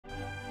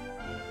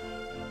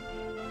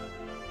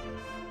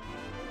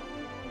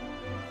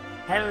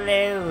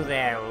Hello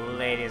there,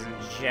 ladies and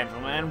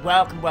gentlemen.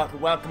 Welcome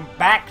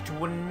back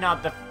to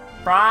another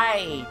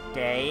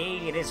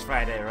Friday. It is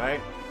Friday,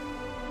 right?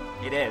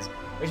 It is.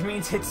 Which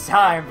means it's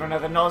time for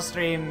another Nozz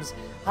Streams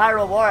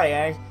Hyrule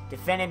Warriors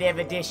Definitive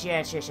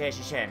Edition.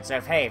 So,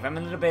 hey, if I'm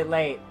a little bit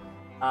late,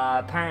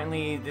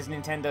 apparently this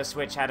Nintendo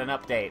Switch had an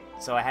update,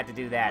 so I had to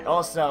do that.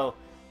 Also,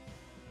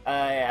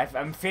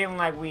 I'm feeling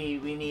like we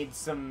need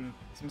some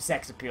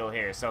sex appeal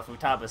here, so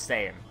Futaba's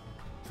staying.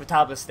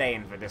 Futaba's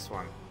staying for this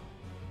one.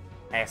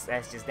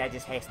 That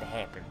just has to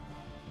happen.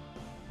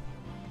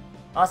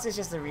 Also, it's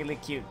just a really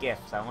cute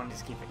gift, so I want to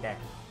just keep it there.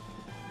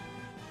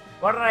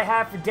 What did I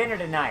have for dinner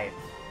tonight?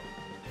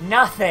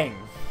 Nothing!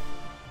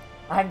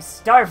 I'm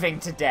starving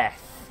to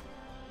death!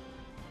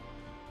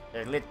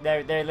 There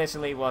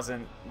literally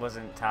wasn't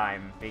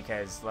time,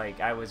 because,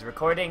 like, I was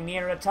recording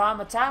Nier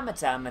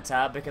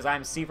Automata because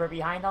I'm super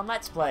behind on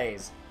Let's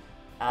Plays.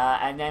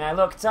 And then I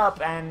looked up,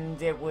 and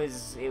it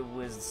was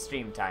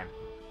stream time.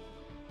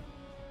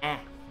 Alright.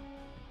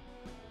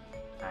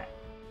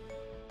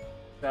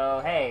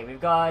 So, hey,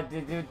 we've got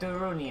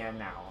Darunia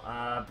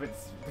now, but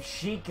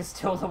Sheik is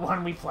still the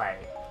one we play.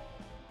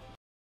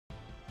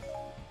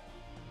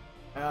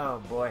 Oh,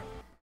 boy.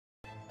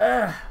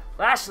 Ugh.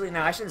 Well, actually,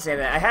 no, I shouldn't say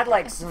that. I had,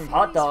 like, some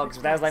hot dogs,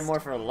 but that was, like, more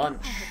for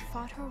lunch.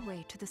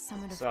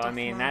 So, I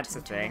mean, that's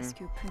the thing.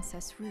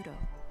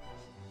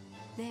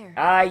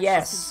 Ah,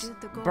 yes.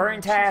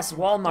 Burnt-ass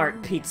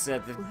Walmart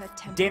pizza, the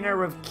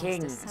dinner of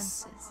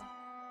kings.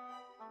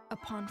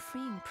 Upon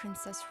freeing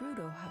Princess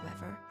Rudo,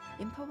 however,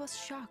 Impa was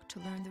shocked to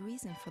learn the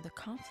reason for the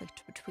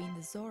conflict between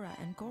the Zora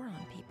and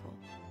Goron people.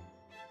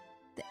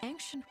 The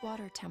ancient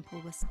water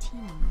temple was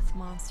teeming with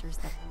monsters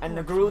that... And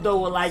the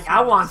Gerudo were like,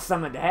 I want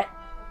some of that!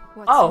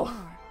 What's more,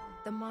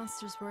 the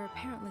monsters were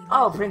apparently...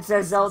 Oh,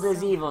 Princess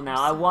Zelda's evil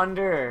now. I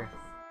wonder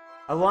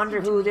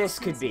who this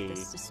could be.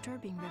 This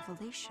disturbing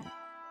revelation.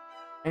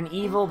 An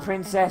evil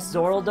Princess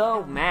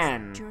Zoraldo?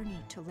 Man.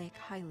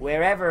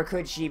 Wherever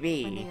could she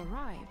be? When they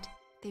arrived,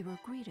 they were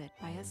greeted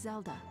by a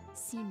Zelda,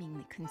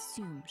 seemingly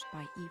consumed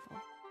by evil.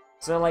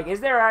 So, like, is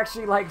there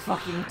actually, like,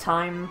 fucking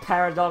time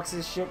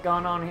paradoxes shit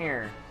going on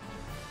here?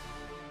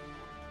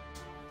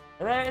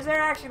 Is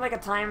there actually, like, a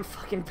time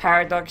fucking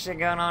paradox shit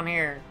going on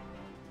here?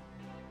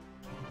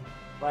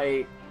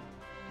 Like...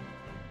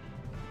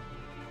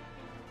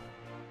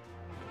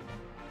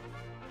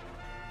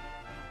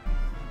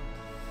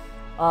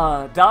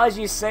 Dodge,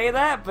 you say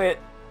that, but...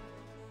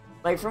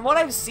 Like, from what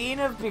I've seen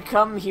of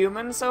Become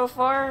Human so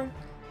far,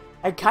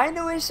 I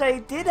kinda wish I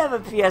did have a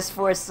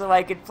PS4 so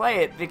I could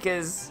play it,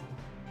 because...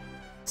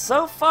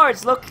 So far,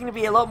 it's looking to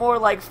be a lot more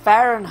like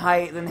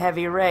Fahrenheit than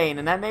Heavy Rain,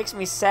 and that makes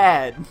me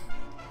sad.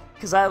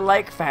 Because I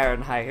like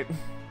Fahrenheit.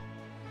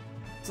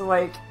 So,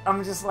 like,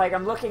 I'm just like,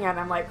 I'm looking at it,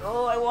 I'm like,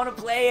 oh, I want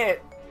to play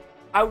it!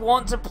 I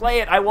want to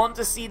play it! I want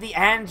to see the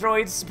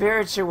android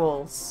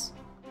spirituals!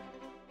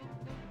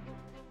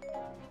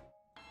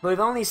 But we've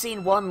only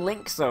seen one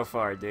Link so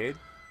far, dude.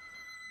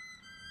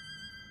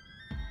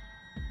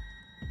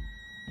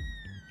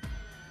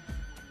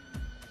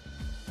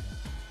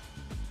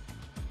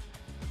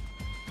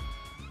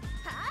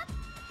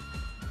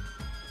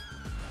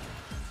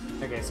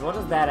 Okay, so what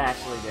does that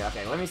actually do?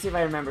 Okay, let me see if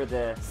I remember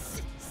the...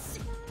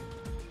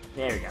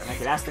 There we go.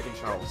 Okay, that's the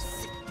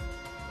controls.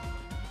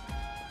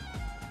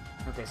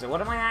 Okay, so what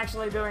am I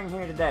actually doing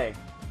here today?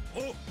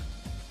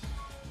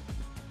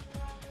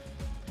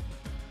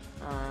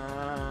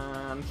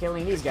 I'm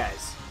killing these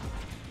guys.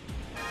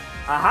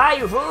 Aha,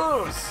 you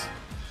fools!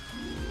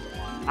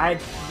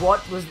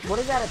 What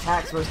is that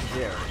attack supposed to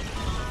do?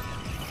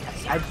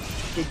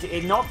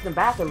 It knocked them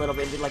back a little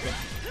bit and did like a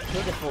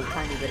pitiful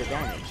tiny bit of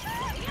damage.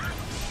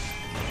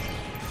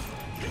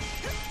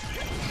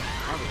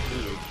 That was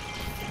weird.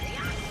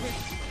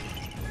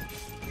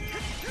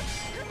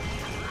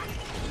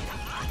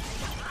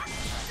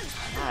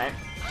 Alright.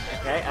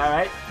 Okay,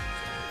 alright.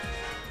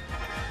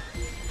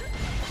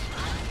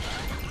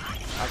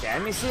 Okay,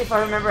 let me see if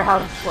I remember how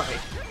to play.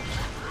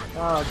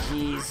 Oh,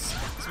 jeez.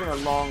 It's been a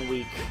long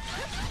week.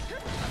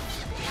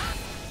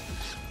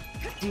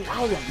 Dude,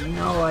 I have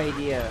no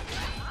idea.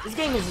 This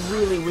game is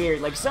really weird.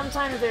 Like,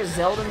 sometimes there's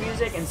Zelda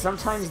music, and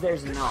sometimes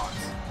there's not.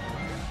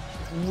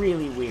 It's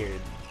really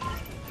weird.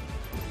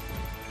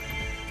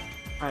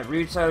 Alright,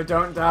 Ruto,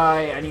 don't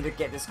die. I need to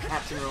get this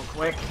captain real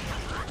quick.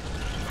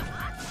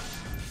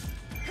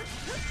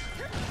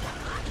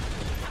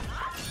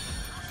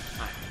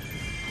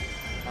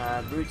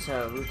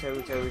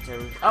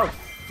 Ruto. Oh,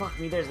 fuck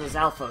me, there's those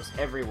Alphos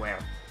everywhere.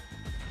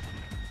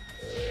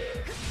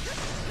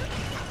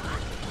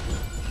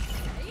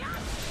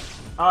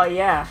 Oh,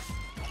 yeah.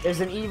 There's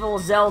an evil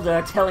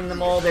Zelda telling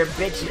them all they're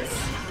bitches.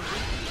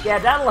 Yeah,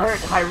 that'll hurt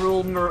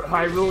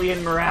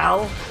Hyrulean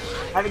morale.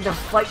 Having to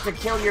fight to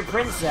kill your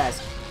princess.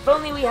 If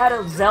only we had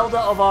a Zelda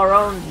of our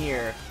own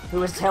here, who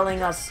was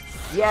telling us,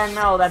 yeah,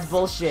 no, that's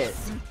bullshit.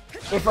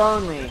 If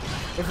only.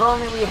 If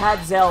only we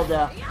had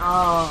Zelda.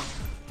 Oh.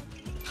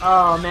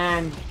 Oh,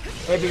 man.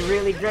 It'd be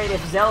really great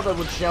if Zelda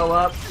would show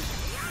up.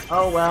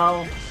 Oh,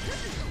 well.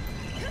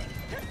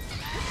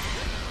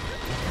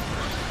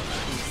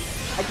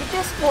 Like, at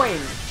this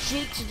point,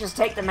 Sheik should just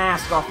take the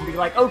mask off and be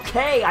like,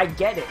 okay, I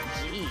get it,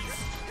 jeez.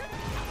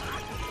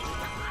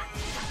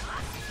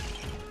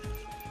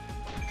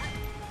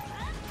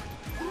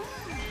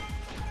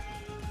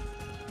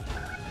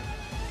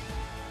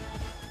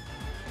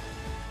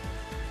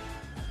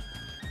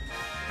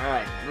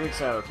 Alright,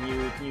 Ruto,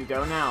 can you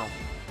go now?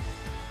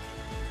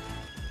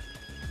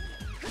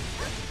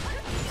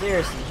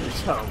 Seriously,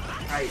 Ruto,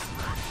 Christ.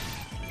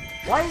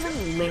 Why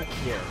isn't Link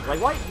here?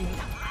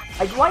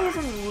 Why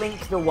isn't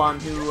Link the one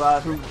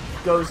who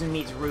goes and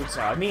meets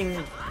Ruto? I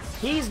mean,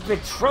 he's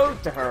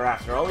betrothed to her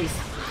after all. He's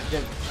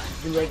the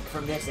Link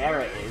from this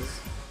era is.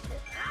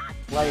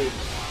 Like,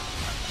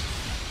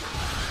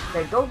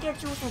 okay, go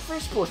get you some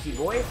fish pussy,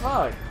 boy.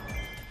 Fuck.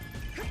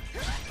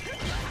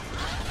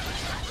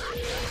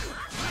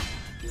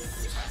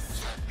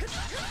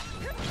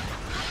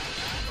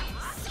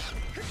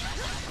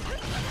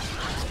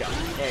 Let's go.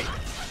 There you go.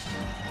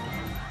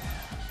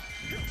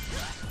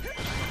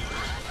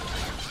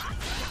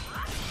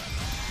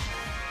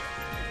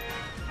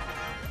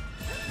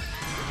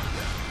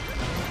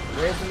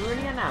 Where's the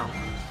Runia now?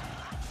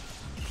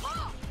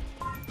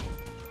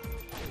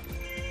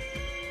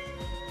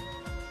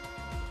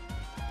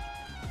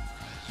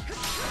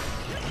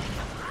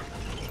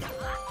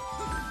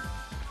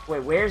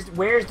 Wait, where's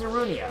the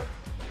Runia?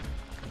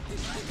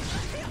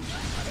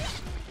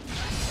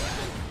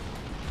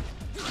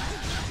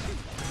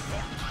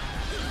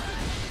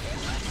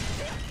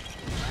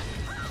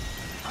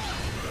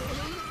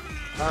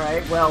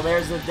 Alright, well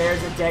there's a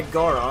dead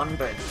Goron,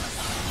 but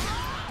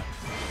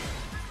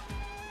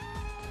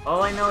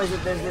all I know is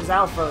that there's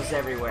Alphos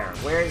everywhere.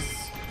 Where's...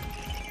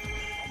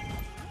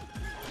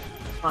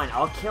 Fine,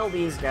 I'll kill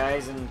these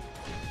guys, and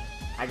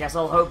I guess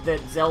I'll hope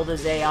that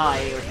Zelda's AI,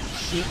 or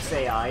Sheik's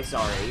AI,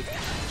 sorry,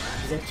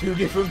 is they're two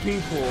different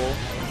people.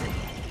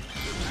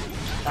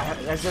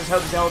 Let's just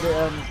hope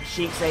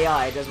Sheik's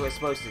AI does what it's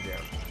supposed to do.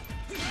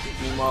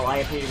 Meanwhile, I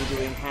appear to be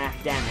doing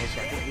half damage.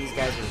 I think these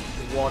guys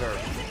are water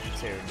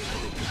soon.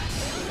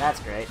 That's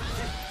great.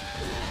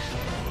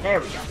 There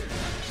we go.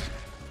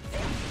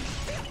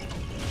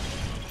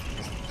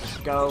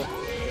 Just go.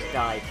 Just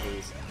die,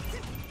 please.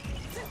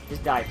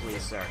 Just die,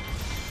 please, sir.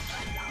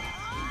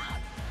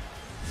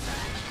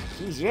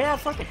 Jeez, you hear that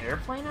fucking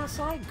airplane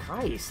outside?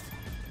 Christ.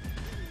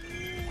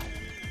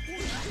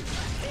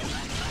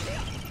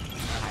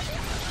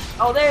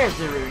 Oh, there's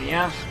the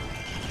Runia.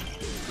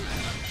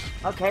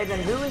 Okay, then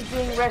who is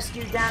being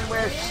rescued down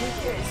where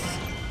Sheik is?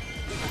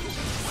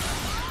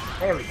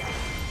 There we go.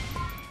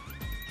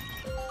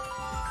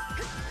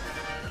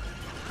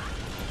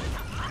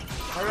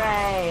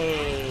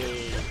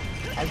 Hooray!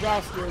 I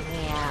rescued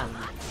him.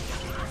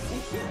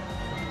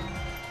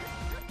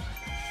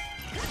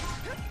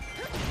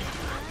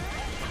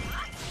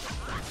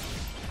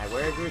 Alright,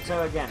 where is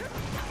Ruto again?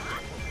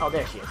 Oh,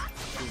 there she is.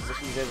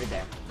 She's over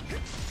there.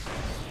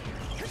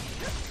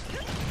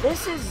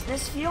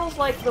 This feels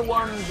like the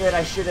one that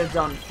I should have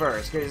done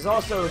first, because it's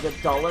also the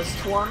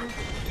dullest one.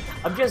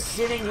 I'm just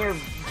sitting here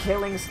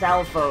killing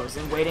Stalfos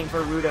and waiting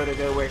for Ruto to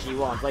go where she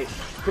wants. Like,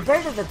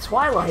 compared to the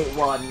Twilight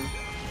one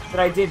that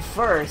I did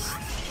first,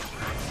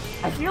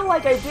 I feel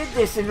like I did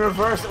this in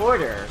reverse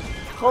order.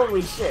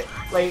 Holy shit.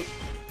 Like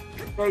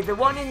the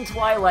one in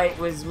Twilight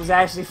was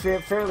actually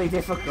fairly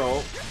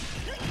difficult.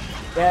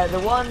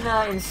 The one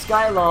in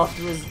Skyloft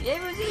was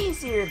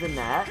easier than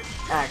that,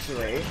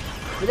 actually.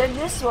 But then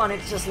this one,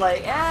 it's just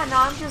like, no,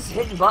 I'm just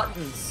hitting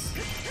buttons.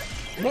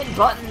 I'm hitting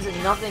buttons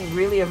and nothing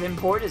really of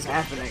import is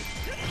happening.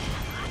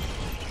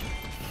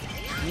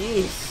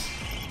 Jeez.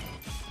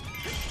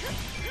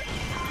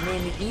 I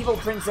mean, the evil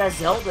Princess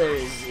Zelda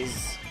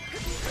is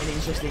an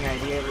interesting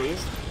idea, at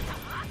least.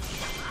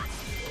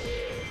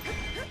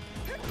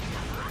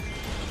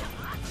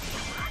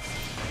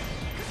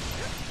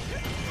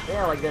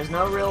 Yeah, like there's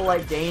no real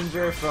like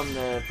danger from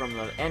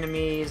the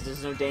enemies.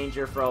 There's no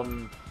danger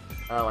from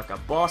like a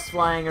boss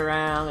flying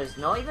around. There's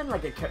not even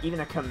like even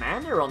a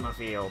commander on the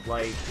field.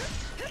 Like,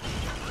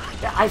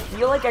 yeah, I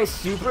feel like I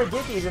super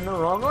did these in the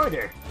wrong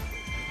order.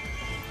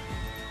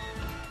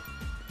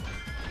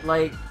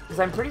 Like, because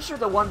I'm pretty sure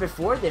the one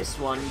before this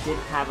one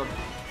didn't have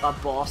a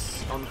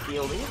boss on the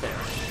field either.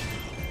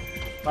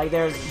 Like,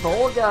 there's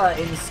Volga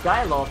in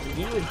Skyloft, and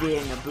he was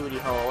being a booty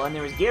hole, and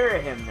there was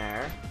Girahim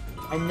there.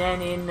 And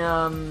then in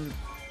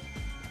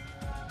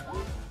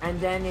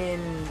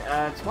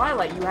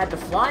Twilight, you had the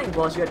flying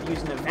boss you had to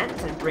use an event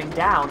to bring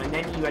down, and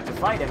then you had to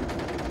fight him.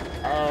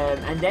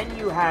 And then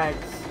you had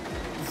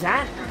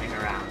Zant running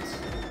around.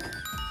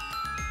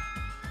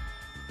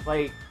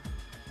 Like,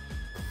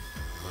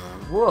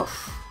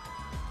 woof.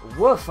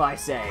 Woof, I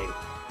say.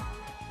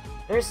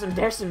 There's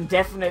some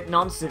definite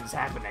nonsense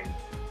happening.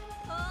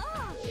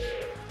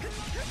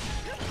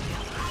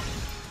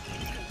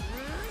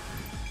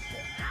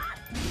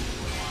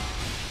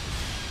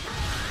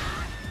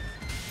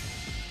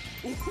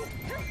 So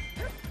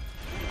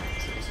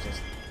let's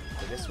just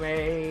go this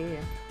way.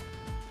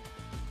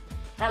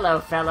 Hello,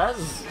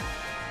 fellas.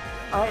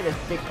 Oh, hey, there's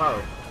Big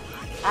Po.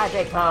 Hi,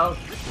 Big Po.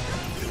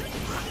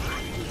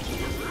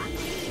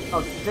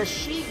 Oh, does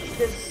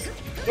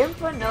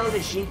Impa know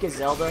that Sheik is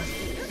Zelda?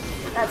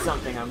 That's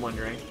something I'm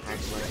wondering,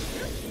 actually.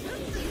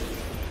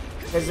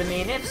 Because, I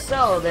mean, if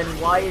so, then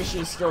why is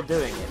she still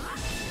doing it?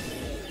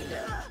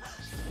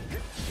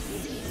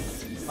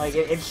 Like,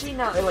 if she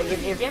knows, like,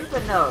 if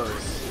Impa knows,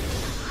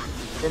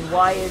 then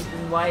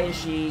why is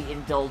she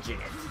indulging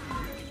it?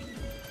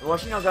 Well,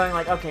 she's not going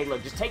like, okay,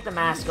 look, just take the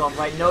mask off,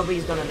 right?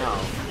 Nobody's gonna know.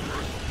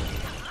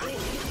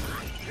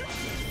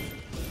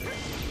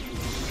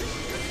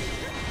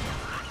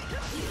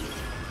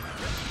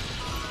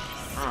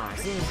 Ah, it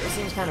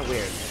seems kind of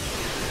weird.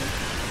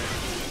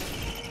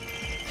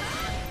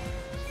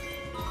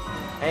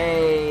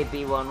 Hey,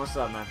 B1, what's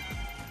up, man?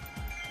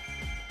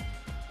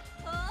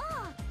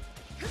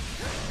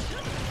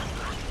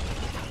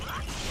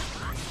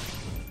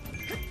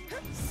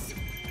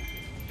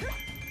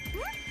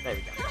 There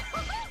we go.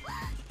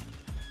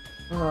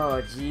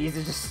 Oh, jeez,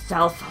 there's just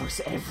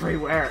Stalfos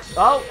everywhere.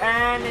 Oh,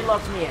 and they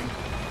locked me in.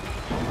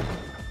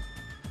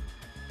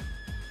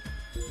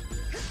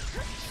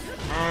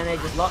 And they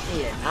just locked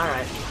me in.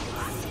 Alright.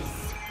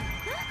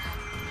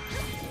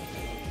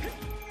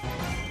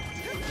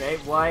 Okay,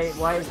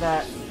 why is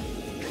that?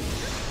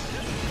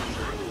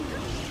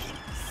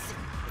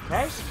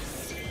 Okay.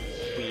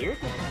 Weird.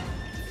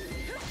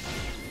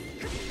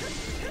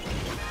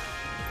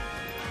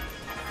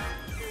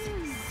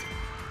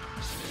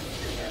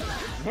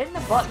 I'm hitting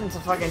the button to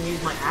fucking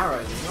use my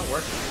arrows. It's not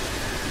working.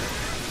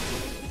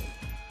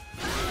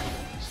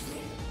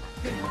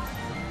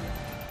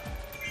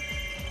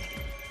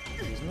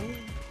 Excuse me.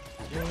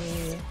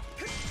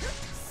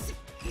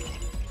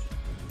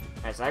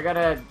 Alright, so I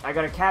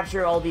gotta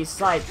capture all these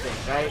side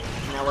things, right?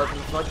 Now open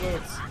the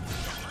floodgates.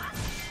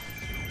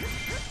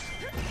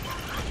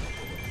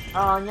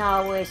 Oh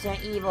no, it's an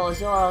evil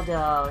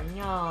Zoldo.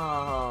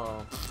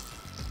 No.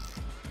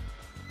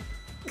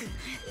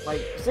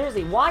 Like,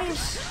 seriously, why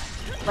is...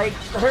 Like,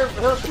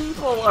 her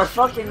people are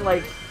fucking,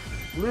 like,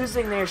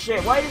 losing their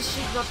shit. Why does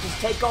she not just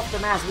take off the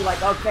mask and be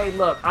like, okay,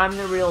 look, I'm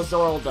the real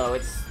Zorldo?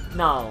 It's...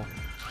 No.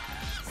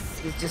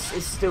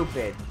 It's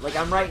stupid. Like,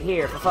 I'm right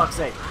here, for fuck's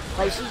sake.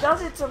 Like, she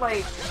does it to,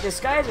 like,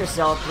 disguise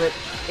herself, but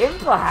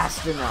Impa has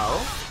to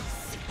know.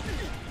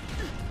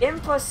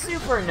 Impa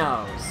super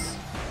knows.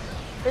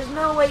 There's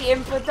no way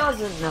Impa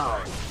doesn't know.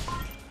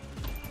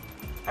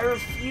 I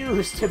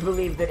refuse to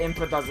believe that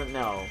Impa doesn't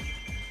know.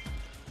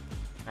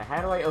 Now,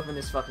 how do I open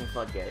this fucking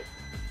floodgate?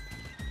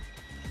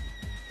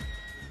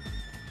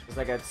 There's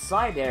like a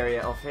side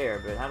area off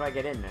here, but how do I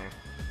get in there?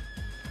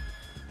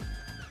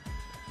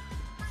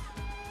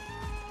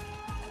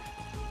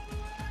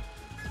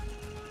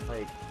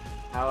 Like,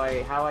 how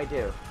I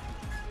do?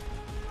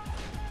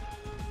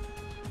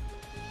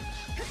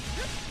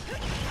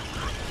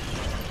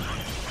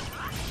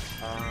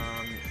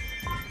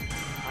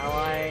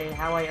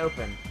 How I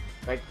open?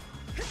 Like,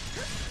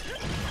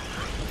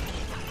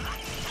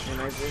 and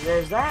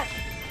there's that.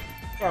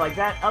 Yeah, like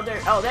that. Oh,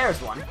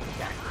 there's one.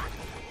 Okay.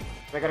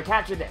 So I gotta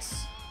capture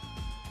this.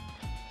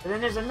 And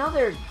then there's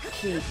another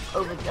keep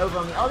over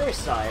on the other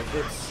side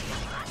that's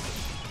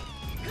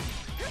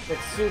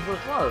super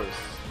close.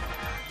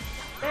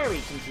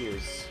 Very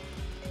confused.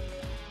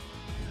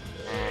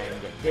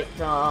 And get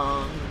dicked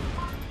on.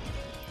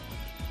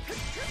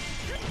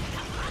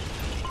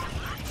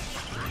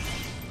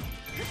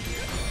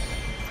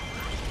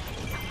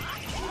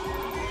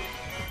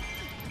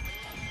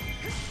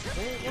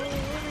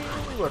 What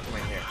are we working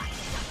right here?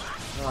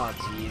 Oh,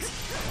 jeez.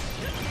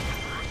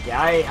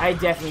 Yeah, I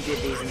definitely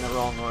did these in the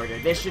wrong order.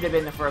 This should have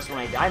been the first one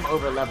I did. I'm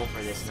over level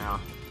for this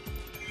now.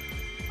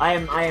 I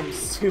am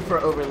super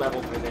over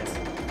level for this.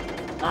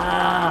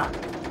 Ah!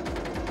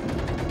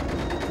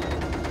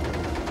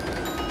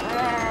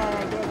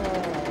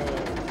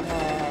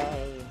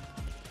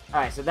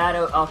 Alright, so that,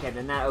 okay,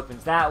 then that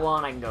opens that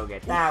one, I can go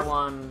get that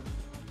one,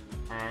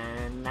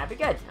 and that'd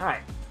be good,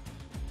 alright.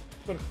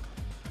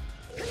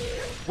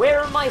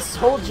 Where are my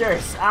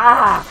soldiers?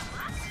 Ah!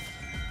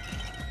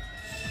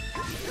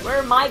 Where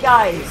are my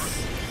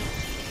guys?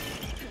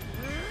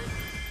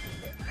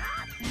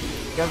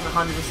 Doesn't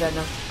 100%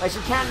 know. Like,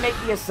 you can't make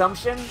the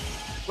assumption,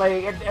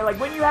 like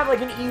when you have,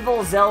 like, an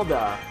evil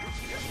Zelda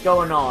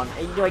going on,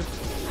 and you're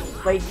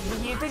like,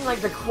 you think, like,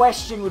 the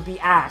question would be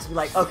asked,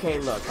 like, okay,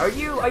 look, are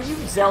you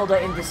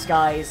Zelda in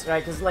disguise,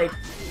 right? Because, like,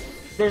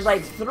 there's,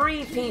 like,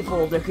 3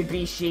 people that could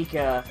be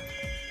Sheikah,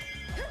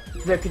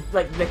 that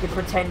could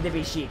pretend to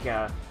be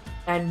Sheikah,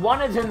 and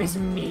one of them is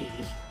me,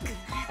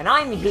 and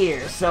I'm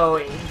here, so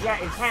it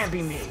can't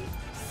be me.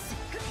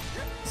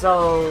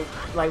 So,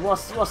 like,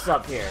 what's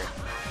up here?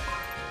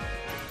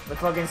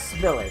 Let's fucking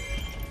spill it.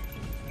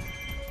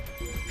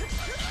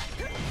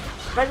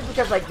 Especially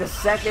because, like, the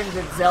second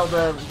that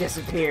Zelda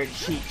disappeared,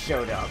 Sheik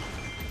showed up.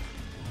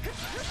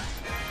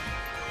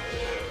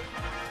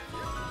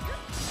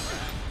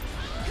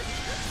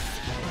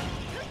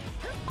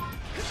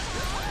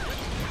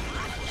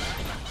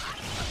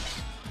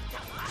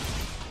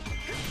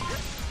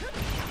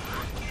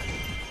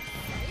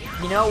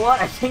 You know what?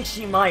 I think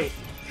she might.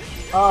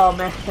 Oh,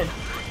 man.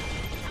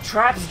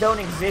 Traps don't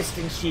exist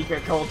in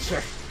Sheikah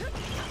culture.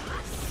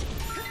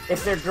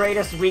 It's their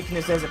greatest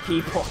weakness as a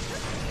people.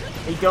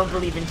 They don't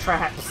believe in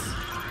traps.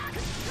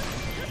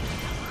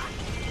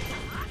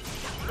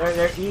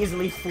 They're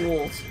easily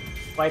fooled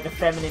by the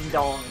feminine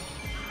dong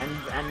and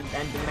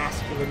the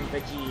masculine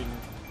vagine.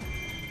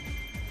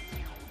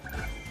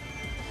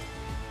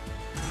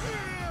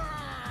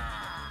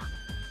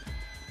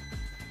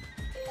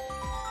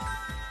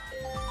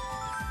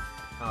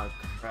 Oh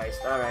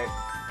Christ, alright.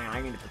 Hang on,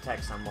 I need to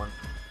protect someone.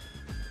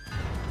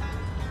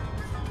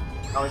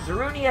 Oh, is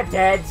Zarunia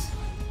dead?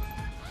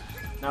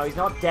 No, he's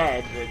not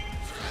dead, but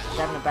he's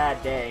having a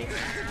bad day.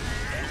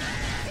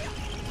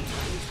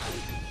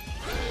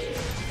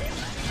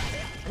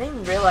 I didn't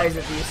even realize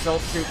that the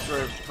assault troops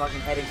were fucking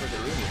heading for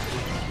Zarunia.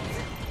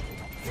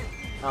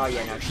 Oh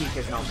yeah, no, Sheik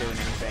is not doing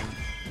anything.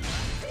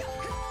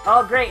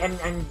 Oh great,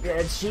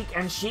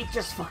 and Sheik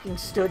just fucking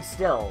stood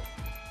still.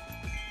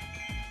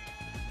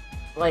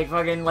 Like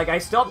fucking, like I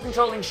stopped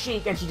controlling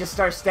Sheik and she just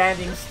starts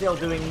standing still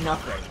doing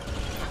nothing.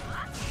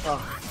 Oh,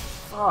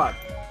 fuck.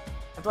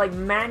 I have to like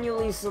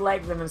manually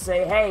select them and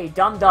say, hey,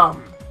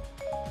 dum-dum.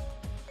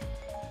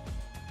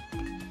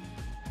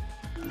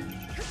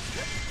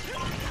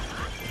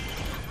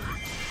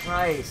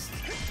 Christ.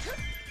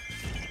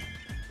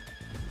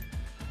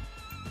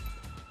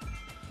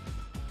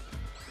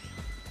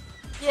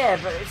 Yeah,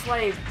 but it's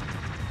like...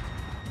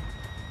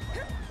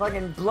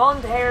 fucking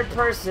blonde-haired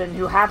person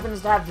who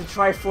happens to have the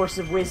Triforce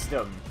of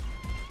Wisdom.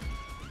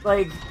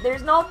 Like,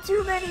 there's not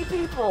too many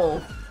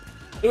people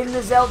in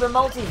the Zelda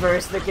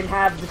multiverse that can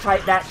have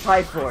that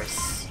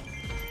Triforce.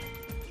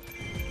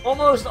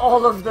 Almost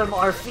all of them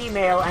are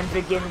female and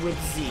begin with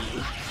Z.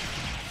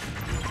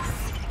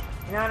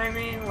 You know what I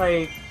mean?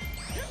 Like...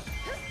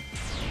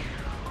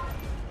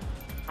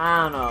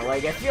 I don't know,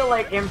 like, I feel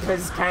like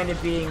Impa's kind of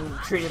being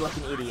treated like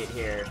an idiot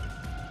here.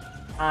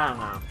 I don't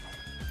know.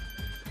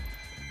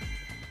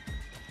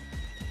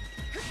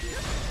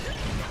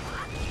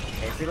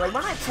 Okay, see, like,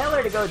 when I tell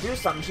her to go do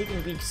something, she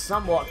can be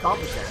somewhat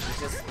competent. She's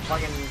just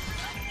fucking...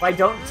 If I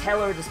don't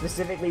tell her to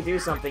specifically do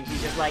something,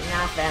 she's just like,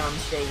 nah, fam, I'm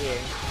stay here.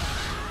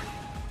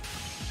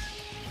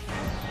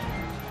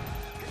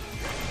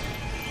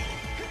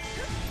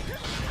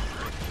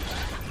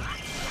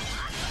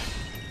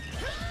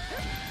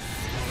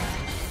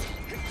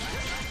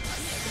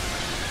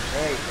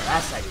 There you go,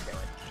 that's how you do it.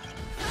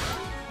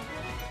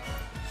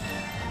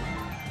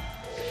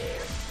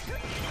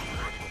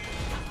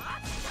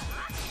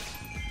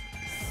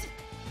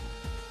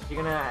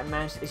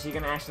 Is she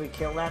gonna actually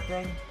kill that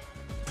thing?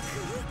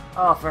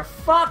 Oh, for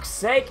fuck's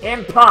sake,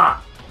 Impa!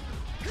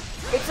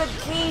 It's a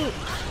key!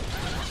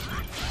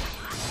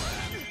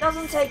 It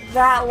doesn't take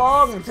that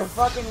long to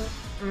fucking...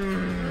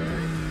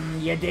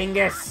 you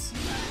dingus!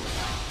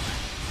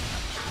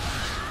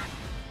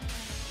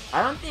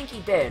 I don't think he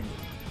did.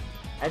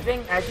 I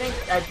think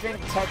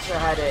Tetra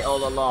had it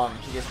all along,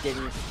 she just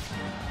didn't...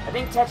 I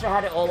think Tetra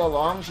had it all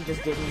along, she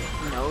just didn't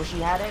know she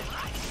had it.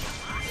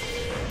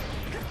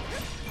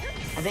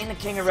 I think the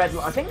King of Red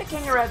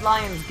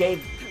Lions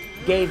gave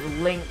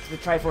Link the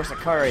Triforce of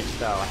Courage,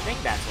 though. I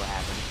think that's what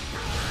happened.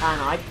 I don't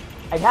know,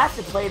 I'd have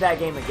to play that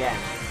game again.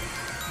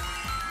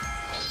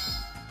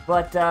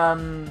 But,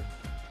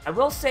 I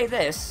will say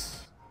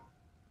this.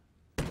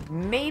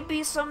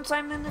 Maybe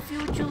sometime in the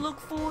future look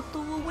forward to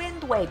a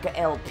Wind Waker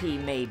LP,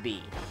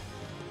 maybe.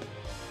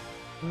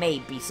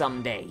 Maybe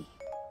someday.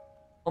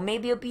 Or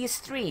maybe it'll be a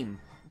stream.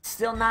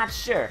 Still not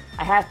sure.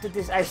 I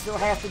still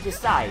have to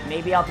decide.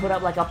 Maybe I'll put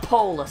up like a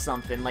poll or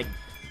something, like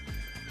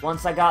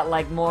once I got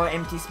like more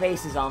empty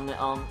spaces on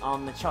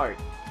the chart.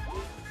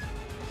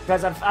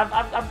 Because I've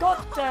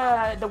got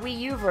the Wii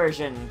U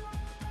version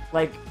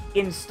like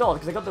installed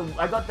because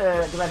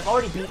I've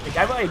already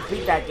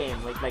beat that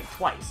game like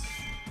twice.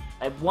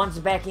 Like once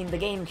back in the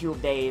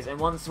GameCube days and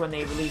once when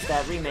they released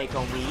that remake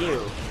on Wii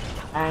U.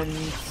 And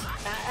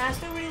I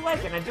still really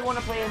like it and I do want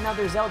to play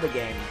another Zelda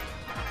game.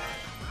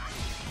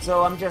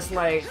 So I'm just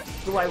like,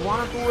 do I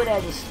want to do it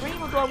as a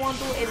stream or do I want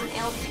to do it as an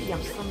LP?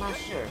 I'm still not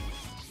sure.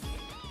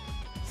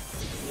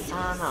 I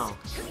don't know.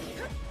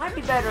 Might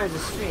be better as a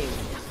stream.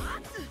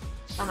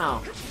 I don't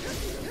know.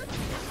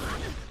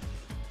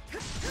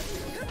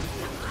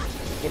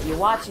 If you're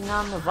watching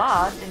on the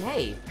VOD, then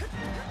hey,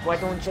 why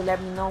don't you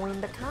let me know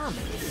in the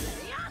comments?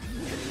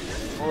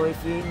 Or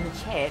if you're in the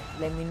chat,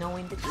 let me know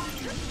in the chat.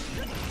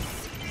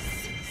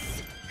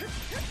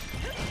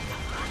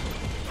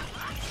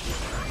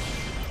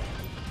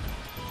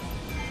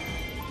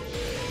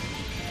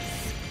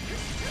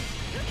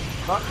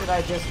 What the fuck did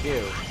I just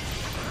do?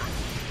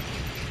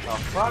 The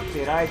fuck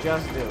did I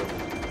just do?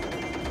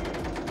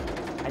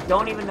 I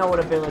don't even know what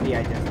ability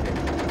I just did.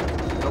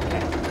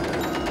 Okay.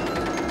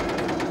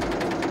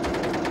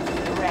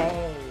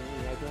 Hooray!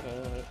 I did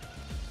it.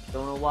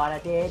 Don't know what I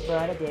did,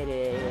 but I did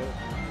it.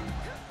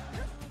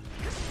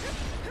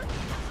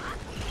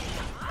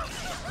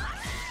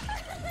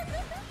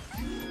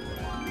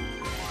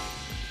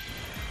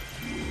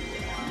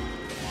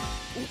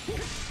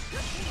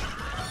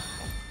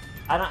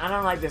 I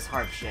don't like this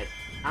harp shit.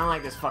 I don't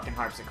like this fucking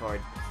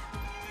harpsichord.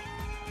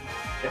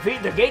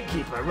 Defeat the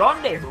gatekeeper,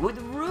 rendezvous with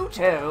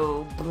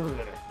Ruto.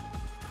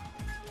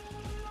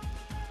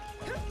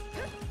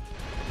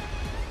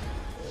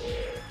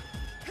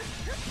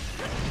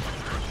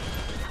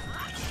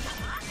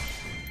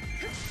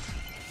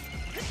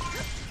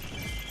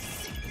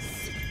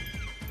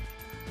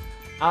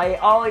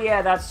 Oh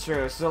yeah, that's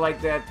true. So like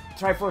the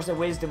Triforce of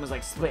Wisdom was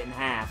like split in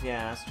half.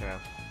 Yeah, that's true.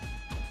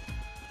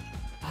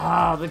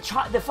 Ah,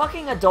 the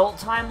fucking adult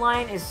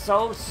timeline is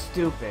so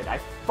stupid. I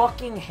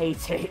fucking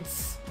hate it.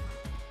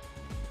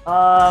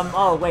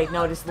 Oh wait,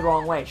 no, this is the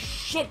wrong way.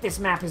 Shit, this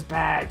map is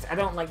bad. I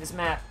don't like this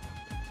map.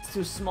 It's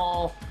too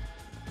small.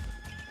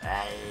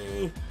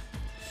 I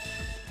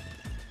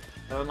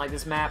don't like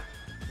this map.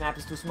 This map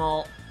is too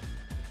small.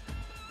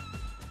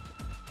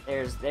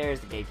 There's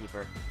the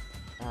gatekeeper.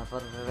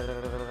 But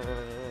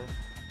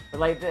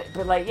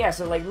like, yeah.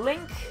 So like,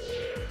 Link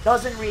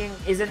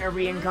isn't a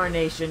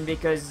reincarnation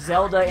because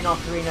Zelda in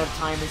Ocarina of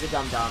Time is a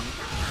dum dum.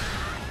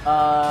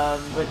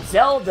 But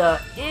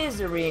Zelda is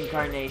a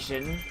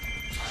reincarnation,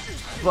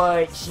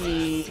 but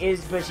she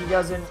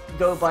doesn't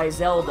go by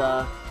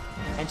Zelda,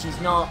 and she's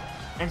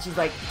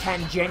like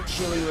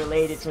tangentially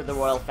related to the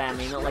royal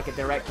family, not like a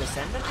direct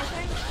descendant, I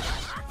think.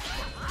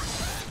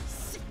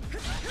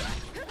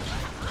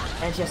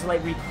 And she has to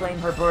like reclaim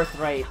her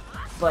birthright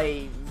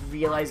by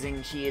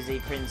realizing she is a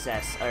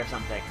princess or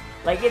something.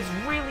 Like, it's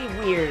really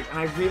weird, and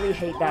I really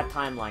hate that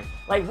timeline.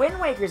 Like, Wind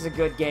Waker's a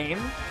good game.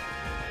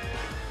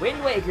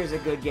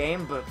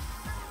 But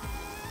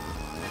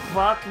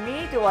fuck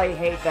me, do I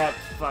hate that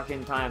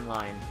fucking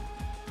timeline.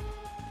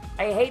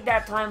 I hate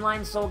that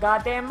timeline so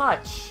goddamn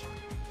much.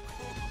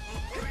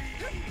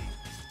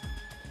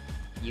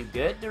 You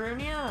good,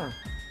 Darunia?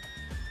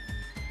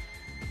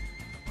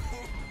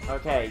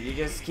 Okay, you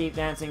just keep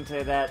dancing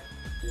to that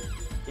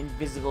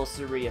Invisible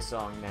Saria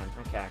song, then.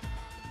 Okay.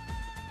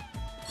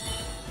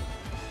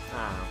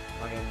 I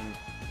don't know.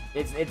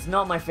 It's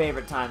not my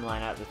favorite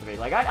timeline out of the three.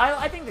 Like,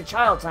 I think the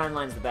Child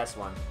timeline's the best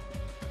one.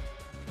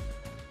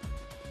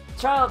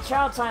 Child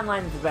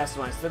timeline is the best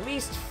one. It's the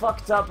least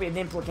fucked up in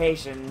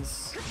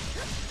implications,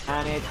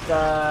 and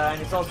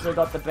it's also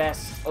got the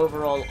best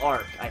overall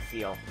arc, I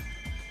feel.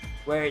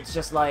 Where it's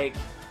just like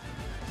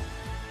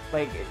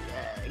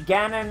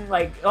Ganon,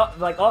 like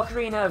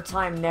Ocarina of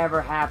Time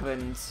never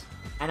happened,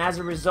 and as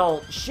a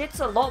result, shit's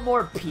a lot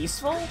more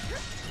peaceful,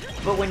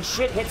 but when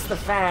shit hits the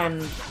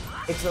fan,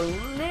 it's a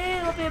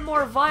little bit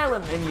more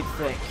violent than you'd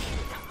think.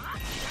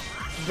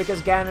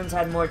 Because Ganon's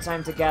had more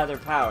time to gather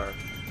power.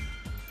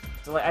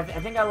 So like, I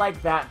think I like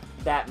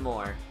that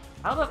more.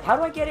 How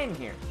do I get in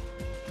here?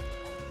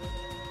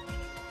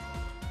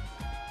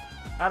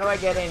 How do I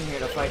get in here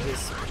to fight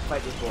this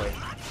boy?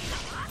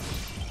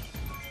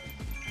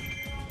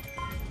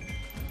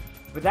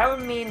 But that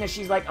would mean that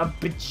she's like a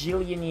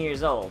bajillion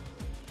years old.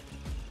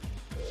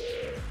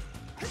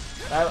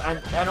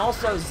 And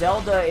also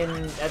Zelda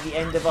at the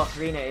end of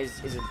Ocarina is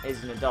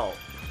an adult.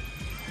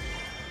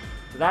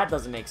 So that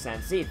doesn't make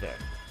sense either.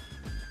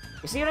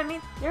 You see what I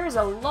mean? There's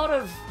a lot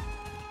of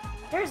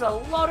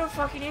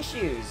fucking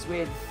issues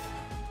with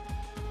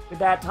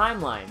that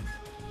timeline.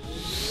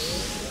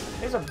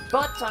 There's a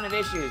butt ton of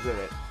issues with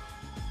it.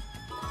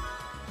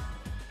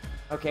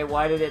 Okay,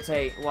 why did it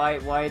take why?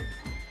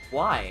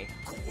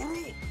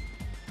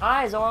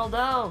 Hi,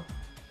 Zoraldo!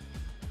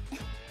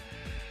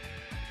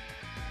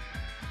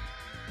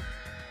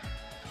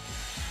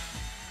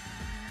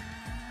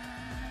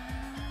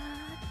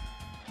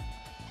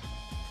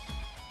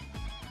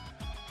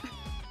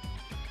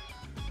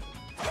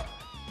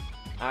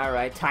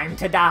 Alright, time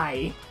to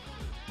die.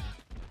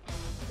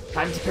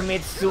 Time to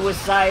commit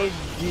suicide,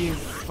 you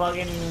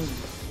fucking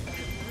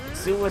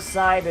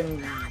suicide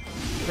and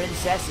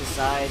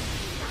princess-icide.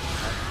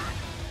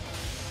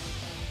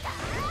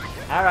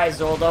 Alright,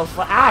 Zoldo,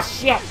 ah,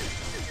 shit!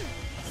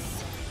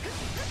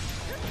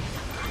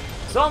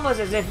 It's almost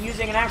as if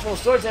using an actual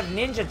Swords of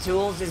Ninja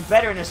tools is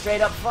better in a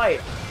straight-up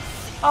fight.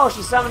 Oh,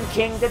 she summoned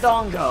King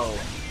Dodongo.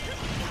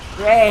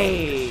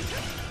 Great!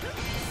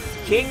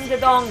 King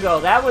Dodongo,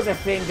 that was a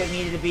thing that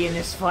needed to be in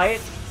this fight.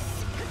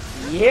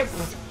 Yep.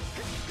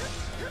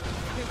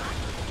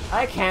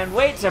 I can't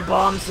wait to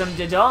bomb some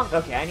Dodongo.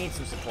 Okay, I need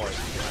some support.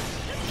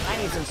 I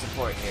need some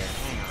support here.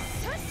 Hang on.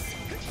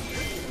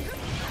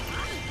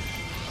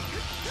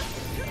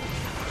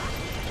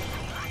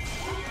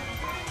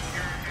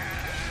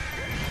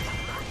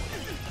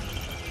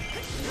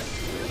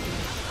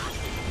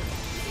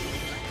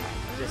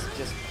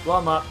 Just blow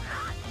him up.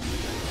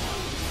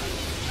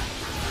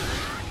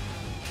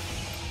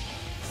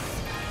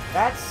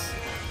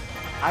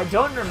 I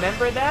don't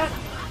remember that,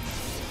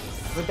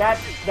 but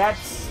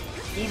that's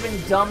even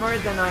dumber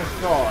than I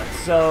thought,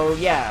 so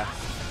yeah.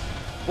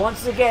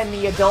 Once again,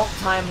 the adult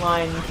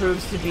timeline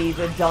proves to be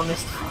the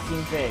dumbest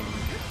fucking thing.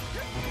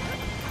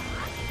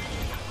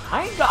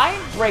 I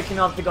ain't breaking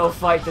up to go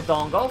fight the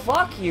Dongo,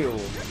 fuck you!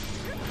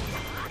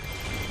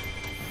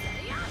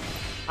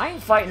 I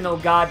ain't fighting no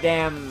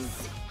goddamn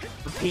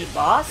repeat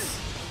boss.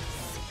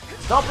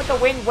 Stop with the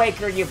Wind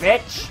Waker, you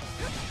bitch!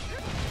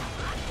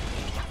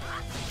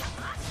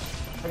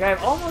 Like,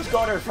 I've almost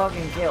got her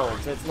fucking killed,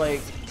 so it's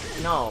like,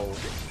 no.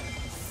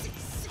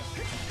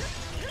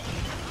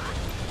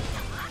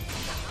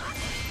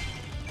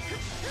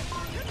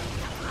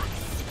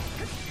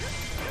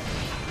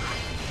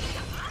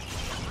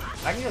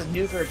 I can just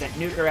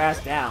nuke her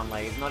ass down.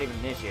 Like, it's not even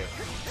an issue.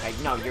 Like,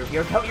 no,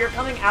 you're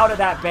coming out of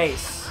that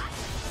base.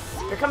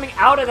 You're coming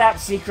out of that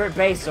secret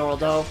base,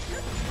 Zorldo.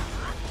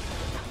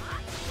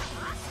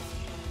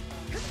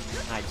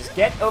 Alright, just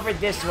get over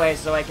this way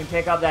so I can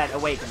pick up that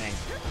awakening.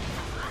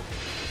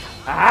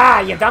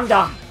 Ah, you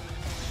dum-dum!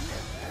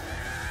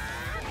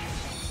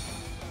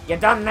 You're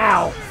done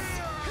now!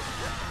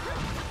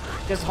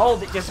 Just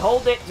hold it, just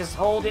hold it, just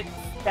hold it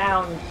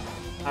down.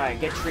 Alright,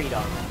 get treed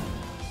on.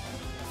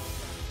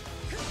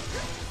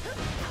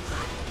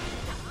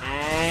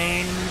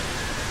 And...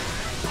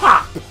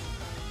 pop!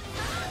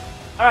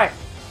 Alright.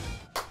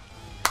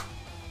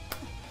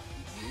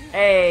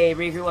 Hey,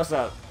 Riku, what's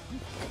up?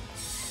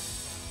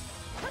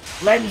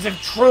 Lens of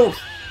Truth!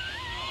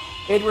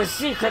 It was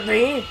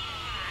secretly...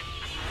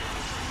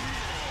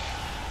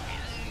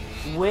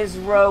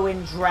 Wizrow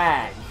in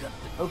drag.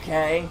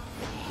 Okay.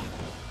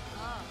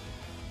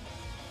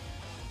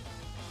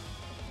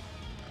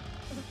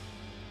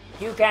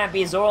 You can't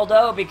be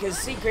Zorldo because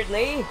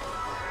secretly...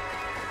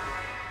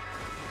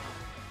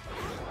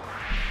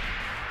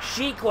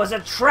 Sheik was a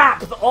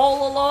trap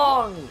all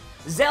along!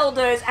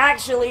 Zelda is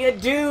actually a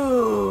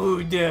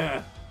dude!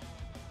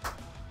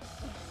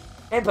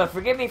 Impa,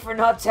 forgive me for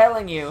not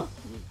telling you.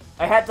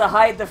 I had to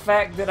hide the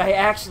fact that I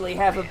actually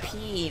have a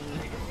peen.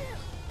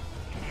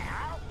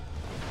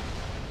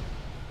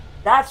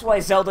 That's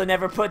why Zelda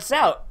never puts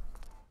out.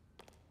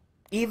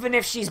 Even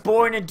if she's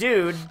born a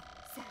dude,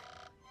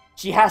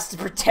 she has to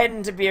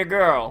pretend to be a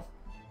girl.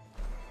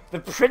 The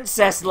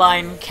princess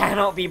line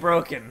cannot be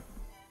broken.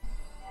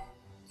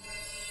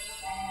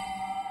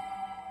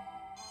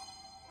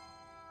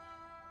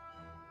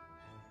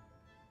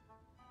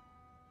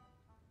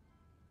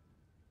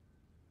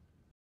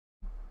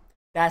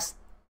 That's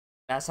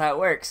how it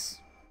works.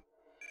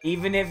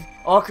 Even if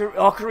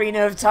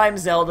Ocarina of Time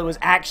Zelda was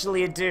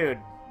actually a dude.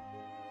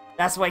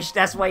 That's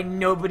why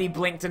nobody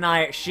blinked an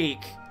eye at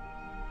Sheik.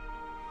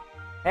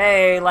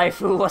 Hey,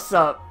 Laifu, what's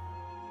up?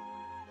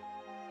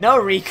 No,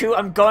 Riku,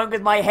 I'm going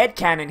with my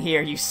headcanon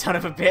here, you son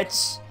of a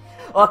bitch.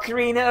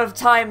 Ocarina of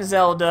Time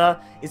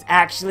Zelda is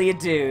actually a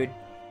dude.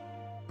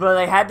 But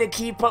they had to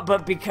keep up,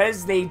 but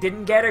because they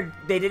didn't get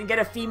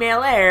a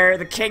female heir,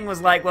 the king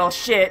was like, well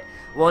shit,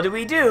 what do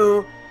we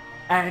do?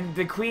 And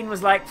the queen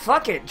was like,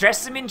 fuck it,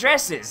 dress them in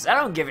dresses. I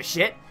don't give a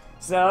shit.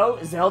 So,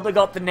 Zelda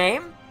got the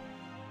name.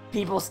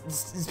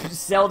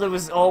 Zelda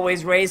was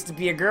always raised to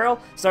be a girl.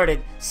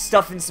 Started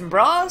stuffing some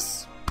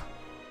bras.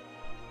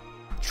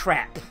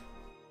 Trap.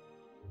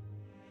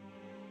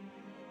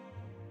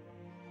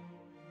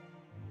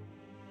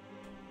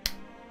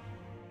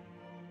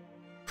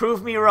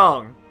 Prove me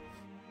wrong.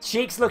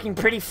 Sheik's looking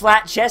pretty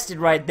flat-chested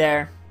right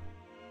there.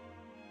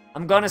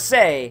 I'm gonna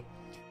say,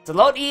 it's a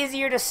lot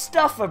easier to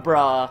stuff a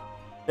bra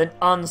than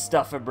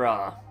unstuff a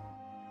bra.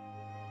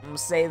 I'm gonna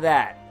say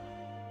that.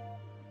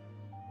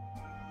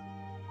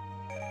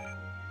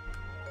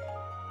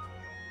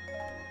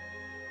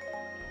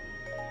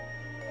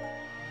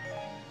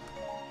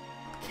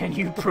 Can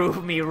you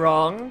prove me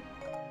wrong?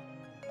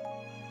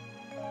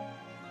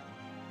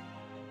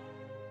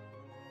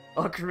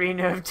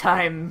 Ocarina of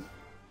Time.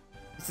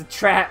 It's a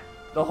trap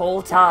the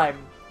whole time.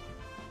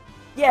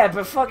 Yeah,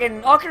 but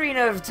fucking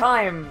Ocarina of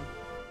Time.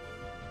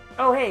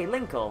 Oh hey,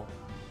 Linkle.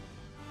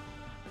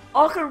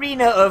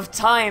 Ocarina of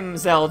Time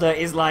Zelda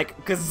is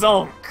like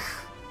gazonk.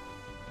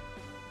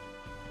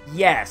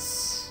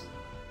 Yes.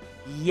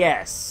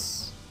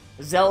 Yes.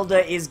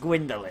 Zelda is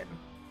Gwendolyn.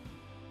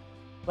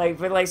 Like,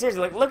 but like,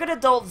 seriously, like, look at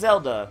adult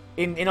Zelda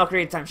in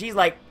Ocarina of Time. She's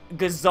like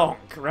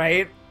gazonk,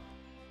 right?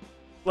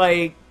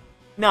 Like,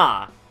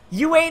 nah.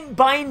 You ain't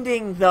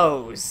binding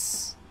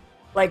those.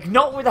 Like,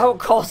 not without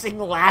causing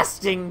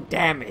lasting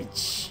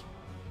damage.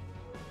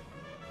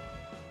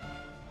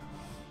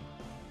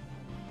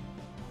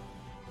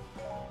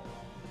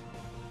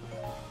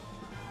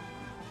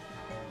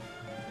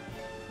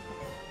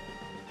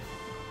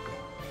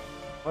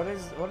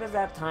 What does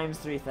that times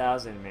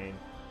 3,000 mean?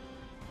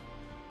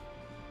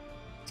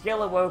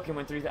 Skill awoken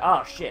when 3,000.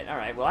 Oh shit! All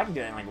right, well I can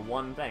do that in like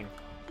one thing.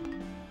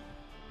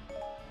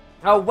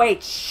 Oh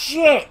wait,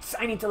 shit!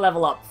 I need to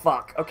level up.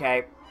 Fuck.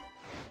 Okay.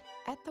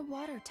 At the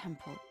Water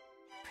Temple,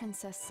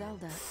 Princess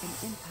Zelda and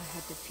Impa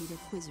had defeated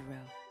Wizrow,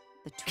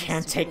 the twisted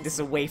Can't take wizard. this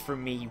away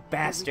from me, you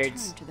bastards. They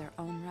returned to their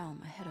own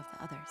realm ahead of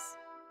the others.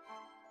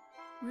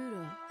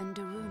 Rudo and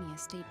Darunia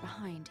stayed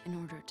behind in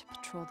order to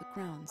patrol the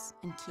grounds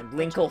and keep. And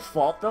Linkle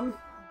fought them?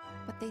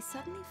 But they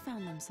suddenly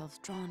found themselves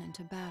drawn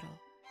into battle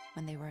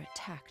when they were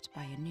attacked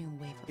by a new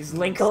wave of. Is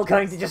Linkle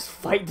going to just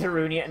fight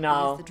Darunia? No.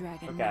 It was the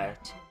dragon Okay.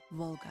 knight,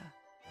 Volga,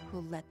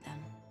 who led them.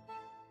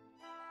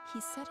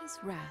 He set his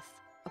wrath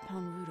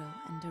upon Rudo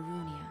and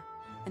Darunia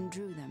and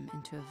drew them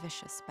into a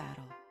vicious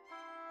battle.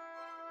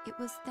 It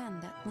was then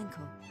that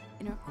Linkle,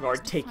 in her You are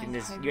quest to taking find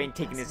this. Hyrule You ain't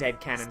taking this head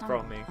Castle, cannon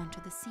from me. stumbled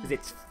onto the scene. Because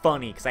it's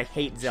funny. Because I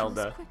hate She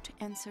Zelda. was quick to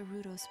answer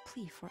Rudo's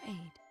plea for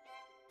aid,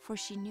 for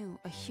she knew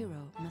a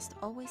hero must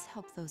always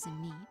help those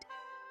in need.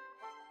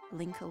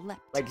 Linkle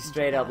leapt Like into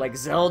straight up, battle. like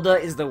Zelda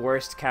is the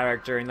worst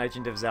character in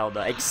Legend of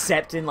Zelda,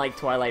 except in like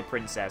Twilight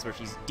Princess, where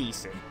she's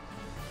decent.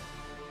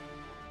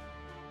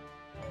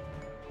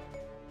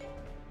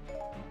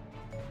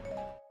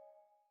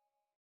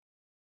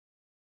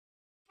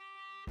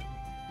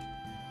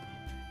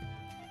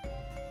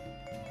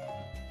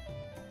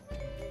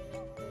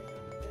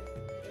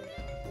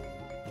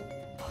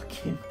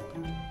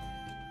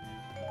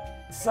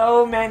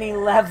 So many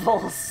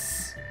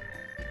levels.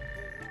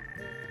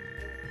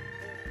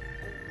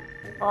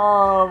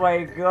 Oh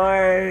my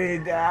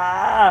god.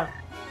 Ah.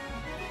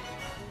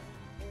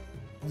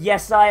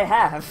 Yes, I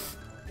have.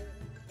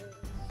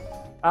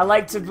 I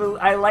like to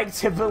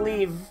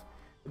believe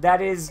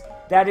that is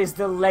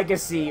the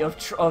legacy of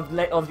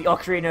the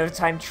Ocarina of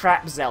Time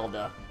Trap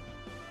Zelda.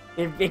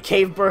 It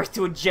gave birth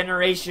to a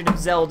generation of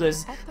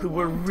Zeldas who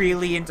were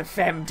really into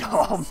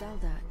femdom.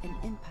 Zelda and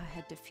Impa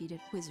had defeated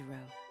Wizaro,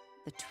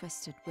 the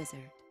Twisted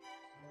Wizard.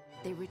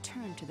 They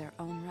returned to their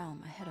own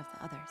realm ahead of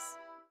the others.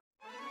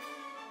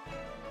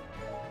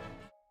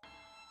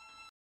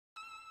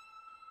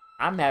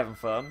 I'm having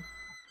fun.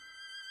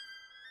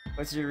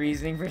 What's your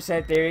reasoning for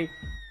said theory?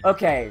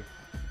 Okay,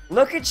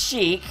 look at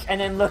Sheik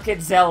and then look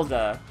at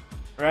Zelda,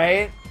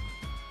 right?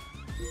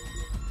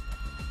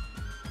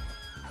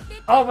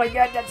 Oh my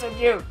god, that's so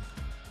cute!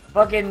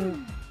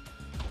 Fucking...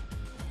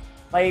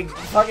 Like,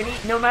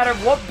 no matter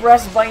what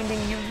breast binding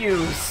you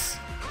use,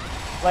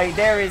 like,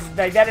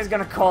 that is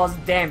gonna cause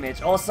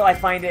damage. Also, I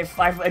would find it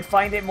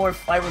more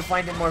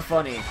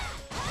funny.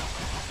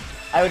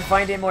 I would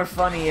find it more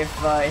funny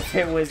if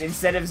it was,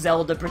 instead of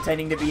Zelda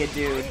pretending to be a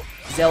dude,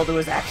 Zelda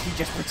was actually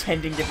just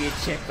pretending to be a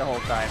chick the whole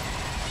time.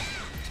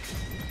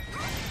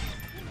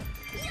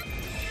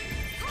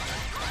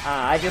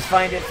 I just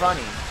find it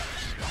funny.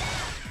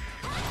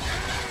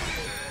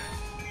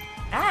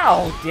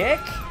 Ow, dick!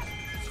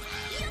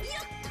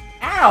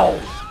 Ow!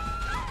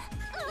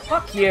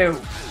 Fuck you!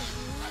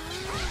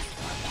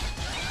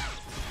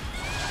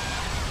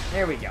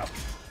 There we go.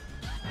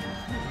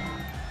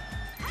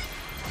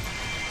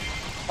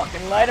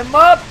 Fucking light him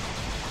up!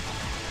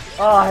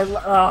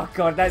 Oh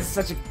god, that is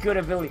such a good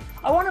ability.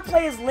 I want to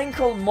play as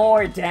Linkle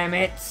more, damn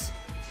it!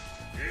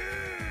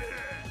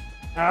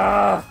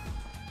 Ugh!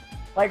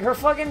 Like, her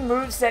fucking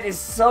moveset is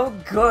so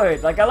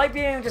good. Like, I like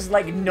being able to just,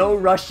 like, no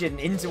Russian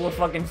into a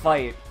fucking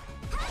fight.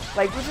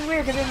 Like, which is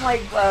weird, because in,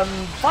 like,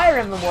 Fire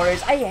Emblem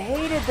Warriors, I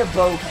hated the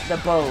bow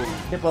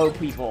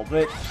people,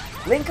 but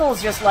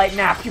Linkle's just like,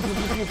 nah, pew pew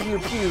pew pew pew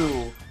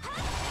pew,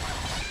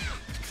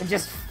 and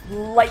just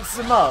lights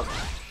them up.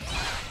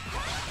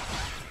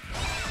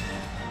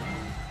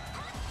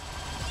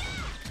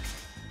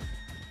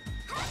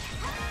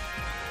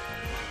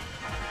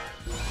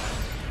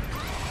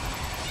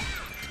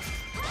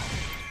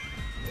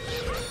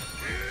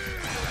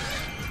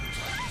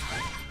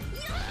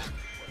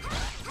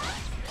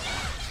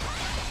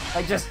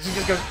 Like, she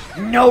just goes,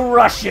 no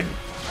Russian!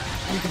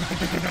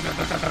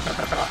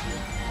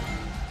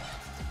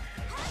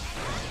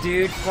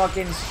 Dude,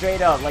 fucking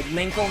straight up, like,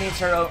 Linkle needs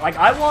her own, like,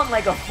 I want,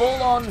 like, a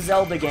full-on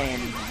Zelda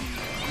game,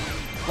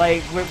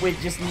 like,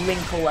 with just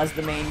Linkle as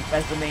the main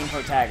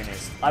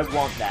protagonist. I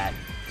want that.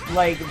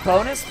 Like,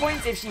 bonus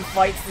points if she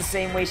fights the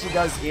same way she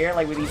does here,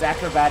 like, with these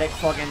acrobatic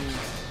fucking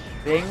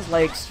things,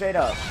 like, straight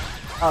up.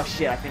 Oh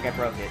shit, I think I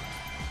broke it.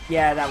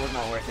 Yeah, that was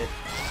not worth it.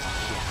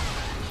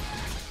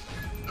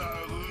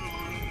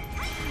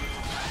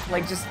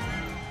 Like, just,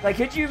 like,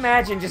 could you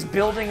imagine just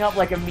building up,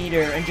 like, a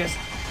meter and just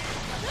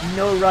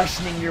no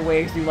rushing your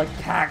way through, like,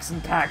 packs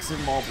and packs of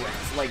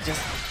moblins? Like, just...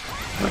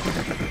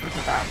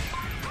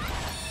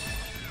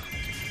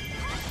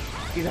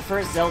 Be the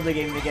first Zelda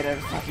game to get a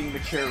fucking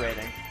mature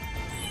rating.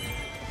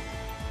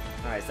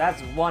 Alright, so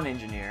that's one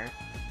engineer.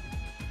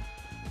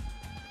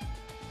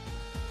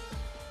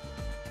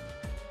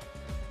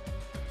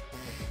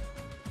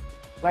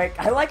 Like,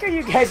 I like how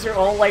you guys are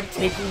all, like,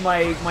 taking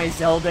my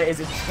Zelda as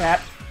a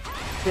trap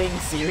thing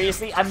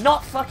seriously. I'm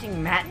not fucking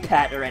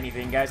MatPat or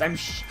anything, guys. I am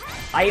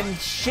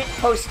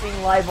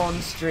shitposting live on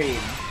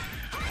stream.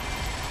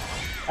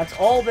 That's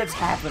all that's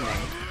happening.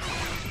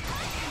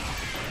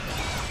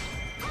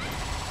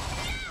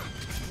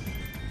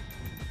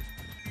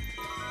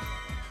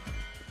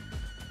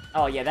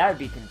 Oh yeah, that would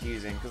be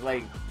confusing, because,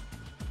 like,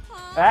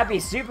 that'd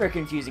be super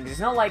confusing, because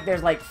it's not like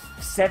there's, like,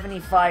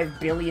 75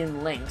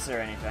 billion links or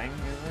anything,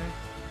 is there?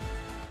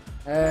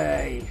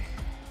 Hey.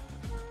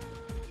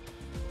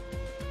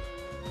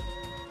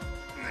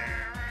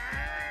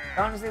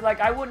 Honestly, like,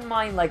 I wouldn't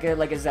mind, like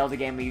a Zelda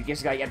game where you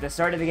just, like, at the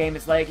start of the game,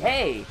 it's like,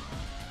 hey,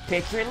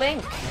 pick your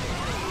Link.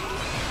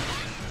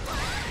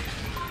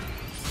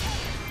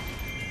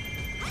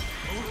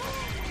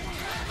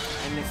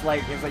 And it's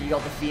like you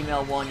got the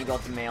female one, you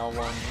got the male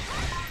one.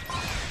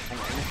 And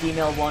the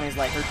female one is,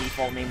 like, her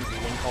default name is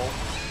Linkle.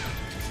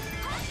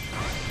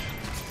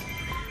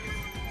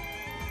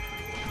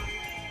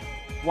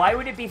 Why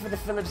would it be for the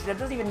Philips? That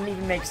doesn't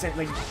even make sense.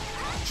 Like,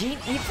 Genie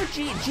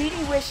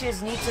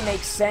wishes need to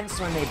make sense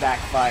when they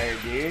backfire,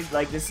 dude.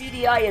 Like, the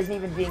CDI isn't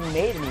even being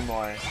made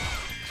anymore.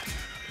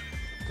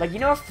 Like, you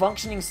know, a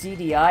functioning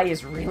CDI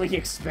is really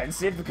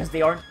expensive because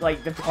they aren't,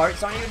 like, the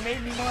parts aren't even made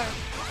anymore.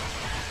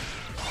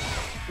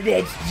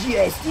 That's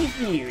just a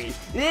theory.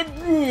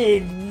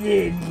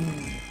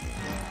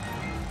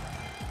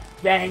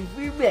 Thanks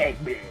for back.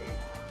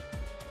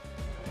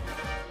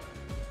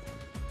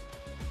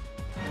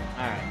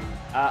 Alright.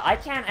 I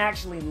can't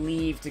actually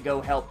leave to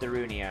go help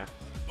Darunia.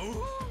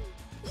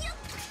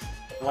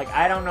 Like,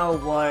 I don't know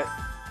what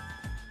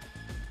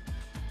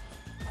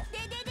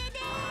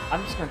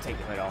I'm just gonna take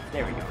the hood off.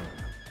 There we go.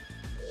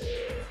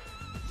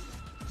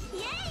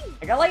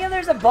 Like, I like how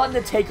there's a button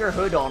to take her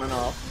hood on and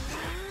off.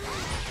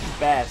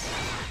 Best.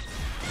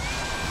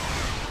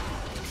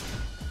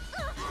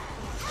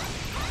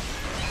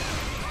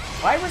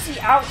 Why was he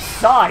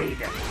outside?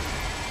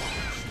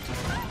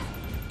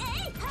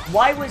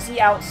 Why was he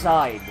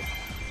outside?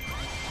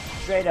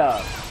 Straight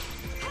up.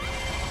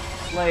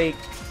 Like,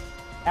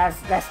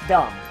 that's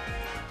dumb.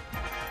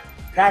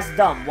 That's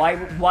dumb.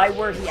 Why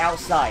were he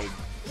outside?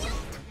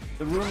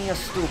 The Rooney is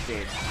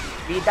stupid.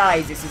 If he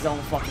dies, it's his own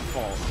fucking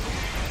fault.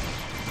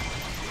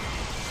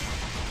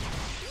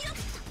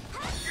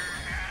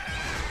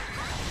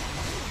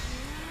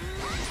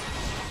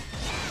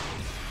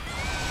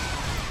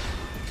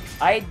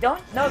 I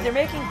don't know. They're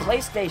making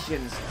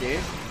PlayStations,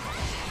 dude.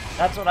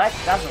 That's what I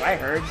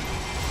heard.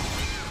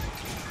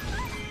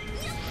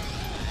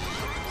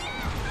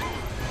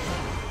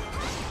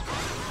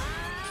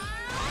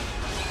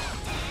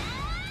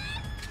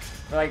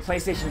 They're like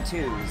PlayStation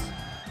 2s.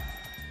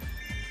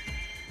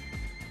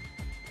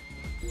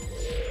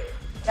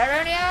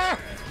 Darunia!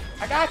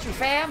 I got you,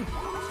 fam!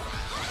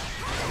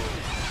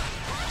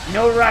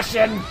 No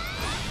Russian!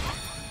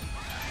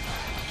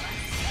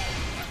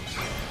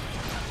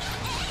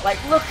 Like,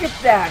 look at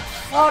that!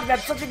 Fuck,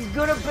 that's such a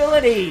good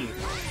ability!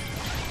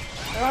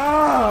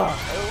 Oh,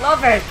 I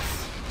love it!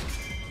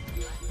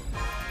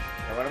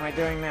 So what am I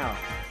doing now?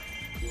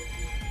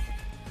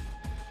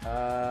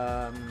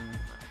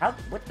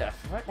 What the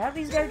fuck? How'd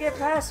these guys get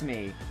past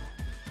me?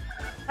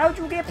 How'd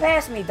you get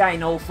past me,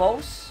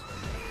 Dinofos?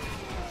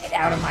 Get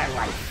out of my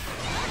life.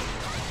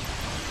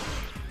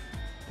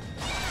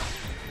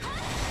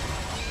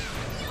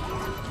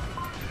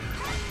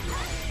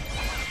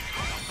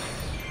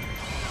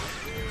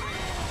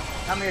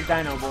 Come here,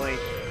 Dino boy.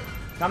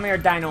 Come here,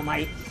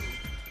 Dynamite.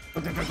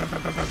 You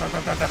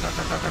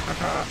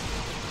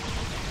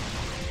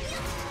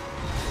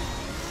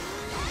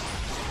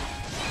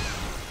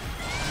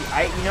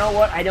know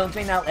what? I don't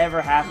think that'll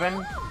ever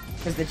happen,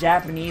 because the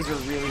Japanese are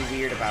really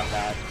weird about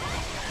that.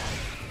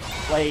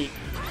 Like,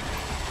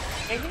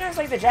 you know, it's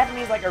like the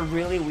Japanese like are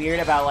really weird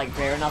about like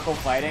bare knuckle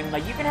fighting.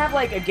 Like, you can have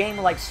like a game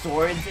of like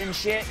swords and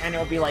shit, and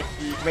it'll be like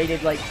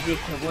rated like the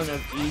equivalent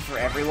of E for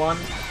everyone.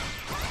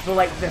 But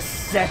like the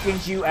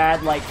second you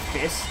add like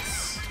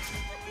fists,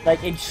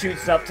 like it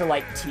shoots up to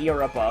like T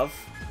or above.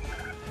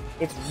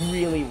 It's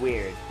really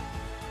weird.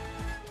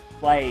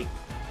 Like,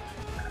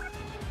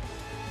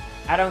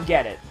 I don't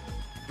get it.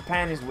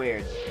 Japan is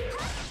weird.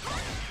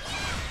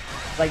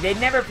 Like, they'd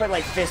never put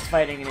like fist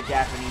fighting in a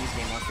Japanese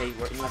game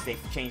unless they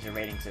changed the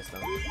rating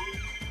system.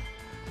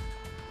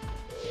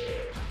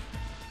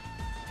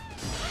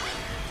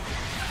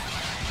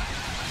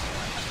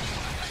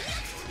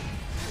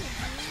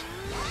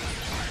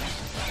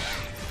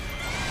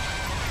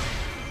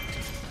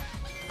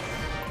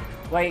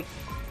 Like,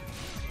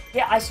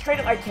 yeah, I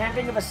can't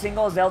think of a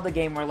single Zelda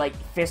game where, like,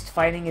 fist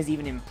fighting is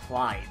even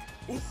implied.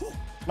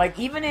 Like,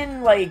 even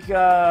in, like,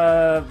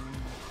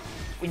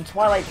 in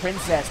Twilight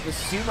Princess, the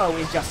sumo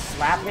is just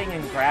slapping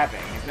and grabbing.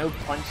 There's no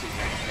punches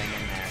or anything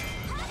in there.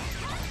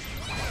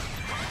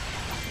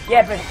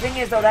 Yeah, but the thing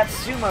is, though, that's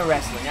sumo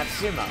wrestling. That's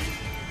sumo.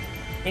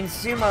 In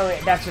sumo,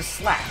 that's just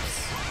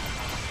slaps.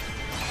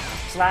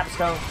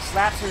 Slaps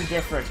are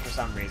different for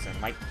some reason.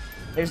 Like,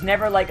 there's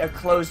never, like, a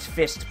closed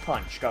fist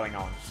punch going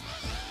on.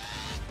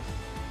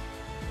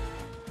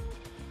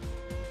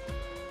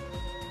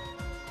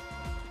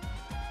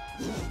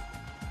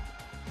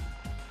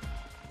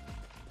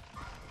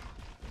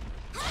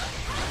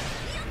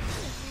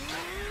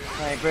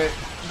 Like, but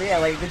yeah,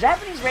 like, the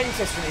Japanese rating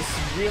system is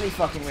really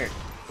fucking weird.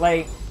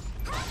 Like,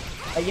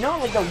 you know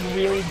what, like, the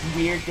really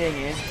weird thing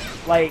is?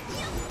 Like,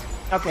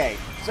 okay,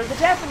 so the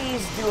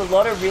Japanese do a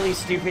lot of really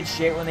stupid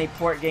shit when they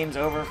port games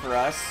over for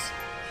us,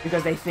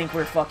 because they think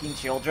we're fucking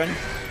children.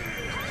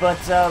 But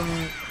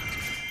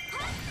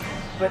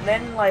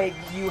then, like,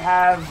 you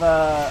have,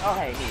 oh,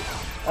 hey, neat.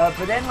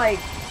 But then, like,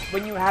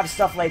 when you have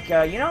stuff like,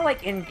 you know,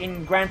 like,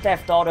 in Grand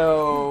Theft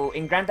Auto,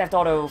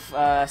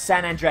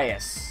 San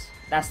Andreas.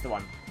 That's the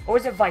one. Or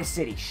is it Vice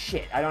City?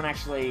 Shit, I don't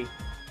actually...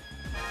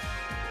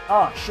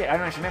 Oh, shit, I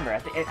don't actually remember.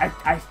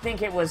 I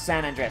think it was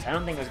San Andreas. I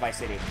don't think it was Vice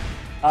City.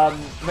 But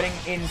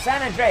in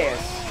San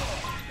Andreas,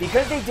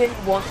 because they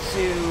didn't want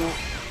to,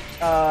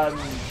 what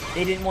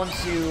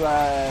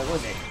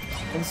was it?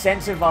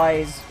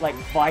 Incentivize, like,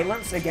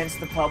 violence against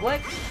the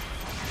public.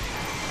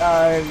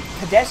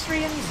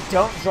 Pedestrians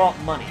don't drop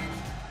money.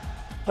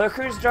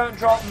 Hookers don't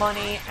drop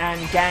money,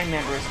 and gang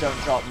members don't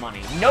drop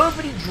money.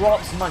 Nobody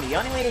drops money. The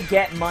only way to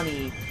get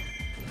money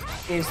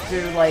is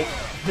through, like,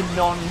 the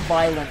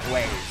non-violent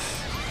ways.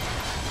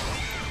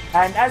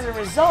 And as a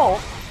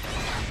result,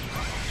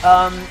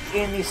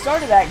 in the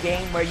start of that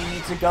game, where you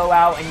need to go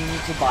out and you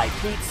need to buy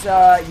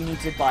pizza, you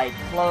need to buy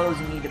clothes,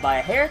 you need to buy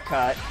a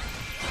haircut,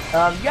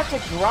 you have to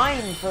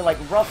grind for, like,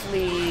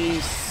 roughly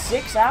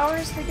 6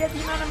 hours to get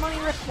the amount of money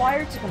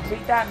required to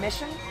complete that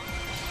mission.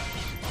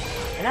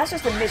 And that's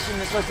just a mission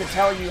that's supposed to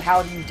tell you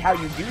how you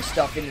do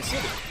stuff in the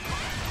city.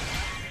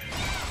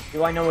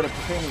 Do I know what a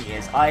prinny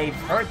is? I've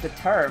heard the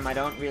term,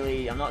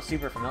 I'm not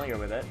super familiar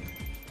with it.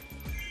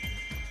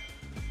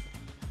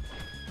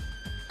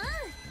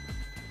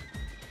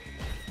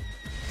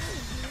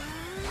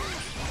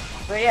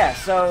 But yeah,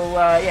 so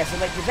like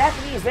the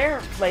Japanese,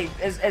 they're like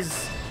as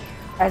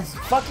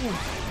fucking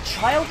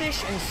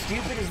childish and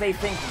stupid as they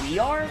think we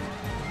are.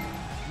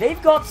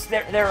 They've got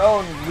their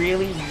own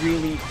really,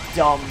 really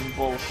dumb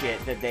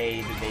bullshit that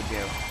they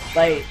do.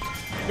 Like,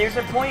 there's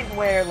a point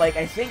where, like,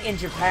 I think in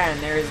Japan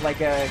there is like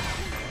there's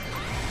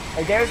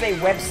a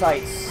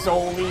website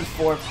solely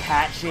for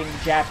patching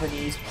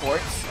Japanese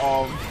ports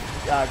of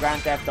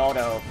Grand Theft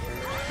Auto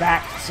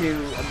back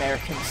to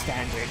American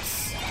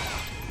standards.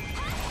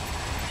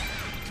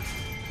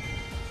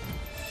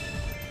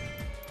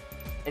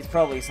 It's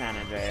probably San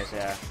Andreas,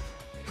 yeah.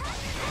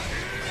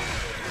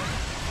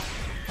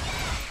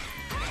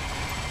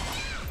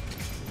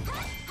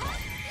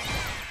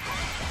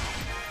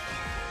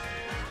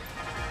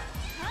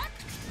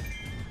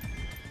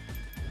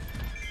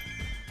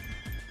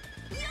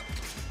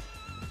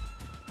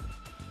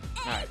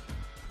 Alright.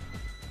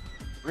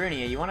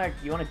 Runia, you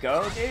wanna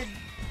go, dude?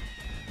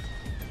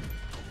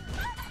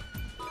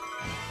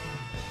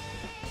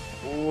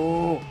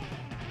 Ooh.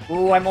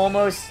 Ooh, I'm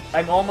almost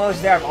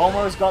there. I've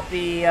almost got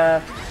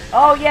the,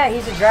 Oh yeah,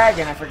 he's a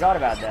dragon. I forgot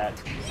about that.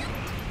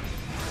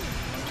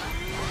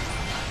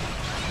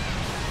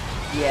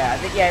 Yeah, I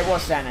think, yeah, it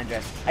was San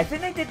Andreas. I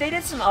think they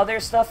did some other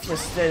stuff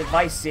just to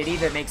Vice City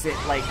that makes it,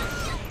 like,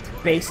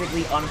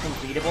 basically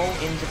uncompletable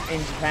in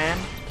Japan.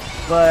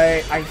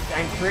 But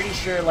I'm pretty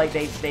sure, like,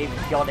 they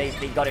got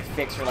it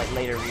fixed for, like,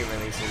 later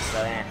re-releases,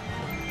 so eh.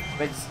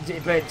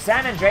 But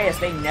San Andreas,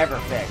 they never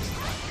fixed.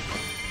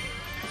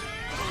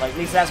 Like, at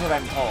least that's what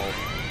I'm told.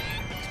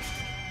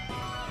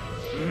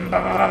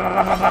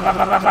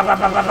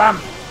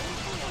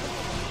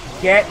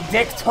 Get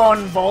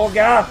Dicton,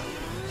 Volga!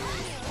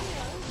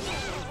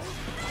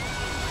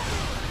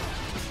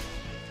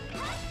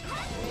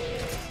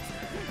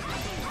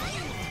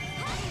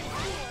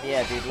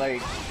 Yeah, dude,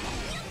 like,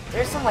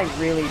 there's some, like,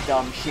 really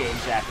dumb shit in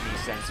Japanese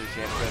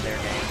censorship for their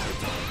games.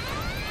 It's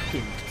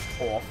fucking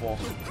awful.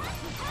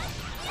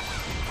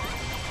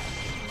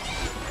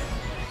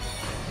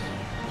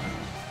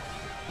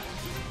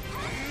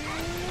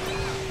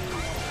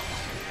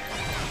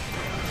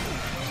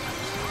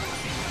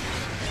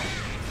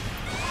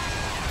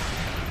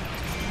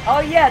 Oh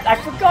yeah, I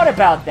forgot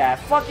about that.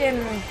 Fucking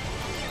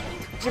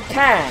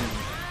Japan,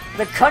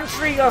 the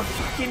country of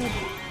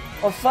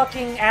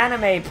fucking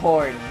anime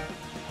porn.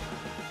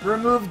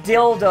 Remove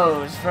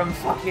dildos from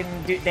fucking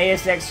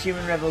Deus Ex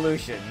Human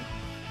Revolution.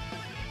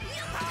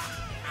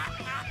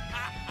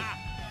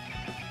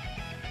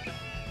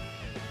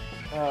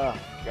 Oh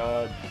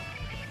god.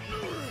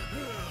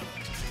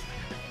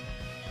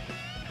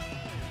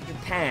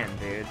 Japan,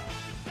 dude.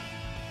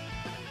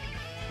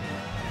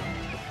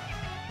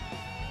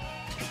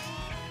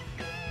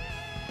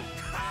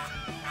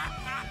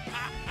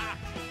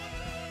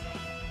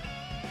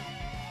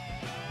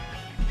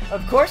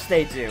 Of course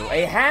they do.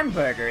 A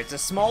hamburger. It's a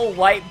small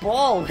white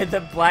ball with a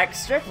black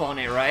strip on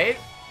it, right?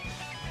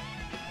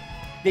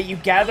 That you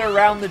gather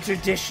around the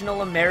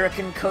traditional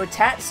American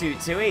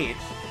kotatsu to eat.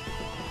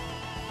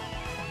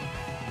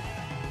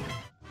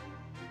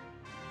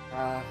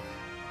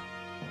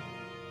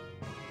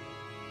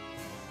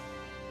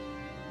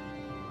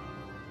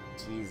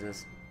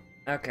 Jesus.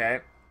 Okay.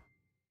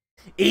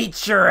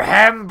 Eat your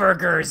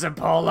hamburgers,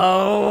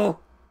 Apollo!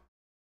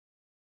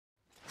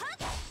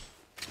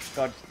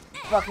 God.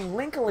 Fucking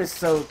Linkle is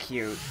so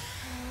cute.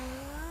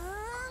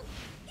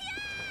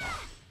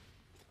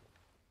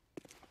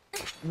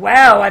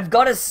 Wow, I've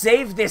got to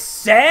save this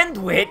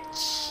sandwich!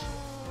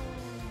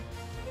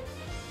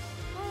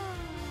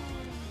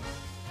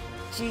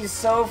 She's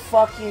so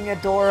fucking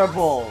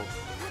adorable.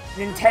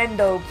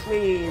 Nintendo,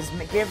 please,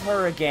 give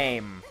her a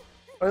game.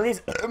 Or at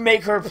least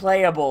make her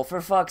playable,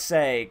 for fuck's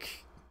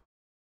sake.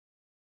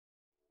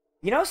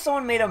 You know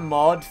someone made a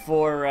mod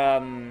for,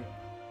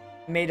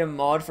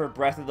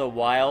 Breath of the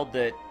Wild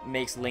that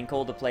makes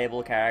Linkle the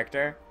playable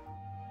character.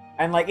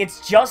 And, like,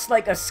 it's just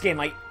like a skin.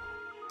 Like,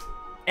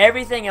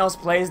 everything else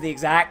plays the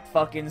exact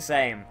fucking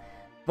same.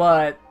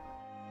 But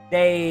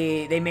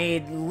they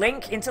made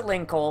Link into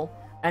Linkle,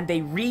 and they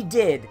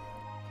redid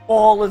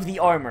all of the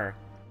armor.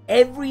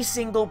 Every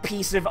single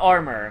piece of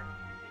armor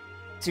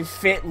to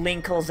fit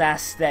Linkle's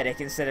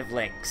aesthetic instead of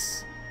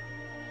Link's.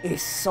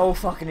 It's so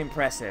fucking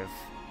impressive.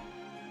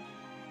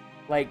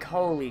 Like,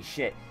 holy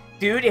shit.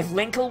 Dude, if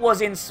Linkle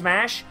was in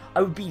Smash,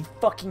 I would be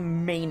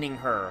fucking maining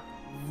her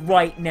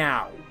right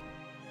now.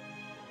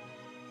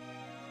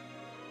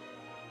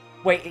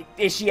 Wait,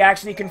 is she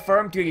actually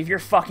confirmed? Dude, if you're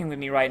fucking with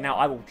me right now,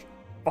 I will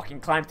fucking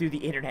climb through the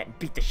internet and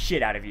beat the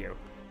shit out of you.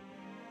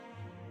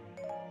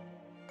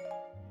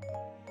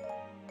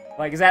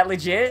 Like, is that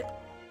legit?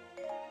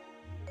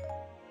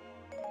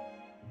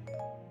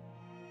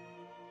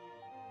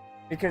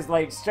 Because,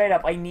 like, straight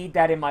up, I need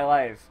that in my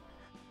life.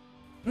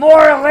 More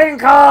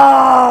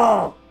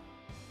Linkle!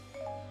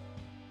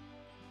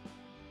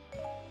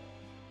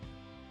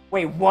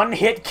 Wait, one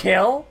hit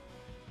kill?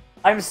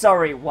 I'm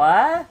sorry,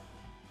 what?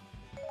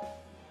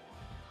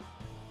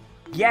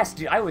 Yes,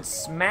 dude, I would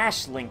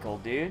smash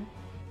Linkle, dude.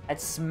 I'd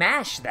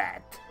smash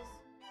that.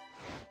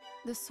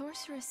 The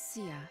sorceress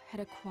Sia had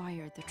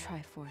acquired the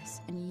Triforce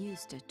and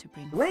used it to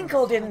bring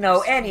Linkle didn't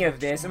know any of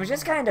this and was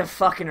just kind of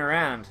fucking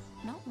around.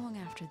 Not long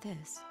after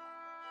this,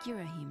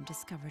 Girahim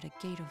discovered a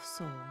Gate of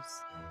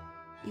Souls.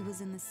 It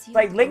was in the sealed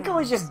Like, Linkle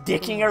grounds is just of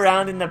dicking Goron.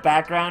 around in the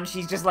background.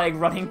 She's just, like,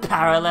 running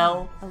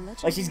parallel.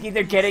 Like, she's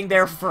either getting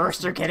there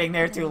first or getting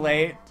there too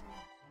late.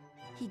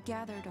 He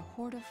gathered a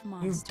horde of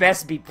monsters. You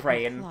best be and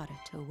praying. plotted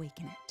to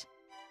awaken it.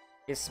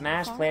 Is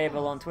Smash Far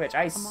playable off, on Twitch?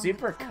 I among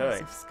super the clouds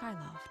could. of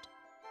Skyloft,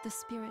 the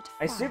spirit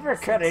I Fi super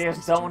could, I sensed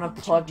just don't want to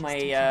disturbing plug my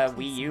changes taking place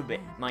Wii in U the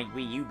land. my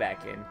Wii U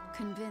back in.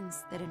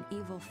 Convinced that an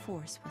evil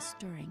force was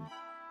stirring,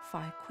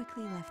 Fi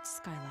quickly left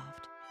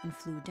Skyloft and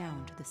flew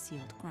down to the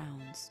sealed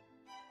grounds.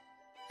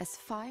 As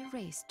Fi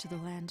raced to the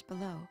land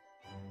below,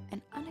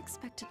 an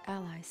unexpected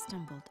ally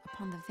stumbled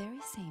upon the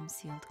very same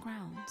sealed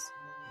grounds.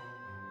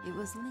 It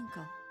was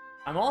Linkle.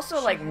 I'm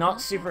also, like, not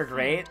super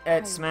great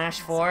at Smash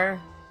 4,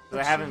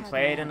 because I haven't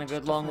played in a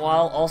good long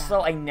while.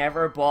 Also, I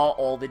never bought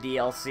all the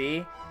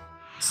DLC.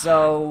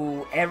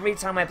 So, every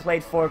time I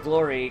played 4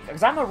 Glory,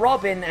 because I'm a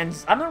Robin and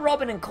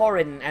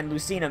Corrin and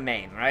Lucina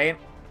main, right?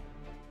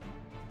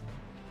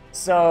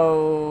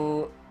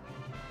 So,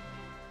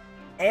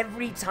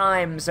 every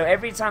time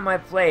I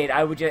played,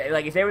 I would just,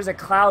 like, if there was a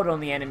cloud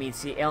on the enemy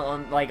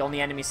on the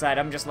enemy side,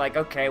 I'm just like,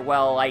 okay,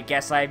 well, I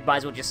guess I might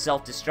as well just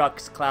self-destruct,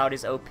 because Cloud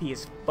is OP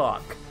as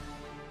fuck.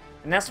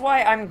 And that's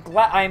why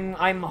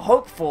I'm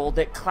hopeful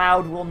that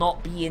Cloud will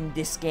not be in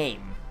this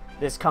game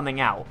that's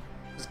coming out.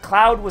 Because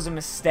Cloud was a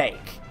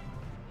mistake.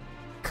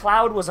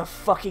 Cloud was a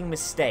fucking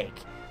mistake.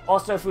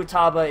 Also,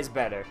 Futaba is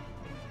better.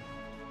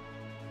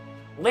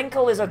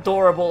 Linkle is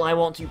adorable, I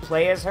want to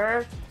play as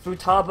her.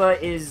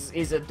 Futaba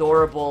is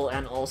adorable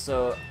and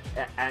also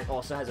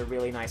has a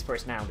really nice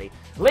personality.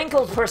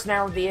 Linkle's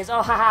personality is,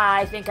 oh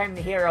haha, I think I'm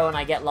the hero and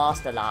I get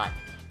lost a lot.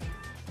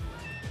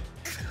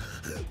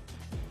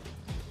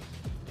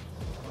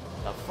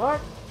 The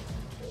fuck?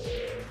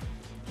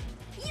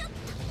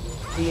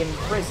 The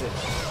imprisoned.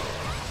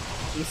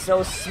 He's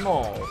so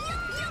small.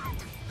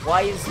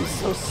 Why is he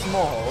so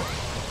small?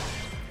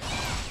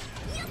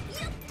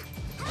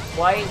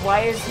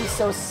 Why is he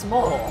so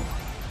small?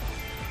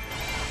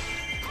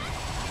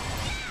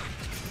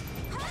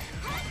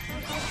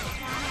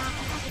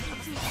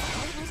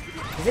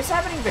 Is this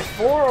happening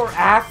before or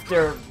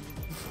after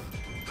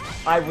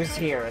I was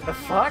here? The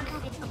fuck?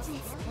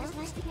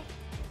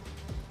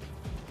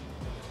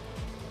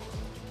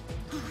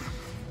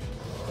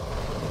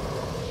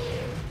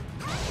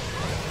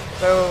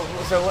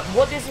 So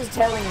what this is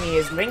telling me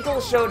is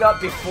Linkle showed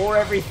up before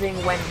everything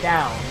went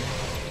down,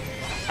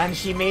 and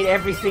she made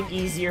everything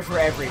easier for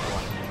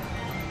everyone.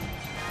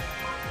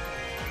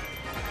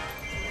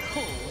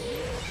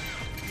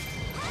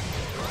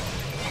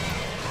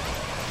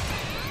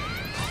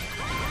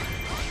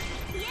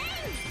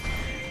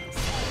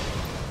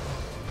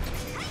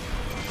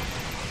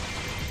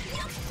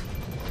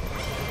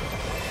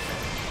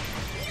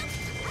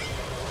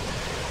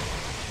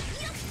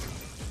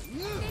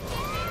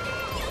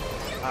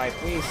 Alright,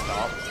 please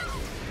stop.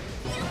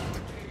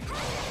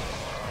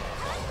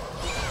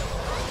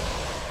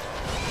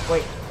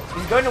 Wait,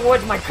 he's going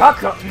towards my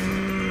caca.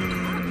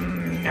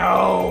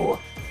 No!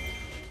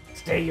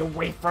 Stay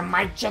away from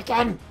my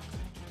chicken!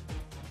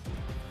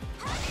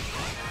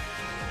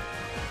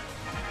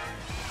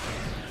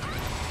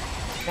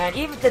 Man,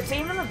 even the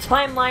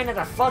timeline of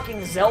the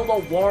fucking Zelda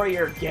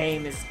Warrior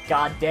game is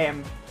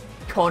goddamn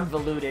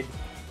convoluted.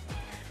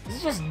 This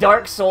is just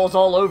Dark Souls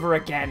all over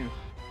again.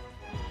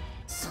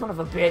 Son of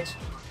a bitch.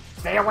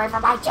 Stay away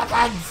from my chickens!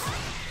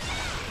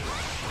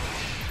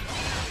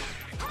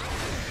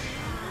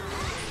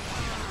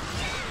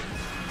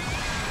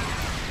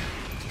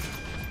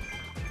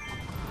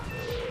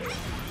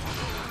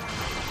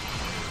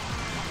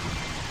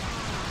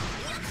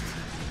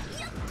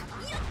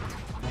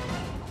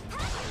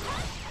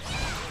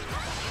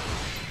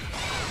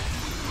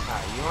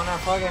 Alright, you wanna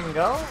fucking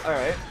go?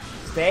 Alright.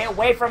 Stay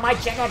away from my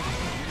chicken!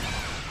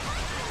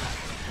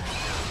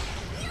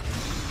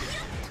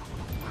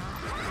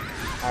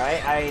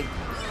 Alright,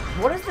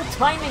 what is the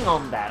timing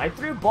on that? I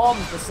threw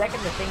bombs the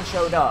second the thing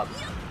showed up.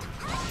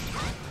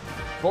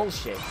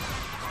 Bullshit.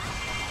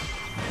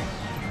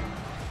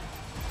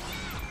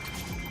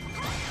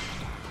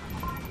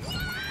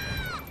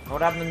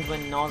 What happens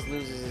when Nozz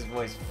loses his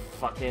voice?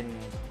 Fucking,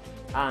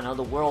 I don't know,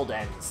 the world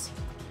ends.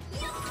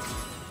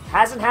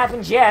 Hasn't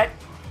happened yet.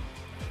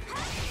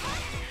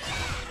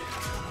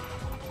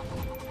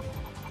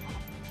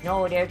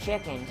 No, they're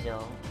chickens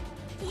though.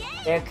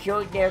 They're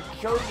cute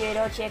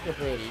little chicken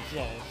booties,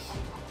 yes.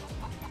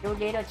 Cute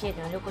little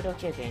chickens, look at those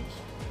chickens.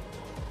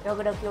 Look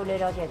at those cute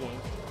little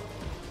chickens.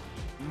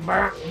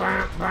 Burp,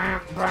 burp,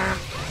 burp, burp.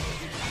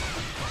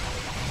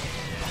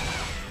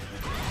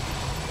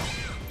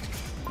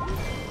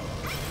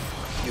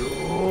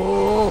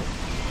 You.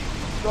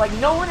 Like,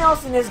 no one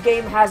else in this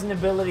game has an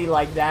ability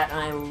like that, and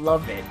I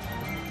love it.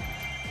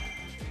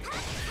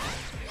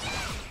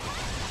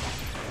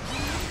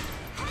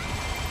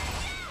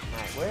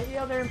 Where's the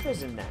other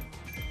imprisoned then?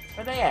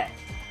 Where they at?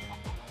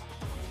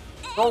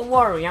 Don't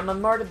worry, I'ma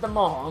murder them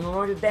all. I'ma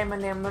murder them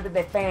and then murder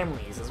their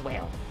families as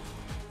well.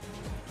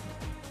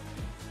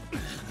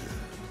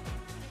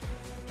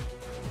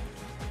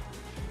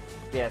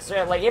 Yeah,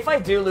 so like if I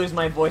do lose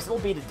my voice, it'll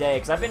be today,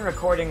 because I've been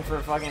recording for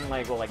fucking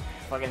like, well, like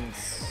fucking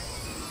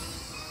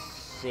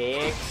 6,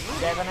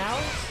 7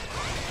 hours?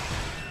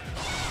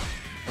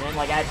 And then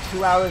like I had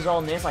 2 hours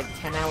on this, like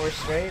 10 hours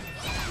straight.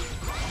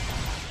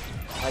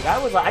 Like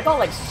I got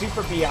like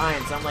super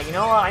behind, so I'm like, you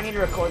know what, I need to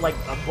record like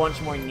a bunch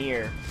more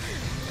Nier.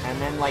 And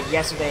then like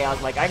yesterday I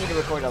was like, I need to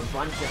record a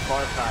bunch of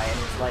Far Cry, and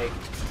it's like,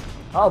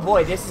 oh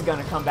boy, this is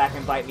gonna come back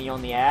and bite me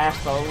on the ass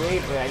probably,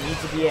 but I need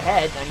to be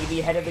ahead. I need to be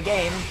ahead of the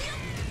game.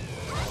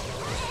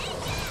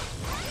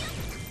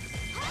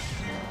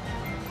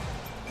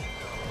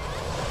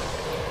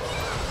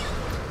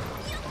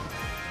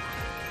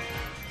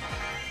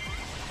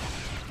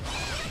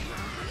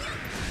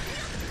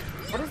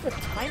 What is the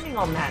timing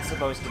on that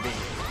supposed to be?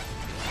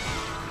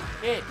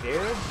 Shit,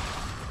 dude.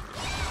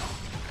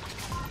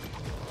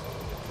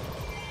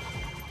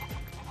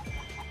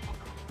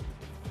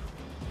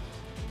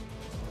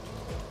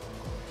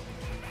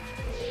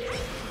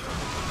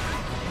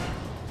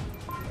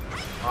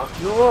 Fuck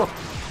you!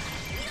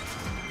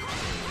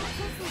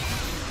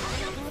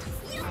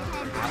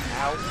 Ow,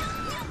 ow.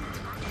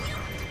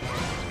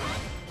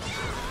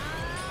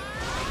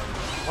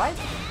 What?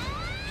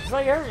 It's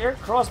like your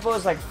crossbow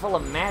is like full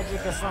of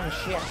magic or some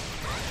shit.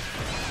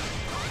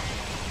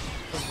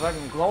 It's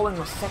fucking glowing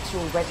with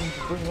sexual red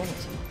green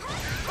energy.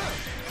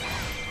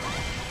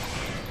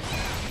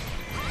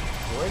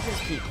 Where's his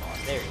key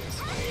boss? There he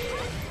is.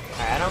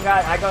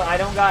 Alright, I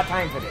don't got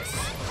time for this.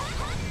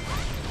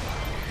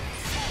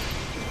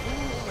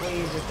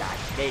 Please just die.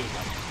 There you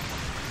go.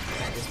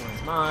 Alright, this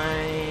one's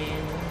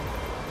mine.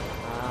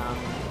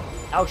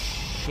 Oh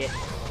shit.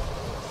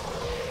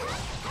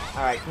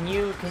 Alright, can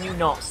you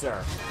not,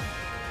 sir?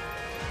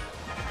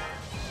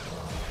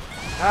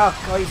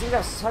 Oh god, you seem to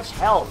have such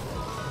health.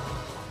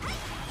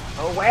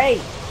 Away!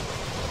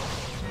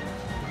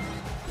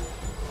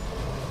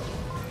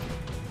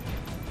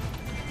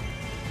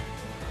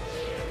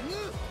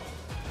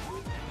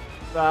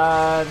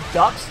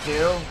 Ducks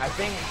do. I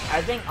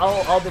think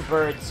all the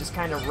birds just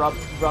kind of rub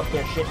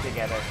their shit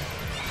together.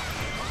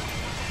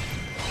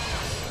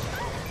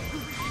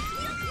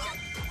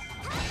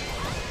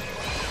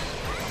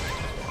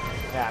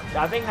 Yeah,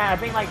 I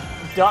think like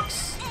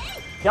ducks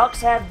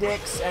have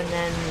dicks, and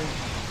then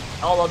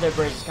all other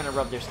birds just kind of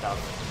rub their stuff.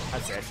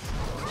 That's it.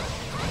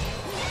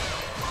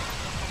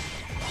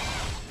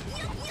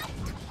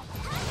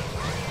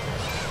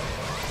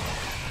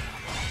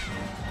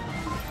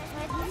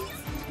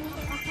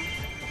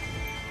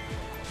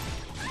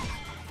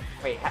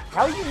 Wait,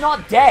 how are you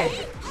not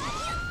dead?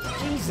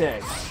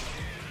 Jesus.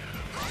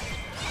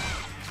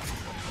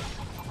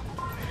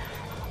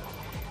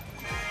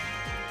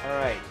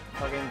 Alright,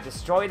 fucking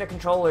destroy the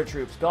controller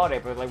troops. Got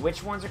it, but like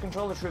which ones are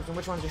controller troops and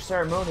which ones are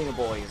ceremonial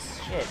boys?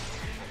 Shit.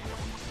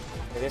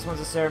 Okay, this one's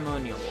a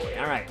ceremonial boy.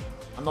 Alright,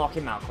 I'll knock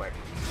him out quick.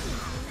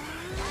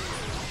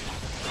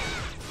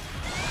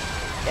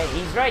 Hey,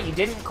 he's right, you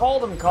didn't call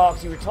them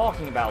cocks, you were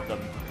talking about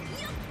them.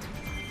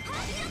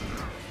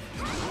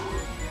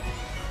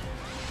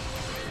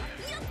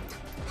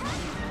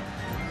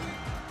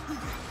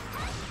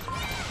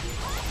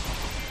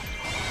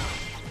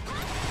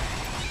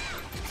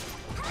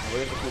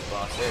 Where's the poop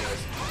boss? There it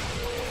is.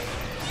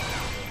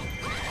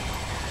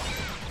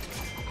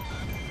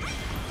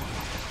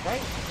 Okay,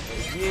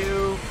 there's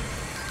you.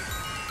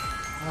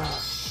 Oh,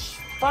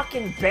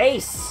 fucking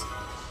base!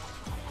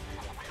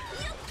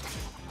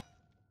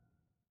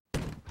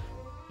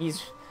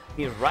 He's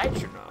right,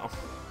 you know.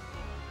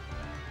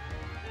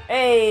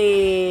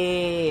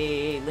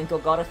 Hey, Linko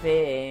got a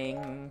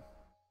thing.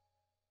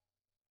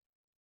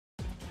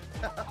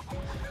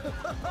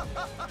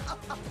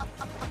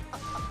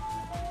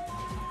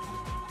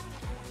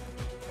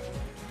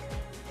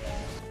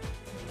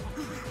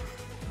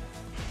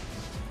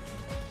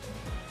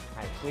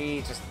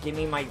 Please, just give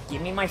me my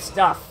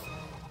stuff.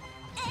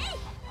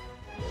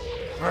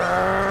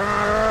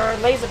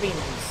 Laser beams.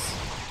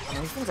 I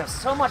mean, these things have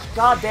so much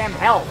goddamn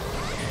health.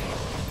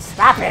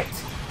 Stop it.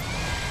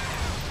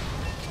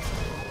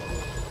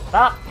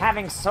 Stop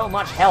having so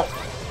much health.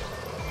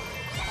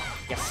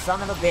 You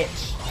son of a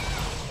bitch.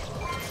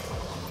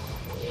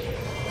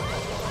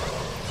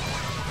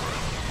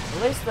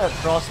 At least the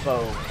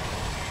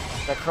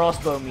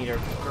crossbow meter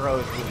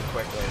grows really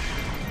quickly.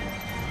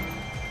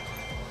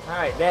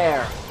 Alright,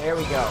 there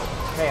we go.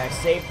 Okay, I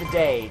saved the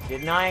day.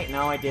 Didn't I?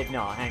 No, I did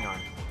not. Hang on.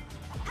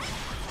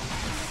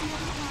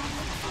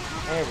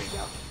 There we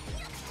go.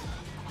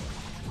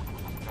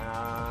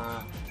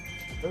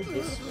 Go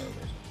this way.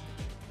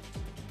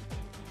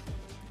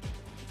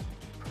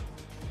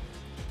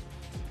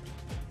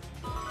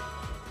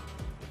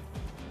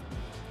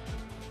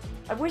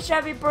 I wish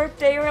happy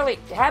birthday early.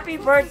 Happy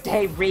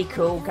birthday,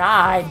 Riku.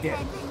 God.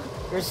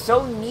 You're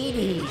so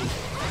needy.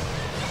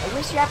 I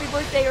wish you happy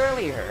birthday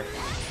earlier.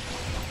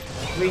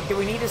 Do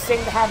we need to sing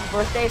the happy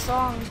birthday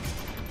song?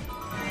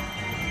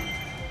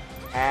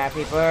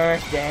 Happy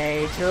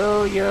birthday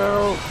to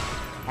you.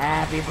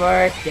 Happy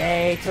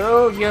birthday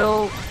to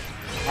you.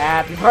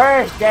 Happy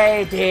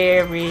birthday,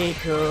 dear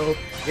Riku.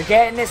 You're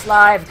getting this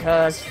live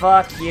cause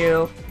fuck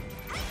you.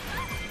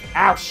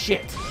 Ow,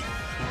 shit.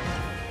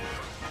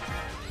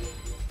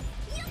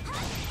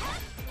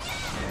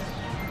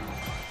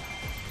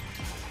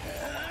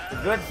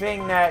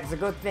 It's a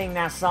good thing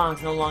that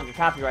song's no longer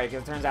copyrighted,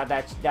 because it turns out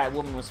that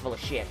woman was full of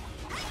shit.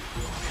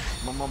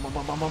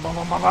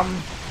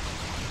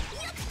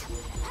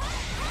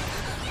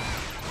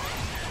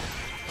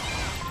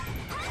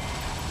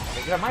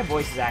 My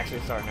voice is actually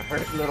starting to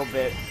hurt a little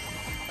bit.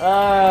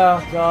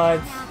 Oh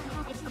god.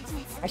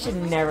 I should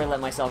never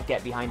let myself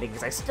get behind it,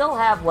 because I still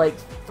have like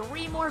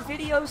 3 more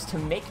videos to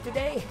make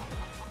today.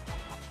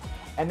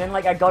 And then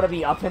like I gotta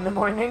be up in the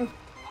morning.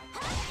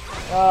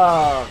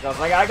 Oh god,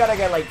 like I gotta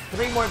get like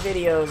 3 more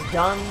videos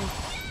done,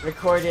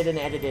 recorded, and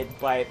edited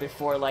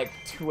before like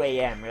 2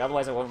 AM,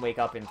 otherwise I won't wake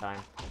up in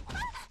time.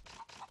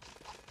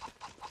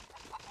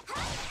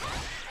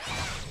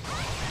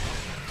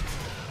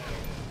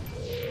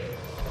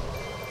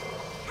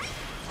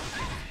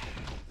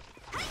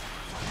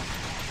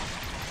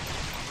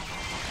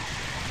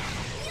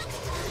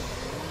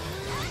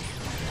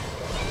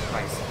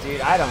 Christ, dude,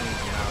 I don't even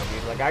know,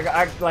 dude. Like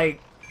I like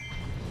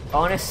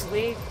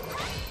honestly.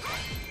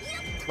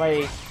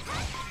 Like,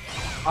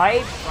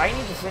 I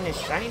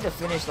need to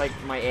finish like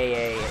my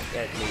AA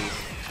at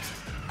least,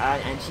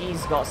 and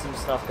she's got some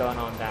stuff going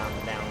on down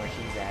where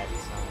she's at.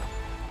 So.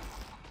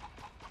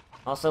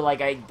 Also,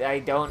 like I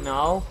don't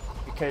know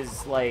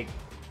because like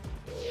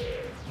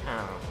I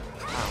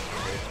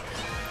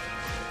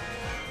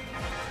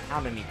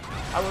don't know.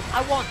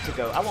 I want to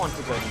go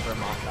to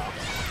Vermont though.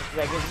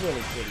 Like it's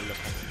really pretty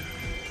looking.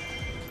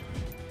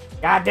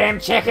 Goddamn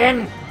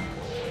chicken!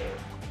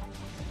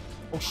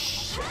 Oh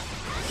shit.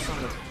 Son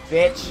of a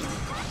bitch.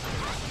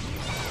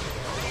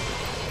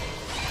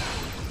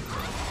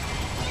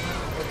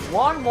 There's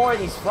one more of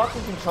these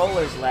fucking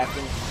controllers left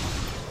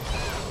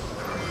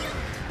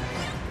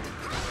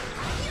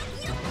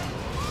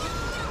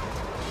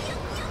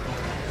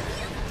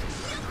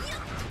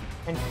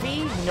and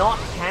Fee not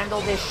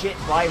handle this shit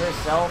by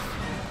herself?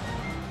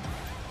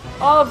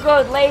 Oh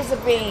good, laser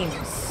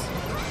beams!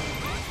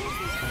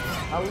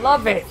 I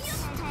love it!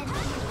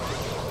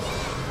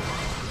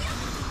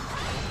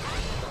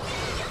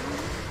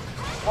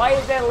 Why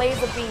is there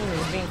laser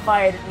beams being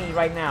fired at me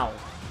right now?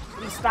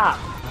 Please stop.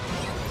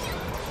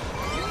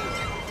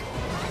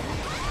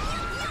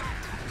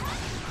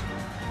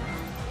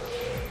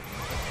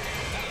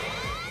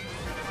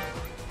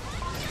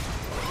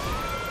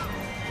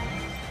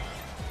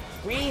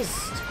 Please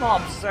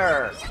stop,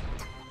 sir.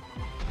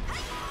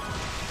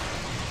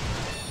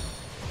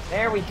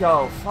 There we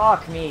go.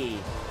 Fuck me.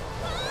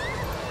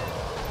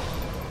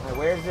 Alright,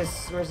 where's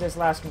this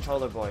last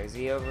controller boy? Is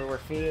he over where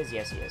Fee is?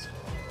 Yes, he is.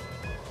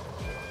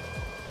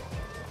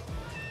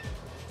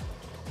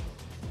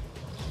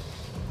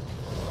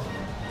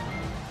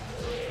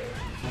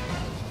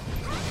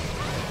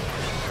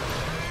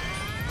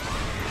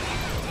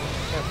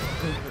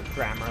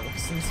 Grammar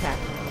lessons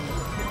happening.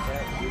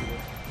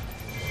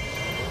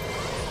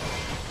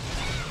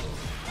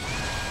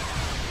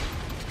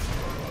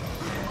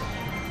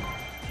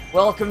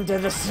 Welcome to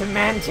the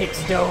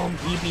Semantics Dome,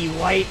 E.B.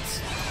 White.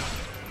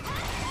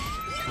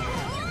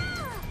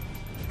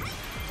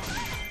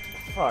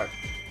 Fuck.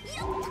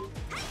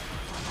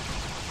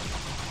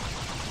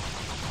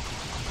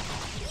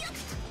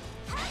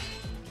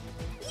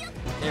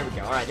 There we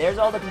go. Alright, there's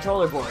all the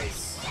controller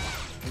boys.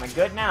 Am I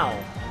good now?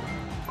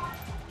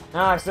 No,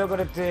 I still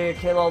got to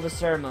kill all the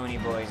ceremony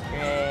boys.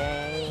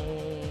 Great.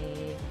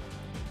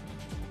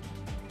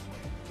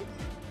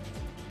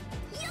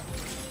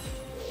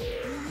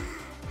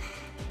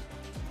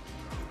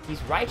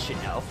 He's right,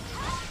 should know.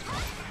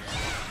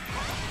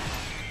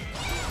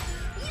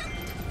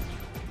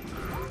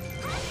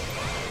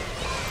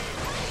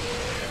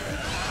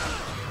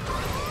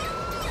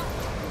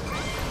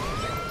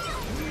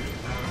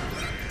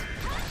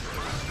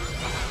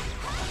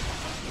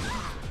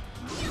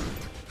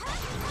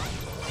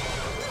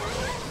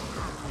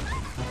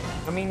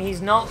 I mean,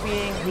 he's not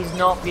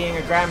being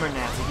a grammar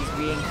Nazi, he's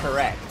being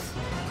correct.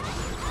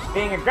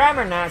 Being a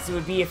grammar Nazi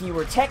would be if you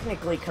were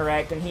technically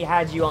correct and he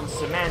had you on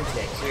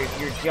semantics, or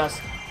you're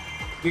just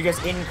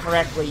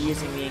incorrectly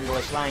using the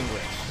English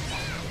language.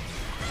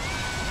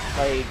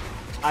 Like,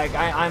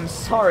 I'm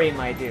sorry,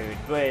 my dude,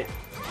 but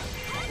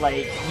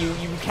like you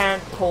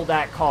can't pull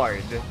that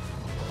card.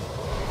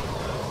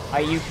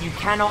 You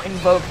cannot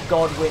invoke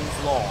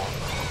Godwin's law.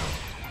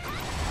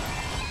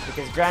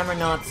 Because grammar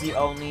Nazi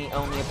only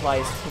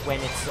applies to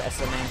when it's a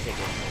semantic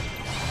issue.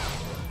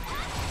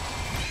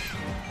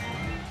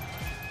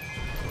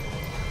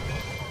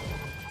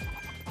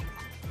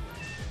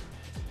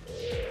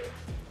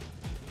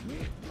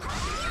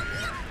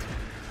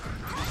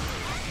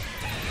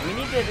 We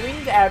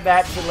need to add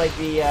that to like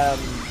the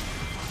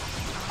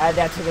add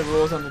that to the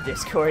rules on the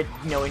Discord.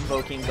 No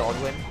invoking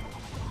Godwin.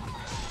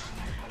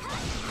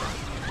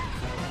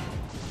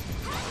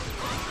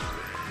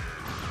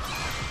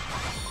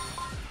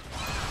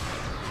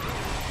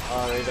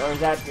 is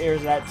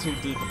that too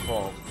deep a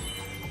pull?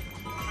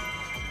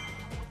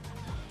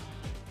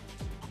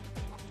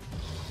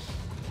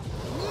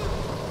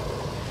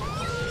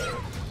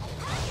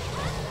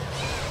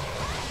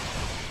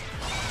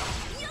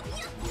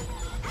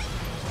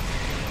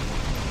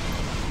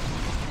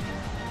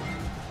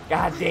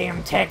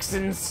 Goddamn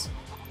Texans!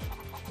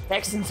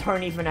 Texans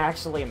aren't even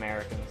actually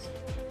Americans.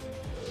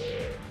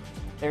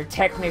 They're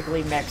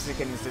technically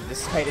Mexicans that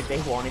decided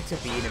they wanted to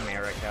be in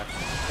America.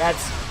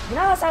 You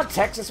know that's how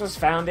Texas was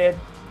founded?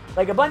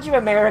 Like, a bunch of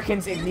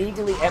Americans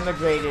illegally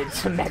emigrated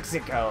to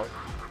Mexico.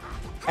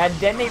 And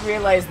then they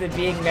realized that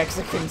being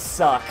Mexican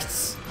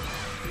sucked.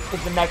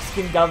 That the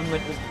Mexican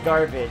government was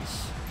garbage.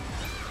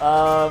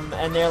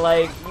 And they're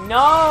like,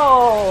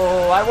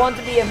 no! I want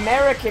to be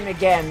American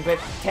again, but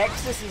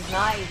Texas is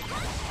nice.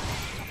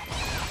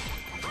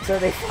 So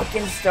they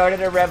fucking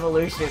started a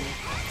revolution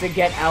to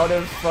get out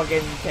of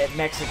fucking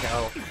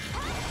Mexico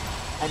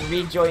and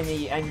rejoin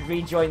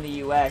the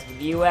US, but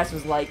the US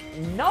was like,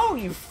 no,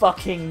 you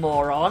fucking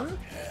moron!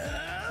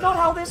 Not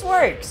how this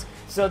works!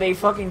 So they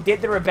fucking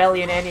did the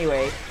rebellion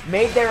anyway,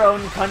 made their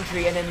own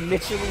country, and then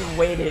literally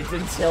waited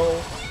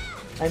until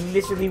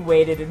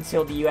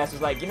the US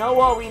was like, you know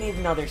what, we need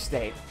another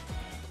state.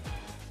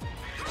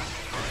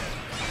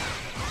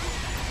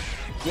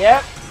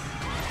 Yep.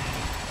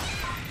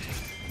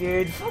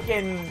 Dude,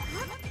 fucking...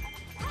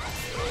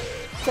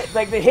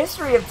 Like, the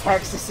history of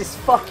Texas is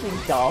fucking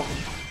dumb.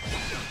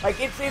 Like,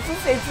 it's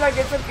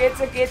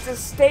a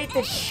state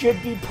that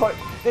should be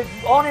that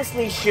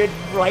honestly should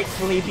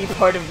rightfully be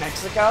part of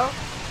Mexico.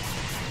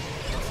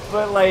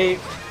 But like,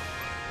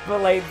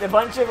 a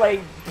bunch of,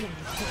 like,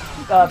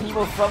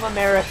 people from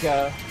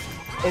America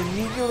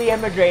illegally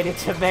emigrated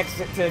to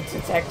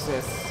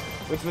Texas,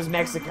 which was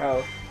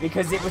Mexico,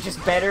 because it was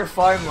just better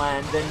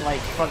farmland than,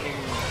 like, fucking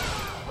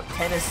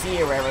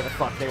Tennessee or wherever the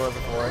fuck they were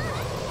before.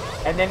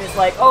 And then it's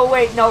like, oh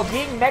wait, no,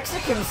 being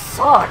Mexican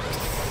sucks!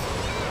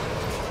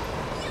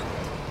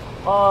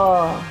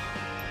 Oh.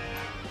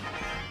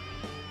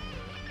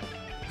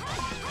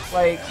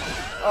 Like,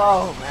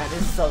 oh man,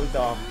 it's so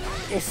dumb.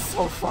 It's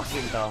so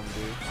fucking dumb,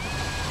 dude.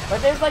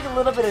 But there's like a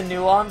little bit of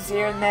nuance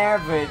here and there,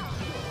 but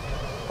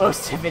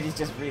most of it is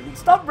just really...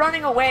 Stop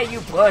running away, you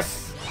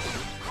puss!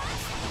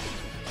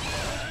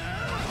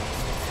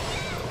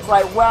 It's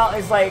like, well,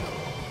 it's like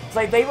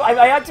they...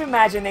 I had to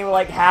imagine they were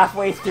like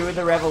halfway through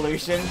the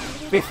revolution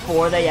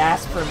before they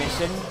asked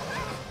permission.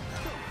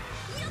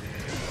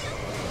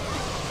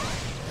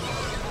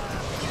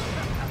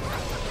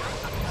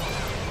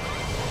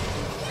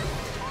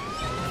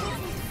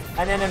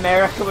 And then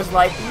America was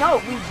like,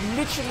 no, we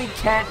literally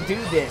can't do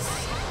this.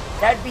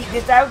 That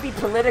would be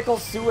political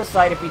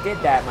suicide if we did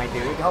that, my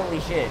dude. Holy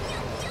shit.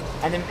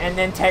 And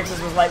then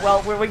Texas was like,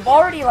 well, we've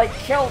already like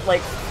killed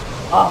like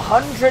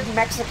 100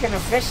 Mexican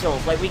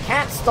officials. Like, we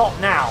can't stop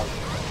now.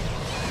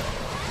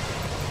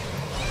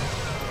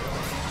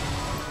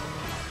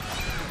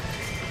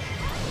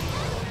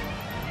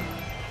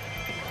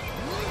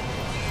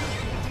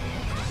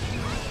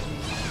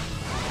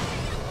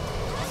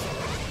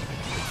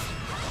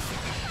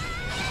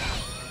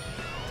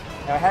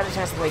 I had a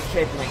chance to play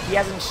Kid Link. He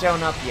hasn't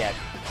shown up yet.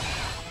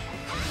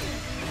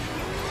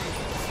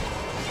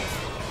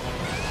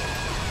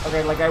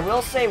 Okay, like, I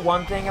will say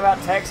one thing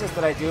about Texas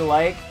that I do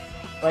like.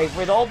 Like,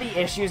 with all the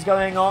issues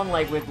going on,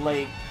 like, with,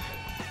 like,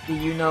 the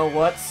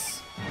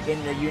you-know-whats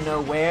in the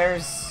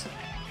you-know-wheres.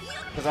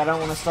 Because I don't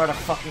want to start a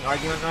fucking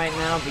argument right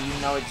now, but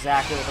you know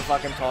exactly what the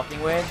fuck I'm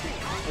talking with.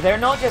 They're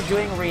not just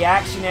doing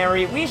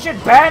reactionary, we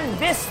should ban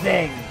this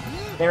thing!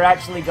 They're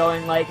actually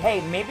going like, hey,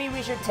 maybe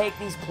we should take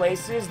these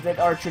places that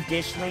are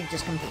traditionally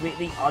just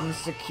completely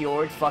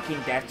unsecured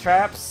fucking death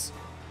traps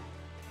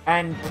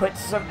and put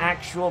some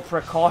actual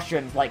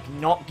precautions, like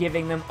not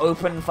giving them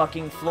open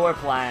fucking floor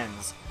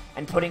plans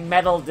and putting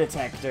metal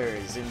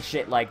detectors and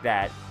shit like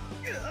that.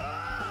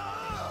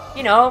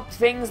 You know,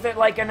 things that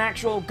like an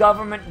actual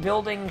government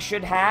building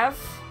should have.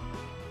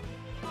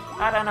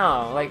 I don't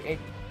know, like,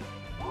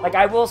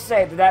 I will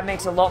say that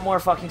makes a lot more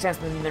fucking sense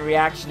than the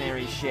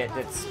reactionary shit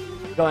that's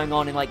going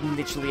on in, like,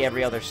 literally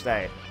every other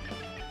state.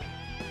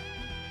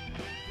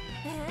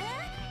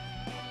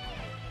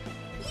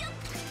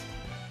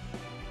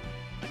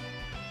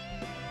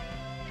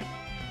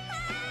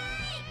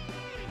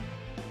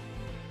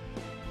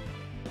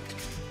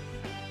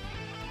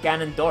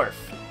 Ganondorf,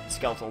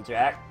 Skeletal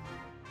Jack.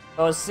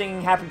 I was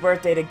singing Happy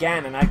Birthday to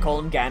Ganon, I call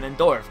him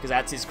Ganondorf, because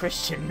that's his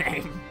Christian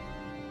name.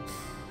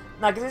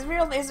 No, because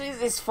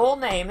his full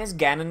name is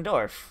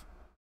Ganondorf.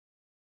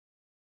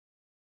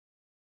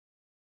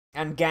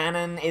 And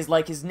Ganon is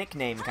like his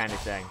nickname kind of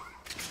thing.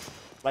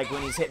 Like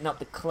when he's hitting up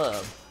the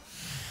club.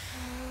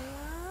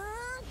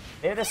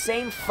 They're the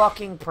same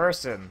fucking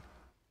person.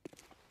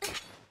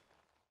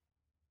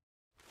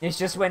 It's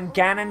just when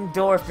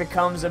Ganondorf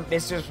becomes a...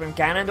 It's just when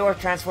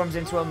Ganondorf transforms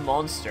into a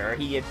monster,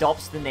 he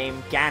adopts the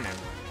name Ganon.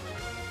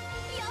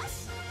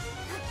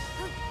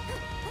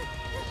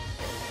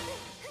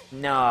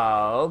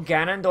 No,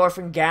 Ganondorf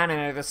and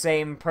Ganon are the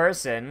same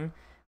person,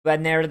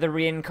 but they're the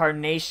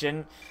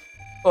reincarnation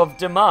of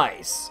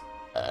Demise.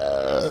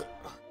 Oh,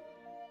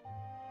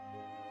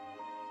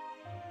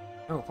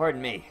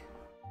 pardon me.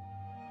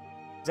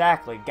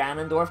 Exactly,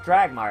 Ganondorf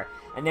Dragmar.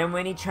 And then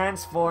when he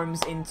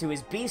transforms into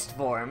his beast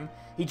form,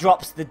 he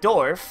drops the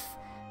Dwarf,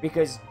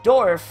 because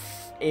Dwarf,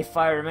 if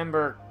I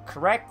remember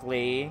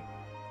correctly,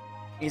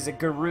 is a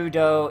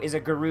Gerudo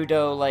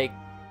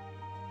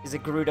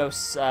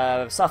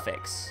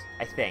suffix,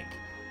 I think.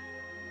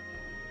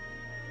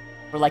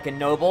 For like a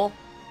noble.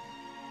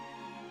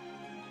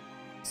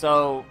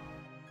 So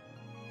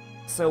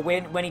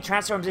when he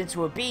transforms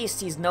into a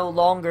beast, he's no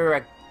longer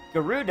a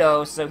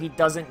Gerudo, so he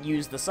doesn't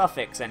use the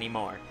suffix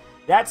anymore.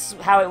 That's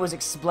how it was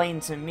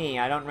explained to me.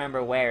 I don't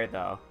remember where,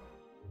 though.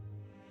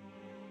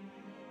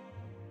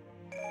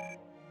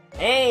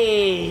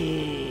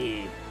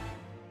 Hey!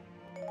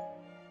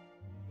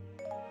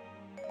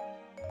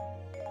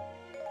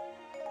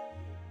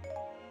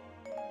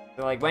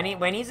 So, like,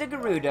 when he's a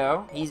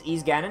Gerudo,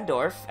 he's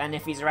Ganondorf, and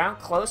if he's around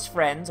close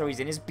friends, or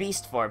he's in his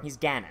beast form, he's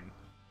Ganon.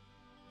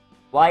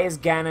 Why is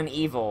Ganon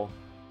evil?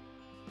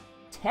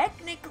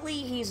 Technically,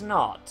 he's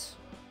not.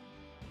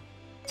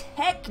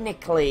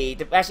 Technically,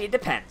 actually, it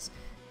depends.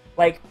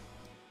 Like,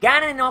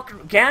 Ganon in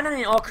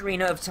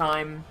Ocarina of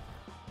Time,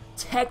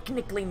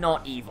 technically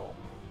not evil.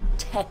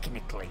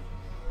 Technically.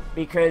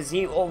 Because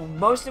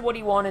most of what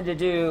he wanted to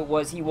do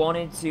was he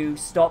wanted to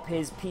stop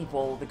his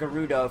people, the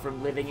Gerudo,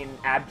 from living in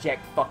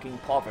abject fucking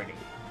poverty.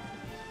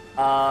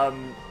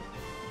 And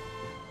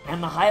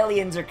the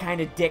Hylians are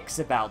kind of dicks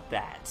about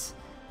that.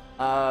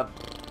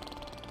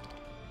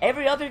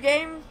 Every other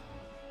game?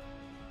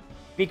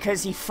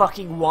 Because he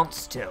fucking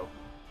wants to.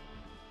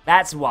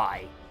 That's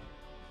why.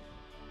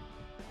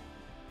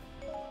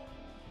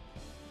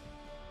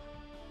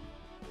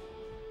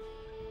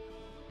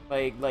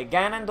 Like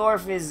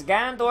Ganondorf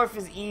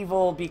is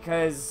evil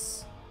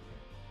because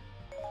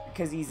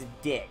he's a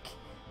dick.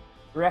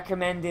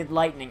 Recommended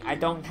lightning. I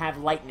don't have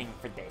lightning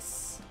for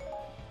this.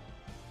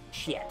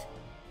 Shit.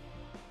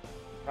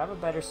 I have a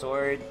better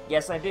sword.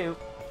 Yes, I do.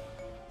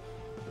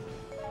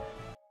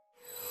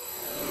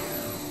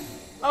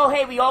 Oh,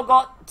 hey, we all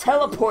got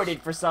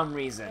teleported for some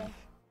reason.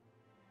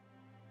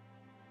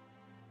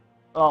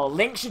 Oh,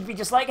 Link should be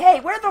just like, hey,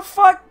 who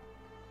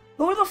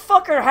the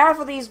fuck are half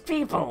of these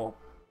people?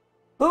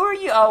 Who are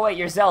you? Oh, wait,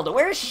 you're Zelda.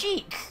 Where's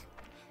Sheik?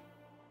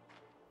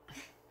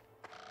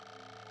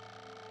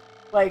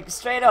 Like,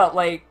 straight up,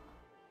 like,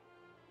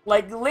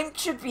 Link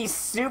should be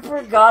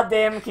super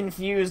goddamn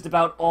confused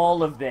about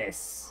all of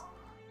this.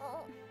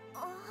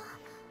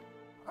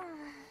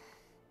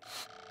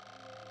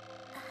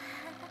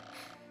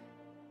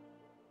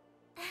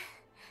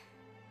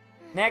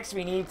 Next,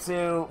 we need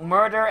to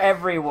murder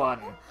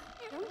everyone.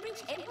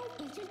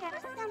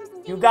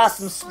 You got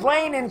some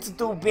splaining to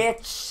do,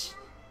 bitch.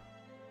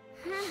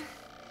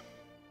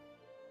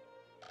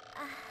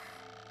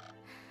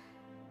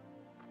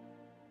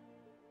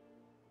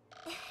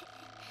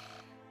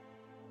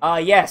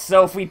 Yes,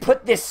 so if we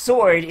put this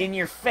sword in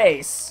your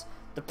face,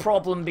 the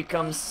problem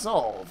becomes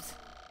solved.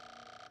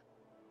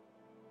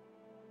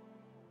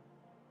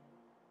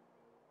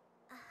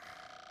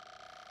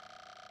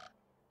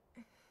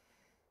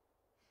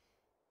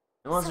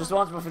 The one's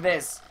responsible for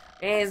this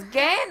is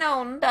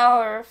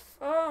Ganondorf.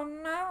 Oh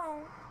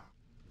no.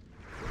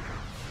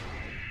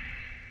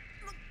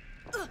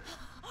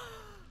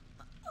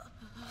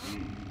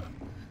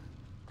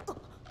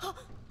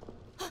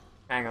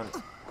 Hang on.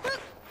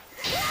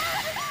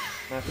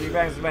 Now 3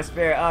 bags of my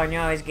spirit. Oh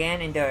no, it's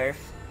Ganondorf.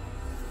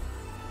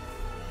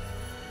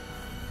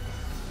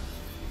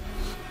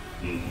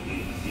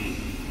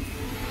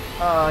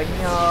 Oh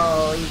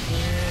no, he's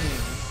Ganon.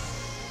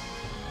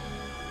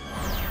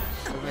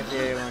 Look at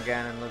the one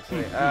Ganon looks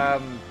like.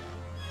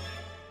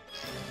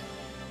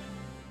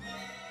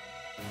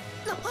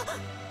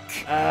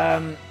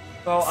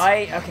 Well,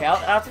 okay,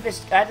 after this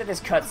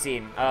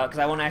cutscene, because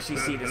I won't actually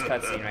see this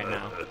cutscene right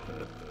now.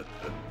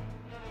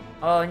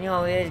 Oh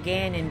no, it's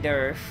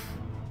Ganondorf.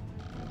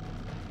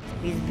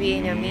 He's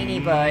being a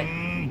mini-butt.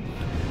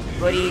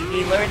 But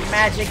he learned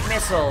magic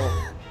missile.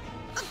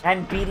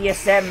 And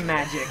BDSM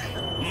magic.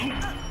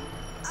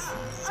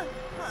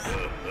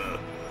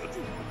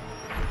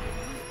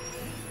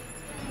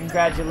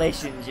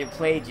 Congratulations, you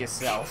played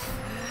yourself.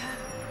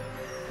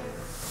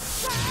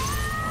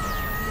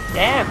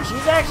 Damn,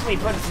 she's actually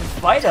putting some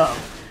fight up.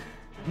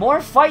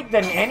 More fight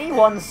than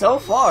anyone so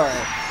far.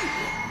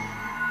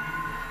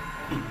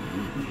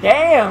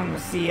 Damn,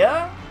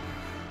 Sia!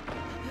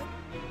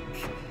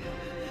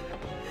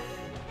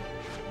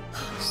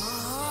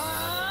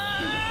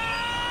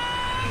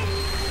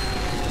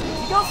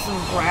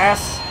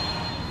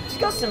 She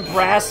got some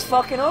brass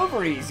fucking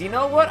ovaries. You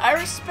know what? I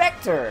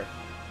respect her.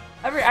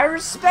 I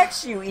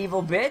respect you,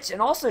 evil bitch.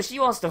 And also, she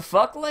wants to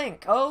fuck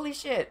Link. Holy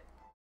shit.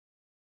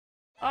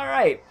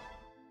 Alright.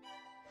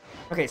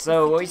 Okay,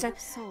 so what you said?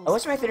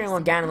 What's my theory on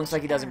what Ganon looks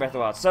like he does in Breath of the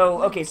Wild?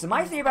 So, okay, so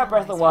my theory about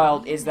Breath of the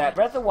Wild is that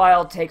Breath of the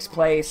Wild takes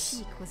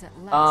place,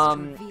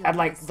 at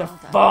like the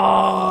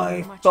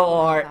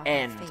far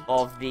end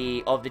of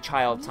the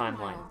child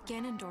timeline.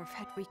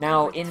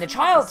 Now, in the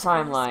child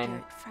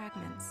timeline,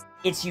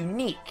 it's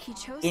unique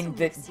in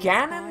that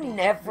Ganon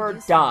never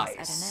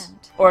dies,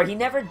 or he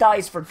never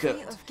dies for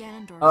good. At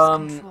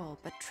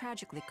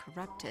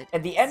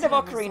the end of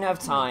Ocarina of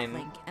Time,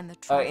 in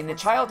the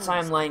child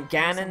timeline,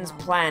 Ganon's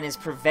plan is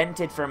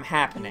prevented from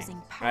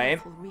happening, right?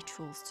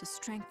 To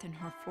strengthen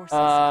her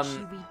forces,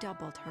 she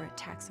redoubled her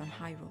attacks on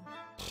Hyrule.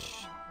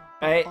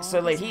 Right, so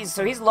like he's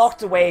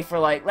locked away for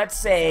like, let's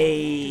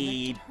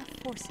say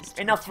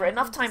enough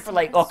time for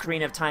like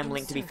Ocarina of Time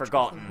Link to be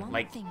forgotten,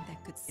 like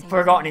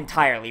forgotten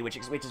entirely, which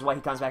is why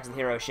he comes back to the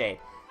Hero Shade.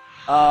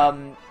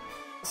 So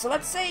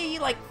let's say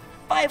like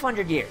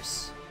 500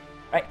 years,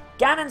 right?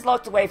 Ganon's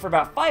locked away for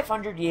about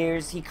 500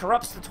 years. He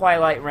corrupts the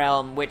Twilight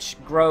Realm, which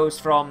grows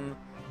from,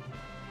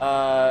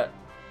 so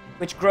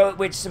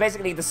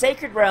basically the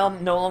Sacred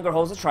Realm no longer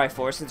holds the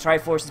Triforce. The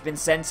Triforce has been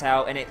sent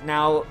out, and it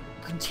now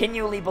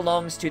continually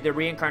belongs to the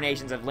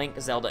reincarnations of Link,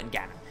 Zelda, and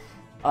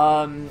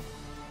Ganon.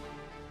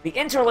 The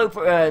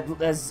Interloper,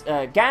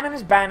 Ganon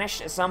is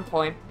banished at some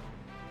point.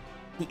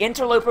 The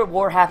Interloper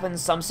War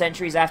happens some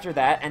centuries after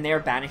that, and they are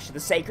banished to the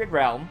Sacred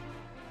Realm,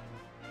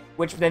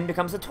 which then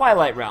becomes the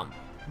Twilight Realm.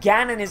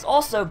 Ganon is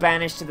also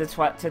banished to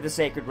the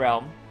Sacred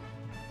Realm,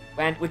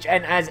 and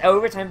as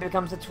over time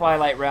becomes the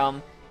Twilight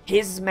Realm.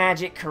 His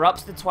magic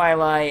corrupts the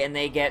Twilight, and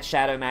they get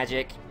shadow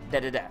magic. So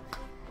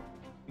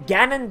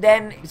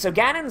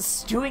Ganon's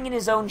stewing in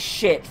his own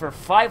shit for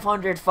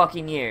 500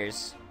 fucking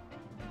years.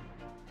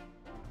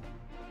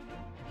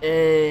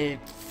 I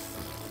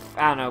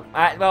don't know.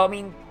 Well, I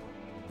mean,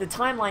 the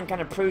timeline kind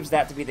of proves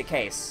that to be the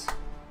case.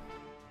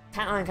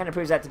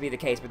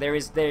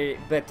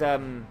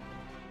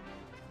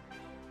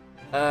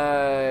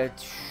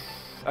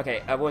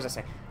 Okay, what was I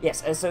saying?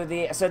 Yes, so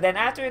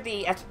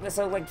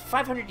like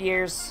 500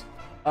 years,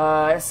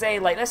 let's say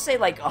like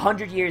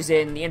 100 years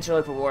in, the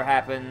Interloper War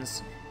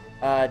happens.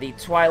 The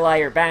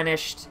Twilight are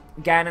banished.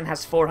 Ganon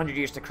has 400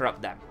 years to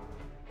corrupt them.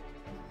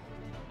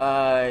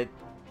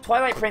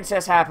 Twilight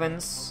Princess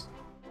happens.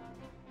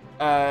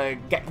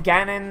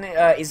 Ganon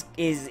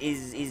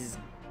is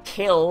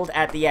killed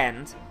at the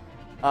end.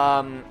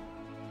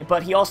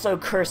 But he also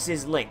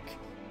curses Link.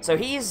 So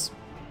he's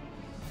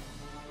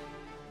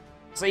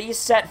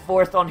set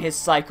forth on his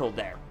cycle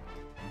there.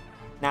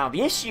 Now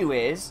the issue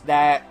is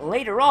that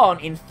later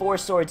on in Four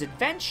Swords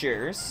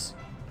Adventures,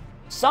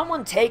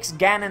 someone takes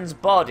Ganon's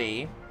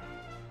body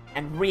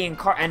and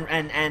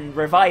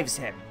revives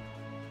him.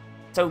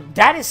 So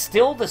that is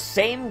still the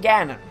same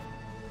Ganon.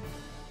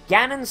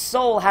 Ganon's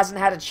soul hasn't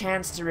had a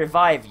chance to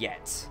revive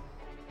yet.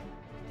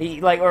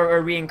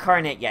 Or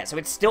reincarnate yet. So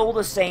it's still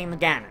the same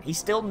Ganon. He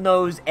still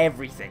knows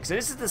everything. So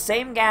this is the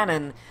same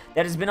Ganon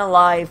that has been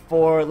alive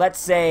for, let's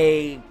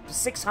say,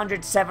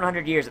 600,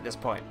 700 years at this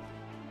point.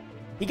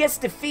 He gets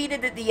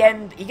defeated at the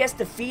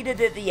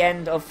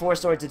end of Four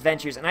Swords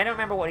Adventures, and I don't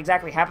remember what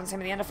exactly happens to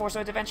him at the end of Four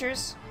Swords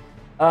Adventures.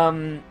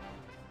 And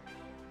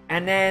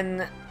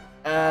then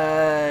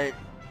I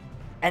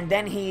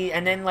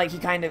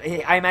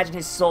imagine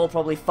his soul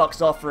probably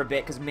fucks off for a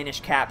bit because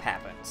Minish Cap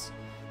happens.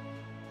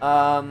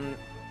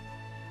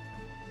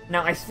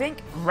 Now I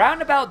think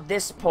round about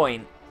this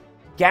point,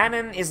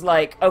 Ganon is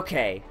like,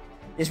 okay,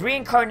 this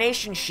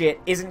reincarnation shit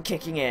isn't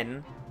kicking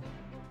in.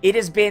 It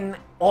has been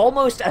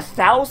almost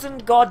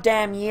 1,000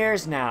 goddamn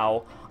years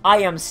now. I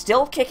am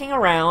still kicking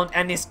around,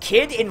 and this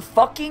kid in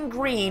fucking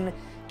green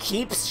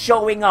keeps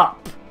showing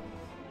up.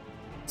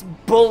 It's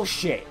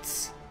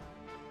bullshit.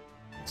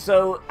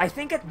 So, I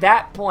think at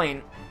that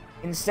point,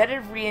 instead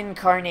of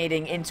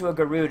reincarnating into a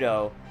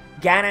Gerudo,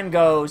 Ganon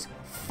goes,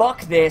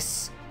 fuck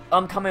this,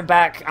 I'm coming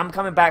back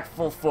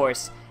full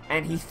force,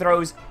 and he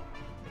throws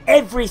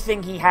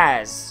everything he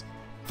has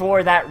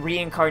for that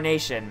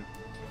reincarnation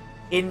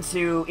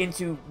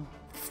into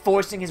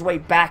forcing his way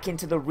back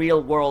into the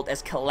real world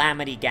as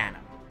Calamity Ganon.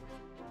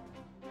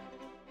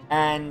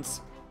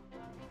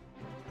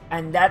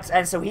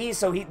 So he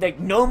like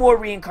no more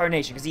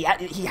reincarnation because he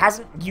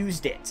hasn't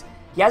used it.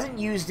 He hasn't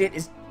used it.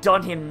 It's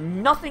done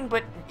him nothing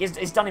but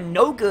it's done him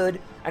no good.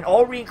 And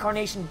all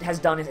reincarnation has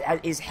done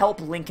is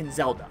help Link and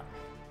Zelda.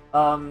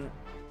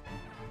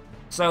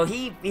 So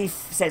he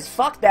says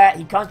fuck that.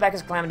 He comes back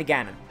as Calamity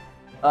Ganon.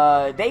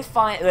 They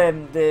find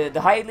the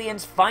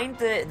Hylians find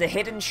the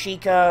hidden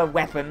Sheikah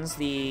weapons,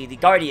 the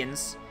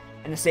Guardians,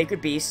 and the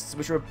Sacred Beasts,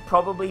 which were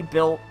probably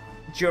built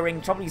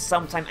during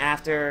sometime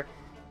after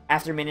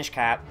Minish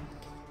Cap.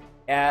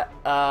 They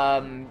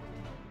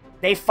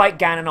fight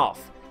Ganon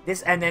off.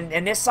 This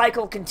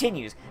cycle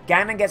continues.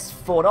 Ganon gets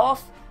fought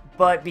off,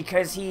 but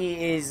because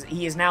he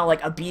is now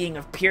like a being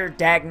of pure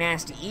dag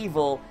nasty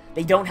evil,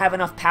 they don't have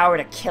enough power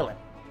to kill him.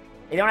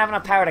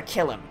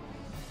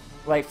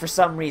 Like for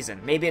some reason,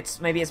 maybe it's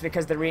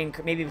because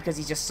because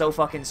he's just so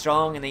fucking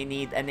strong, and they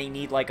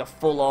need like a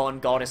full-on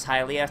Goddess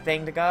Hylia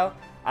thing to go.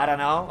 I don't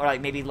know, or like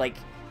maybe like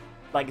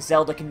like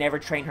Zelda can never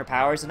train her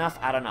powers enough.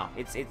 I don't know.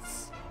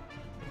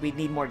 We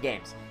need more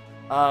games.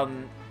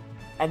 And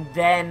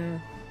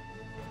then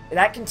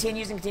that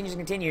continues and continues and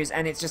continues,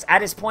 and it's just at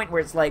this point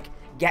where it's like,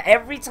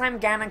 every time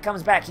Ganon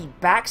comes back, he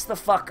backs the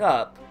fuck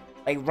up,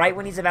 like right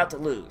when he's about to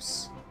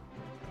lose.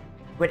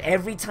 But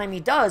every time he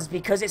does,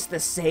 because it's the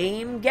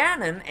same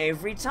Ganon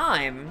every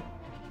time,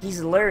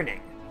 he's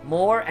learning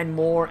more and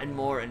more and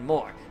more and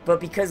more. But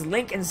because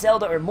Link and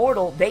Zelda are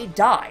mortal, they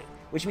die,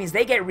 which means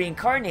they get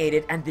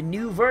reincarnated, and the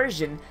new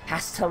version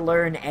has to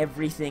learn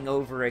everything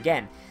over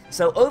again.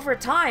 So over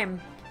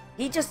time,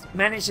 he just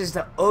manages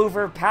to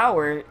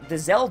overpower the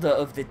Zelda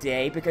of the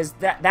day, because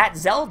that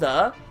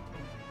Zelda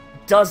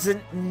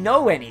doesn't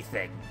know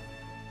anything.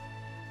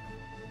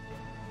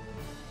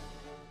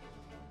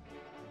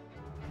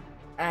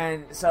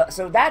 And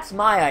so that's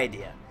my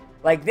idea.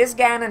 Like, this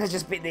Ganon has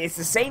just been, it's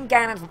the same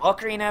Ganon from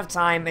Ocarina of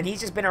Time, and he's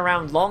just been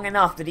around long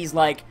enough that he's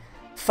like,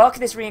 fuck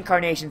this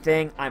reincarnation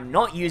thing, I'm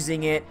not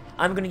using it,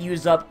 I'm gonna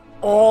use up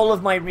all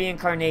of my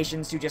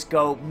reincarnations to just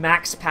go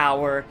max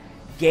power,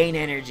 gain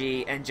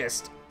energy, and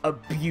just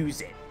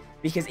abuse it.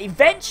 Because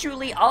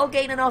eventually I'll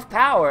gain enough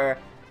power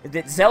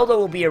that Zelda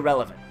will be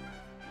irrelevant.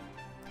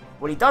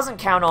 What he doesn't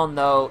count on,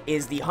 though,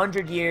 is the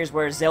 100 years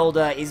where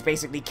Zelda is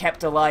basically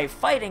kept alive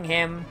fighting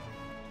him,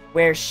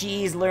 where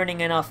she's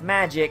learning enough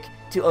magic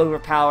to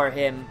overpower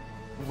him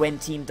when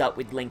teamed up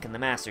with Link and the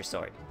Master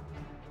Sword.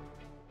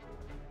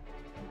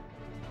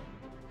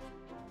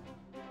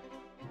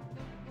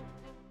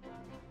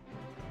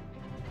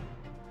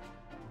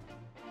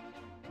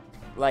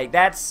 Like,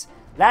 that's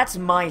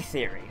my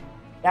theory.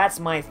 That's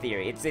my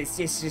theory.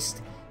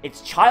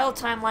 It's child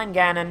timeline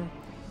Ganon.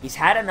 He's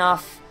had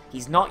enough.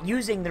 He's not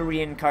using the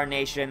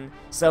reincarnation,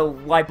 so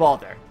why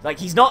bother? Like,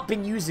 he's not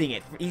been using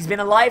it. He's been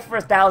alive for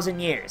 1,000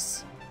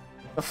 years.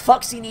 The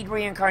fuck's he need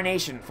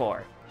reincarnation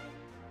for?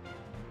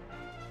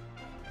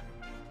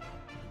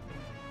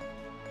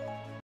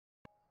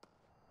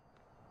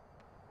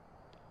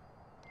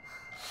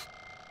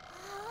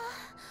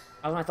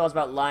 All my thoughts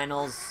about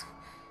Lionel's...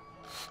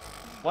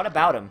 What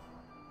about him?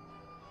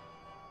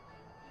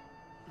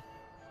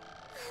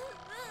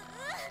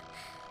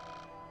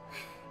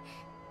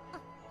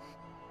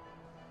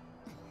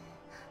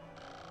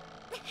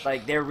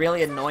 Like, they're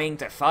really annoying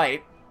to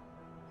fight.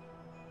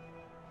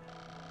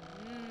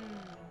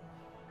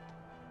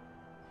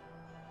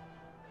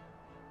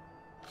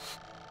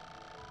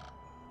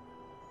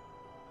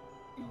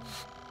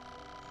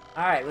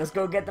 Alright, let's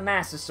go get the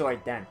Master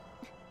Sword then.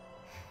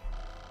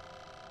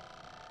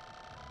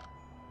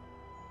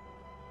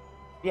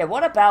 Yeah,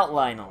 what about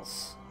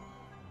Lionel's?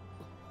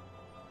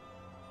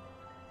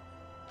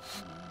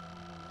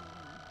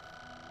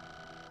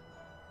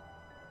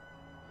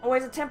 Oh,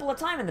 there's a Temple of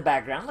Time in the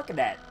background. Look at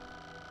that.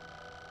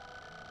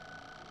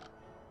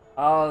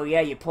 Oh,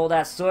 yeah, you pull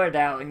that sword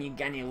out and you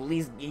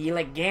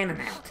let Ganon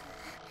out.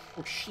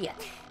 Oh, shit.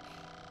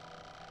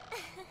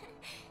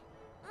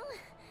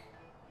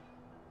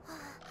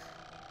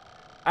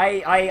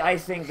 I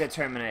think that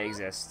Termina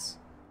exists.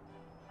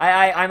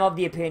 I'm of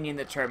the opinion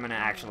that Termina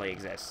actually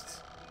exists.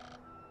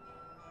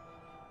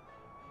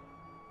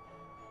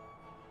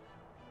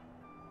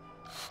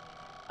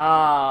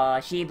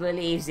 Ah, she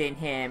believes in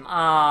him.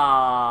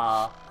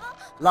 Ah.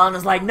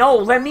 Lana's like, no,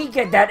 let me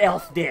get that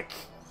elf dick.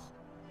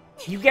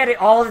 You get it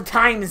all the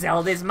time,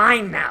 Zelda. It's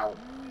mine now.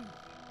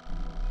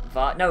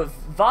 No,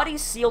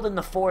 Vadi's sealed in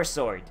the Four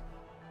Sword.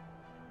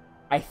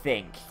 I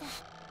think.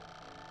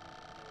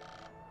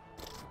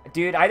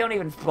 Dude, I don't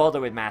even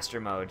bother with Master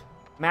Mode.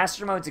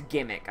 Master Mode's a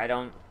gimmick. I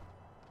don't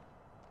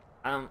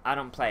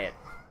play it.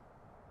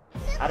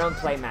 I don't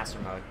play Master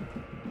Mode.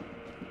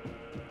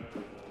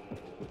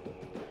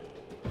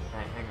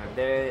 Alright, hang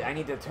on. I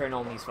need to turn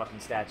on these fucking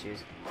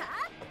statues.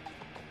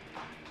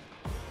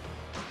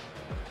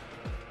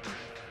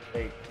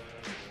 Wait.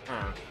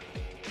 Oh.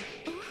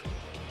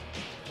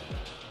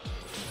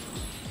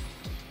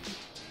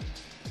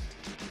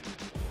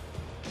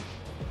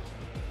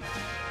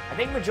 I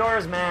think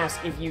Majora's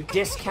Mask, if you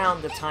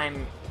discount the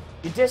time,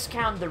 you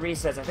discount the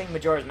resets, I think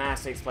Majora's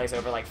Mask takes place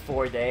over like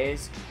 4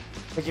 days.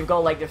 But you've got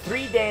like the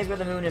 3 days where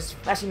the moon is,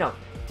 actually no,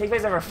 it takes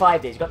place over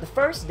 5 days. You've got the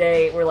first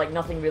day where like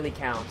nothing really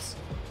counts.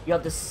 You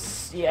got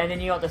and then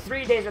you got the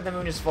 3 days where the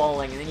moon is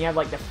falling, and then you have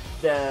like the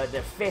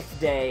 5th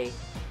day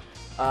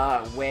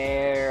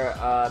where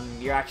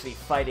you're actually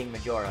fighting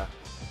Majora.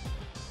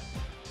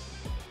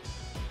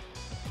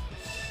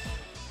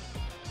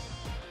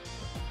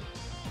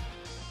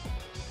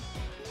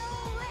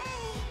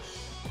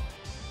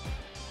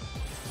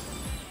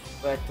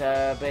 But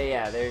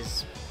yeah,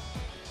 there's...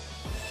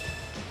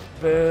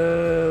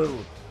 Boo!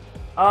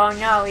 Oh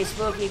no, it's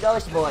spooky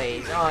ghost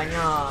boys! Oh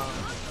no!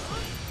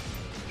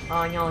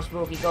 Oh no,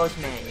 spooky ghost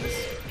men!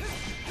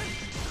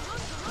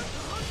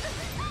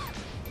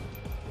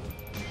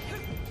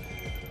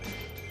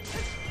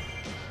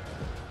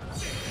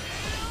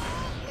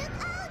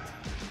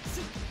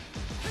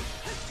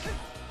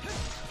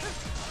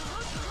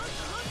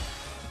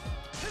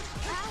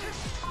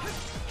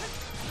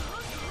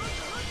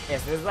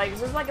 Yes, there's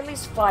like at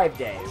least 5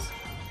 days.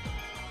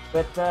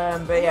 But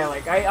yeah,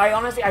 like, I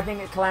honestly, I think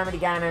that Calamity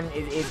Ganon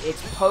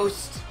it's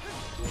post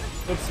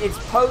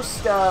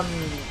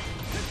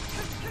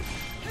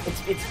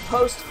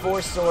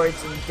Four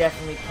Swords and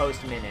definitely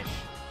post Minish.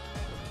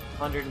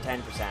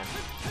 110%.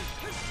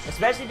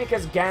 Especially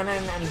because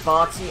Ganon and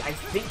Vaati, I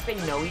think they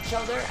know each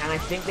other, and I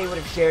think they would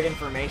have shared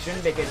information,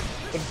 because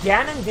if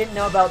Ganon didn't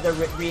know about the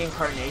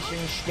reincarnation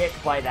shtick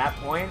by that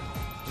point,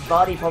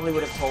 Vaati probably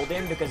would have told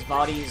him, because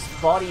Vaati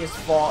has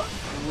fought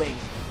Link.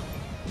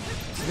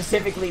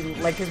 Specifically,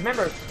 like, because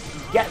remember,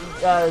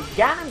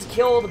 Ganon's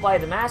killed by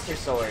the Master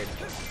Sword.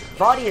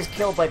 Vaati is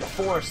killed by the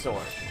Four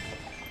Sword.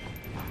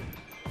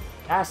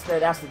 That's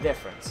the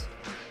difference.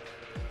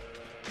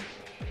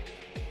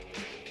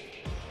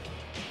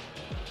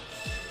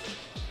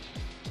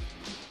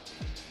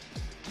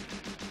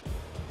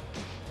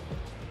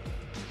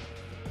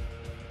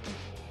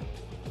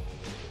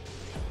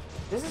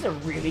 This is a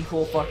really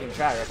cool fucking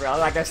track, right, bro?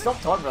 Like, I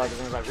stopped talking about it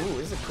because I was like, ooh,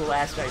 this is a cool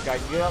ass track.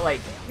 You got like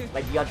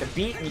you got the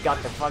beat and you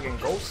got the fucking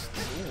ghosts.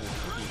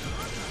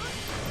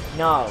 Ooh.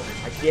 No,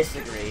 I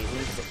disagree.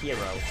 Link's a hero.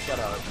 Shut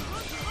up.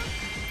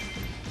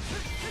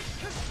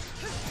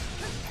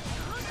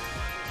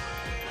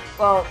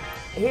 Well,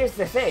 here's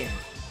the thing.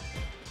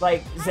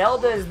 Like,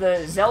 Zelda's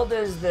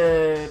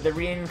the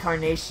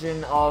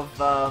reincarnation of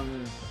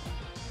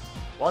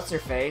what's her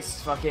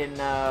face? Fucking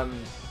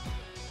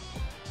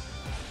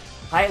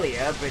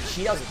Hylia, but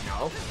she doesn't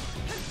know.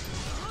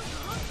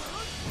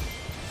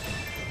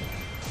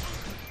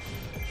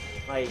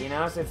 Like, you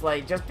know, so it's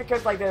like, just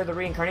because, like, they're the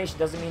reincarnation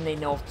doesn't mean they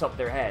know off the top of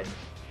their head.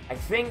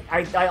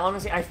 I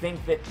honestly, I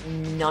think that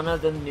none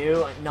of them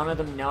knew, none of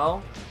them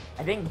know.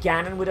 I think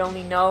Ganon would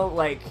only know,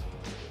 like,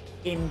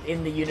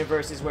 in the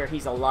universes where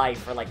he's alive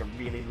for, like, a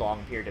really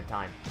long period of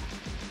time.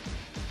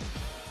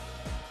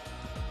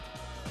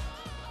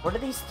 What are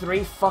these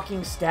 3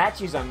 fucking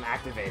statues I'm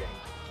activating?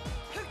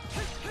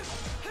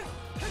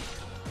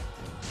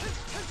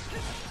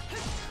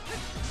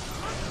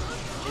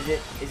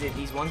 Is it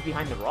these ones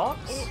behind the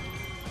rocks?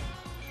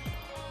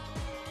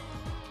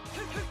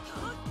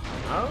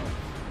 No?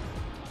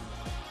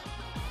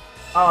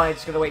 Oh, I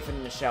just gotta wait for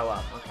them to show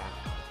up. Okay.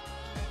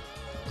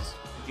 Just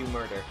do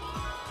murder.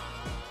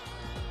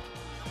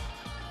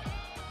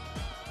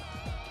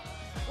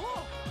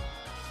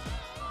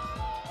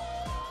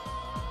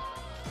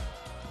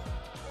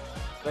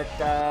 But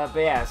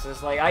yeah, so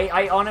it's like,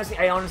 I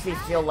honestly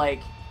feel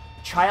like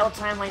Child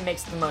Timeline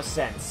makes the most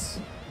sense.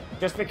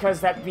 Just because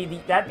that'd be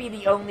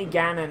the only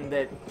Ganon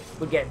that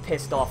would get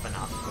pissed off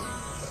enough.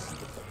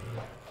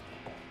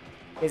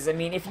 Because, I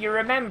mean, if you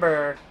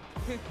remember...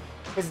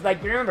 Because,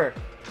 like, remember...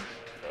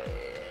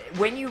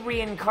 when you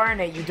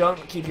reincarnate, you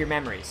don't keep your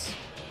memories.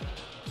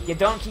 You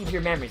don't keep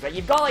your memories. Like,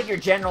 you've got, like, your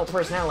general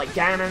personality. Like,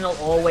 Ganon will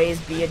always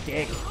be a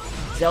dick.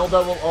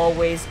 Zelda will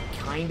always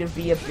kind of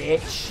be a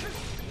bitch.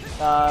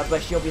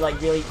 But she'll be,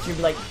 like, really...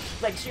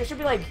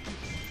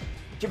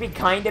 She'll be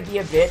kind of be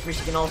a bitch, but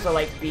she can also,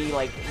 like, be,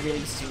 like, really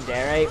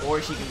tsundere,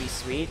 or she can be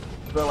sweet.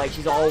 But, like,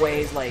 she's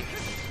always, like,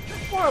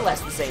 more or less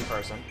the same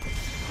person.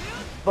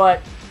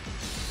 But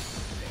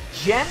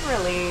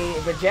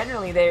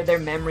generally, their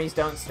memories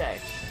don't stay.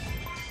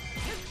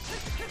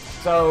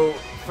 So,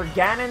 for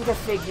Ganon to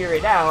figure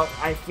it out,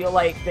 I feel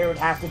like there would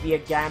have to be a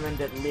Ganon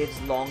that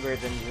lives longer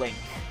than Link.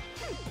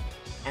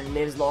 And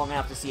lives long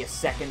enough to see a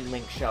second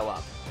Link show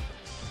up.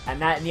 And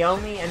the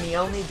only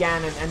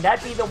Ganon, and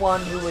that'd be the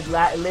one who would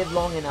live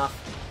long enough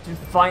to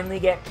finally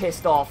get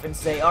pissed off and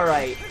say,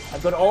 alright,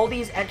 I've got all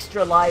these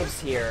extra lives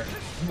here,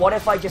 what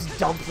if I just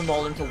dump them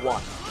all into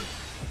one?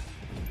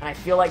 And I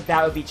feel like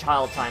that would be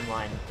Child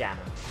Timeline Ganon.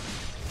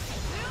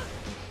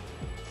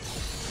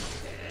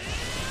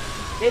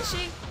 Did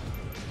she?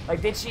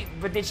 Like,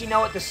 did she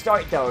know at the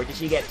start, though, or did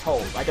she get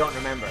told? I don't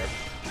remember.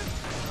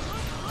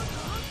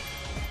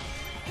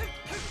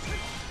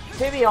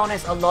 To be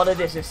honest, a lot of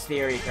this is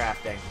theory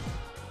crafting.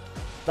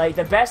 Like,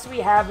 the best we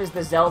have is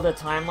the Zelda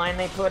timeline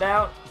they put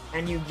out,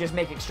 and you just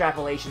make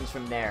extrapolations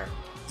from there.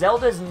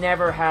 Zelda's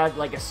never had,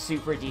 like, a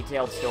super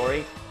detailed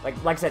story.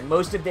 Like I said,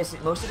 most of this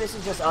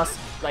is just us,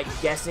 like,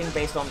 guessing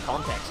based on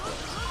context clues.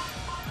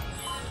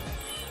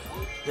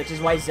 Which is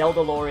why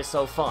Zelda lore is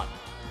so fun.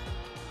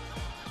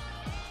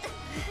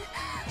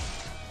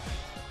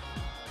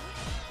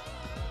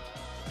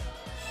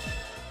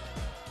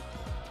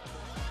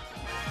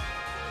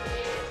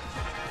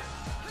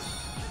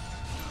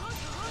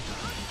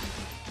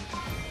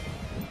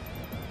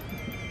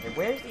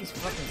 Where's these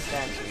fucking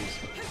statues?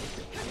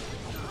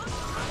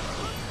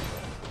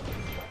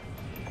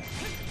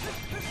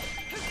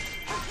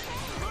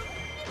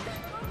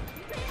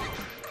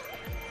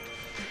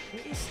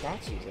 Where's these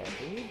statues at,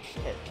 dude?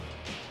 Shit.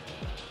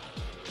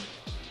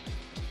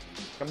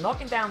 I'm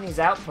knocking down these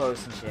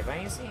outposts and shit, but I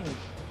ain't seeing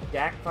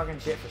jack fucking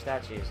shit for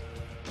statues.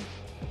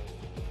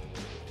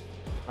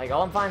 Like,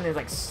 all I'm finding is,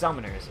 like,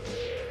 summoners.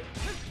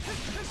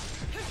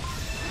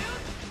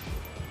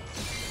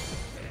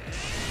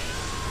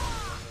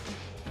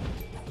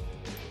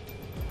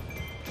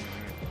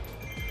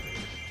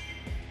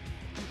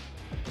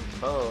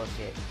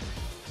 Bullshit.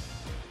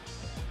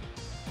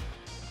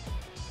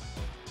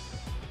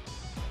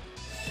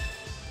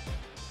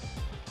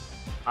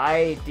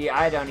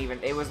 I don't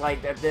even... It was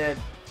like the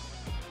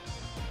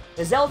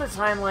Zelda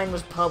timeline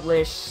was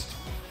published...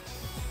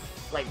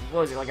 Like,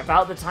 what was it? Like,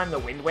 about the time the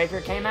Wind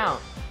Waker came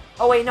out?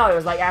 Oh, wait, no. It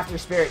was, like, after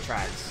Spirit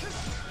Tracks.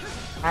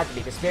 Had to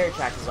be, because Spirit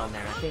Tracks was on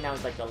there. I think that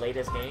was, like, the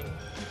latest game.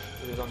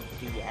 It was on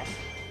DS.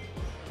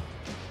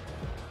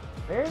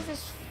 Where's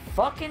this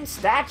fucking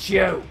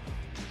statue?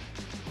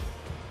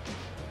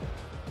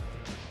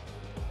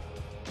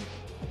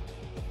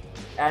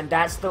 And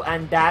that's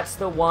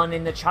the one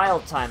in the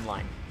child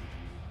timeline.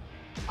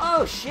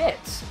 Oh shit.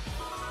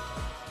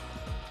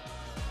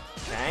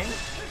 Okay.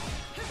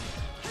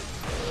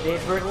 The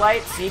inverted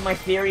light, see, my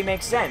theory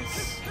makes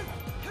sense.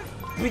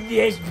 But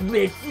you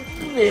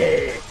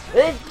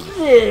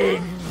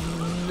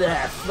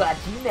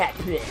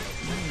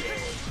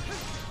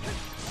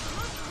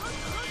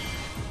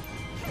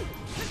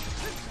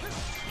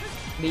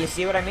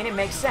see what I mean? It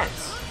makes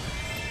sense.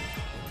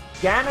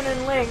 Ganon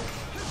and Link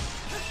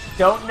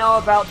don't know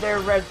about their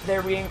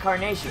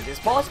reincarnations. It's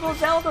possible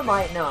Zelda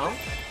might know.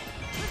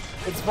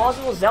 It's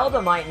possible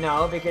Zelda might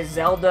know, because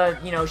Zelda,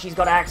 you know, she's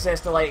got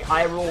access to, like,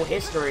 Hyrule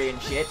history and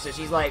shit, so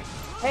she's like,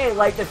 hey,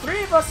 like, the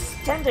three of us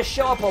tend to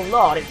show up a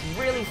lot, it's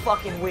really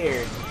fucking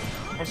weird.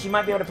 And she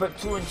might be able to put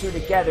 2 and 2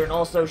 together, and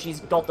also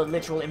she's got the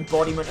literal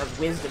embodiment of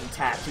wisdom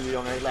tattooed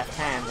on her left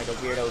hand, like a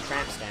weirdo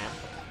tramp stamp.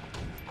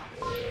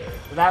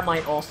 So that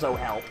might also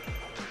help.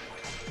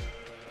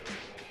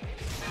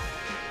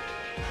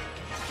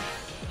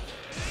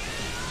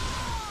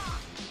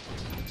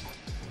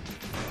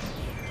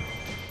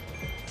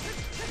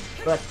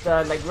 But,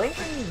 like, Link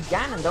and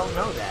Ganon don't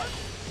know that.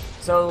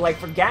 So, like,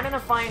 for Ganon to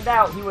find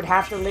out, he would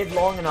have to live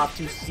long enough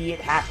to see it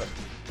happen.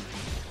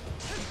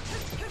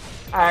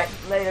 Alright,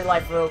 later,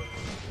 life rope.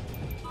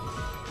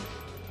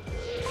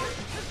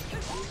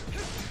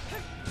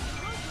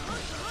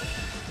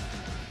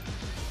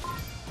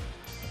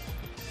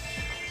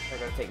 I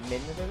gotta take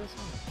Min to do this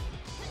one?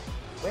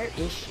 Where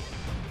is she?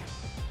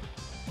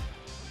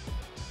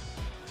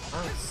 I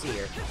don't see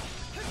her.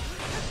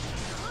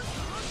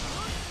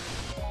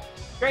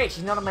 Great,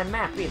 she's not on my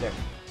map either.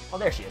 Oh,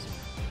 there she is.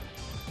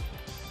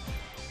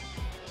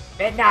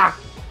 Midna!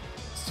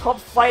 Stop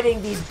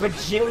fighting these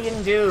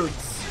bajillion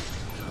dudes!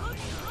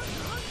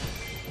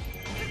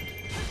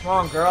 Come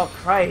on, girl,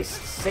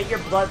 Christ. Sate your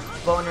blood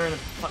boner in a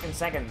fucking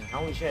second.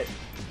 Holy shit.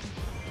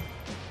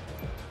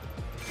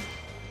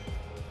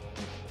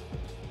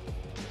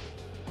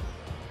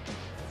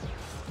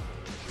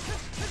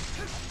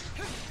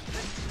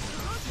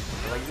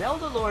 Like,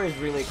 Zelda lore is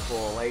really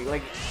cool.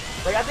 Like,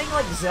 I think,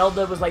 like,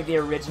 Zelda was, like, the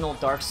original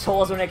Dark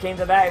Souls when it came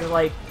to that. It was,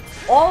 like,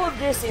 all of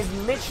this is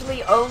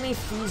literally only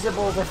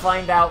feasible to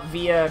find out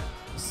via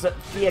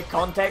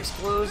context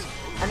clues,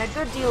 and a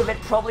good deal of it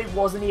probably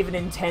wasn't even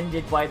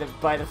intended by the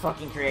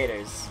fucking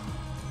creators.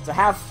 So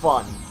have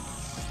fun.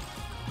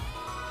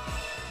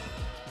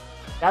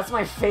 That's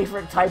my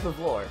favorite type of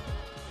lore.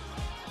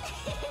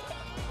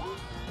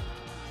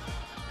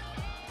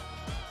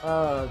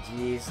 Oh,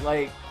 jeez.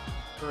 Like,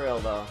 for real,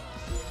 though.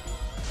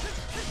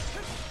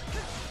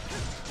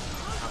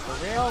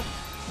 For real?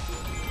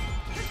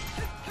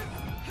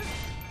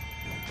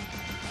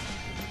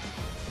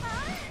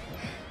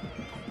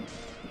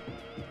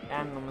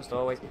 Ganon almost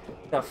always.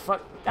 The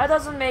fuck? That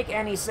doesn't make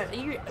any sense.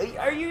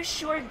 Are you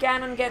sure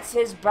Ganon gets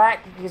his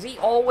back? Because he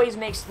always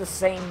makes the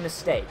same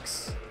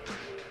mistakes.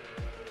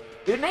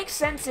 It would make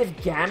sense if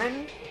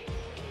Ganon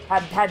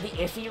had the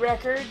iffy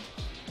record,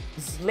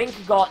 Link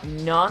got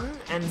none,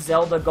 and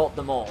Zelda got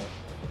them all.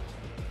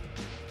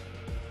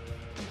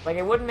 Like,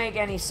 it wouldn't make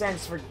any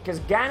sense because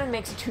Ganon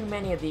makes too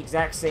many of the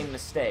exact same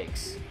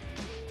mistakes.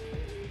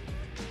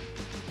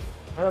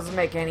 That doesn't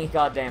make any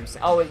goddamn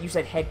sense. Oh, you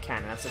said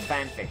headcanon. That's a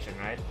fanfiction,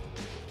 right?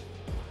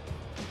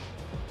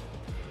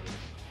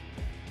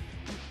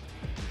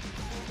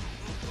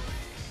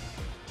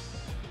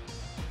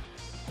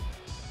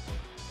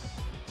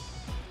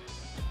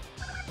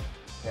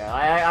 Yeah,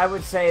 I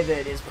would say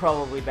that it's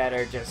probably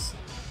better just...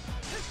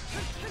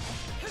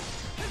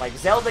 Like,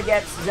 Zelda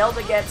gets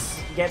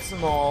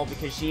them all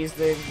because she's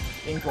the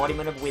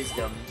embodiment of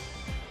wisdom.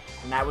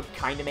 And that would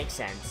kind of make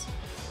sense.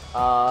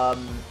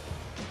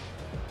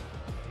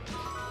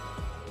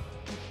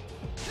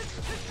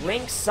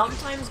 Link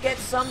sometimes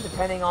gets some,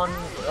 depending on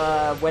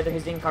whether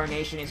his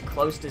incarnation is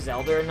close to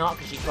Zelda or not,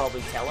 because she'd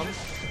probably tell him.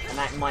 And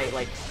that might,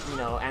 like, you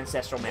know,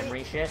 ancestral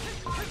memory shit.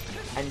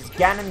 And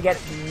Ganon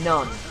gets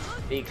none,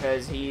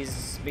 because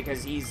he's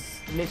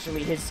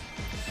literally his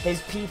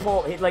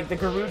people, like, the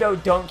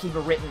Gerudo don't keep a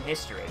written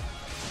history.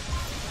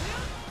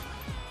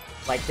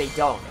 Like, they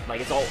don't.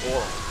 Like, it's all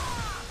oral.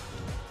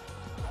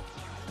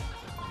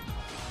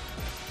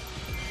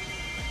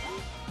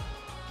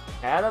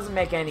 Yeah, that doesn't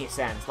make any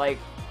sense. Like,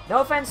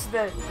 no offense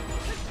to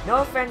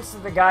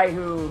the guy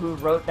who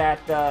wrote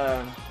that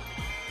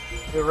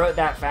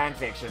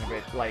fanfiction,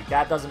 but, like,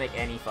 that doesn't make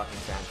any fucking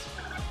sense.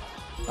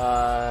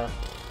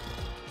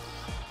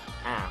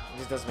 It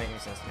just doesn't make any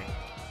sense to me.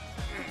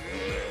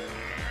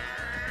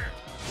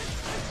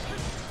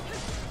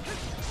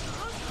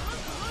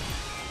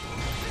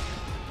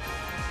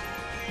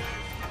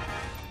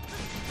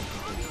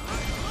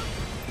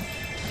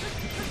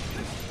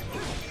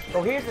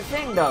 Well, here's the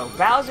thing, though.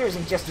 Bowser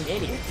isn't just an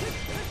idiot.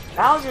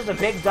 Bowser's a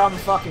big, dumb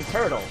fucking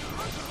turtle.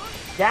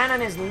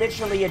 Ganon is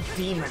literally a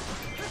demon.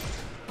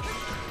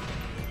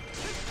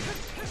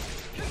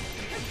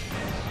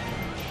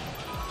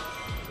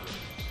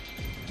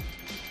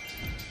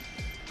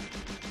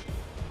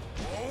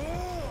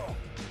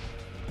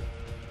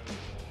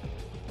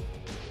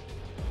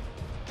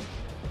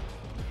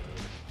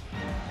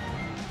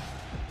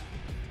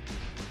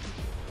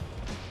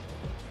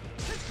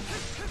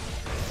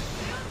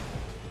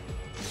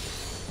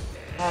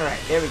 Alright,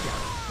 there we go.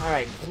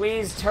 Alright,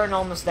 please turn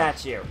on the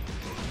statue.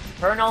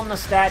 Turn on the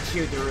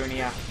statue,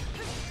 Darunia.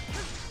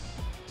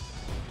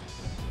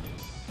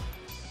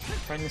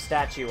 Turn the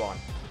statue on.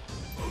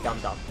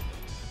 Dum-dum.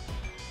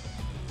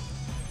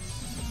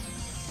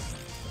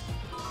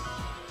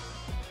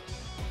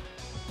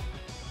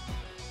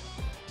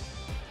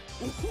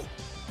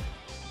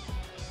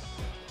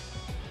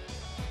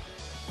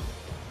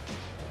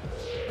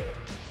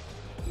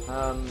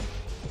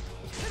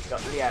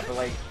 Yeah, but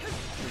like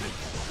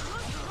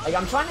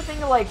I'm trying to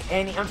think of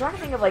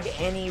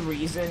any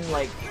reason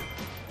like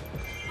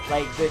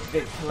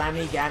the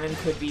Calamity Ganon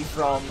could be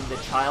from the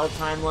child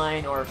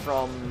timeline or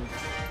from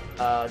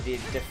the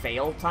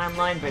failed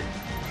timeline, but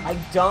I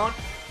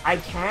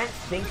can't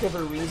think of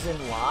a reason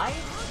why.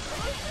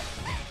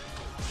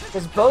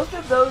 Because both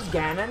of those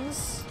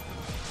Ganons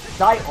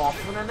die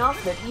often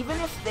enough that even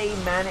if they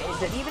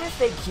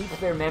keep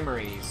their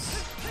memories,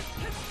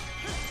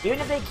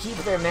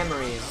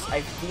 I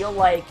feel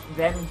like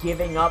them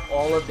giving up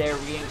all of their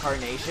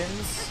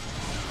reincarnations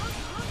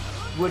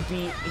would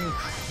be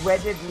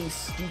incredibly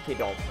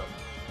stupid of them.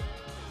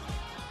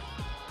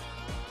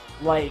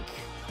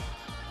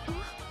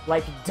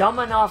 Like dumb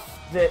enough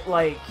that,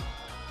 like,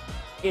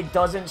 it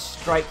doesn't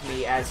strike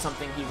me as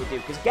something he would do.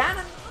 Because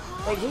Ganon,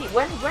 like,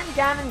 when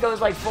Ganon goes,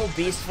 like, full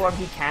beast form,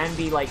 he can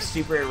be, like,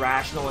 super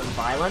irrational and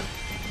violent.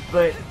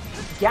 But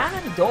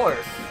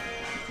Ganondorf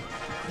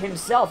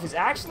himself is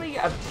actually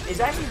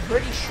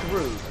pretty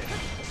shrewd.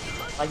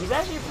 Like, he's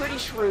actually a pretty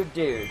shrewd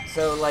dude.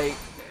 So, like,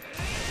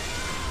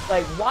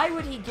 why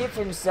would he give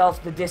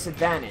himself the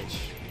disadvantage?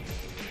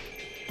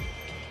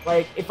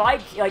 Like, if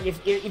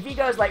he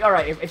goes, like,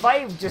 alright, if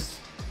I just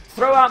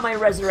throw out my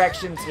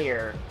resurrections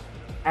here,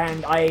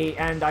 and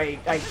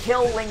I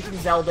kill Link and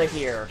Zelda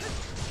here,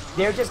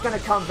 they're just gonna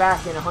come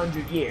back in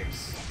 100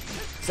 years.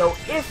 So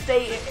if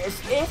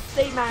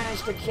they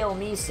manage to kill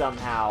me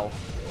somehow,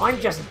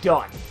 I'm just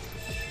done.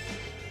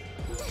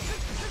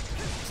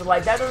 So,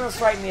 like, that doesn't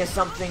strike me as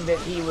something that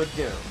he would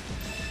do.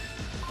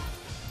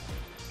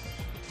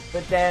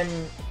 But then,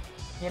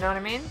 you know what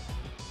I mean?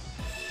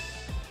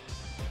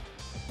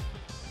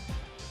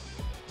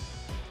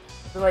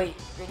 So, like,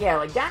 yeah,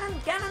 like,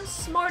 Ganon's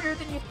smarter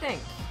than you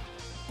think.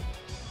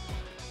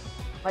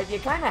 Like, you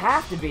kind of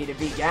have to be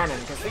Ganon,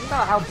 because think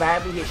about how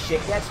badly his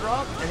shit gets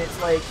robbed, and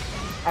it's like,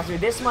 after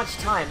this much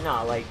time,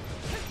 no, like,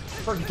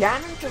 for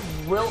Ganon to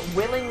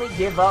willingly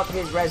give up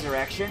his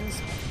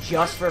resurrections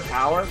just for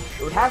power,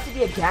 it would have to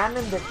be a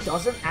Ganon that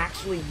doesn't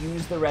actually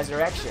use the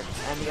resurrections,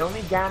 and the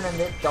only Ganon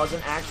that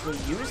doesn't actually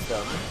use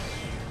them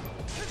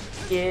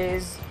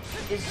is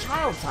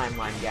Child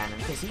Timeline Ganon,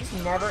 because he's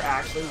never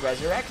actually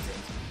resurrected.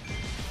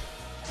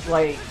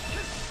 Like,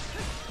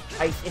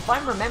 if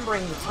I'm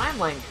remembering the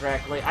timeline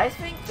correctly, I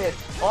think that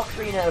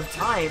Ocarina of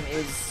Time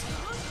is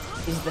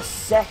the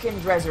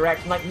second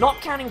resurrection, like,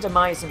 not counting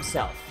Demise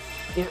himself,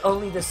 is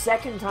only the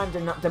second time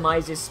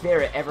Demise's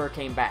spirit ever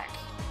came back.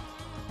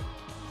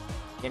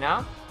 You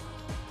know?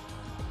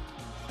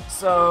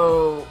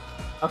 So,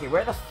 okay,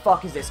 where the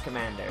fuck is this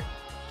commander?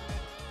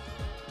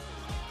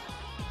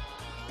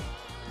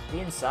 Is he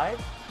inside?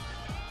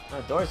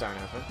 No, the doors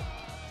aren't open.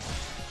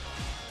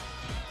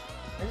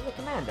 Where's the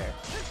commander?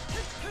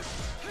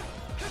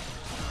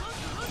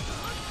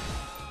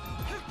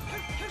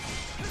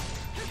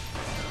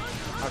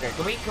 Okay,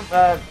 can we,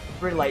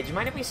 Relay, do you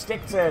mind if we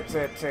stick to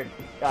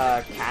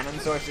canon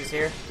sources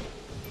here?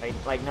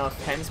 Like, no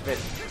offense, but,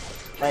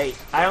 like,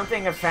 I don't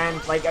think a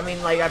fan, like, I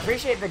mean, like, I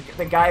appreciate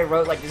the guy who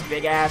wrote, like, this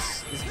big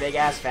ass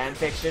fan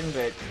fiction,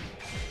 but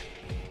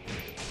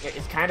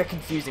it's kind of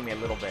confusing me a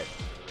little bit.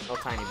 A little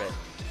tiny bit.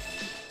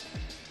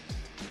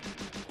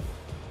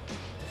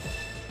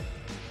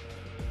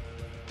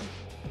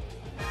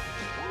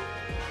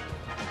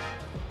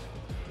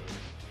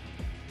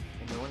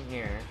 No one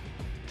here.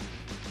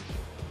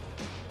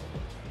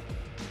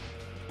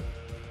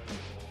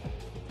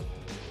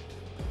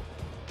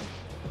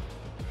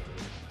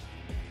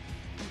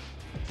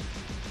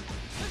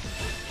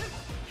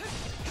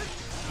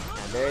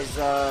 There's,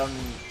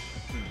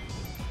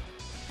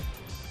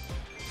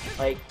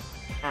 like,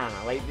 I don't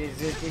know, like, it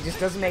just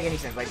doesn't make any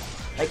sense. Like,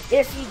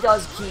 if he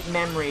does keep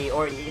memory,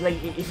 or,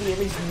 like, if he at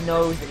least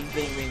knows that he's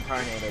being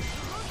reincarnated,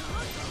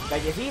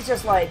 like, if he's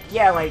just like,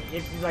 yeah, like,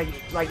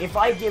 if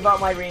I give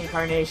up my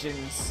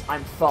reincarnations,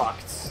 I'm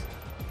fucked.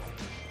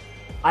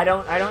 I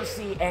don't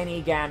see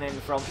any Ganon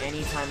from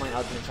any timeline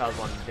other than Child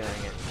 1 doing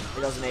it.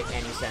 It doesn't make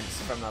any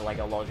sense from a, like,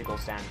 a logical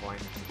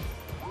standpoint.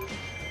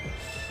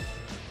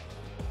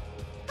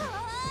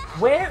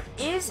 Where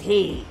is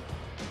he?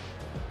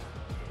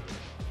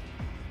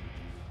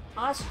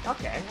 Oh, that's,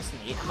 okay, that's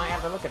neat. I might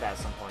have to look at that at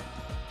some point.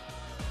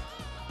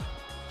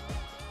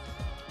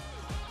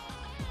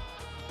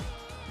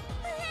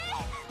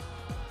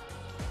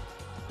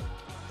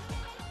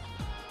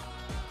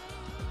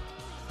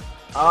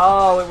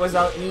 Oh, it was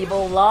an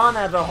evil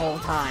Lana the whole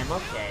time.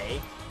 Okay.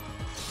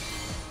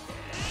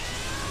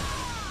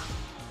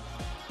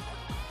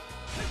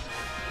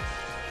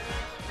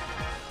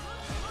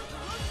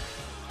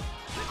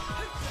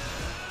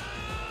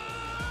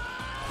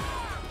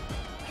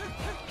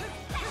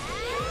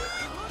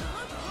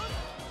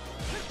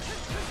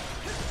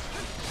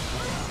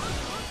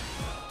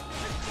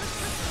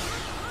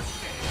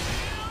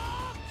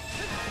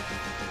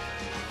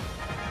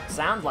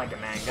 Sounds like a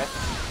manga.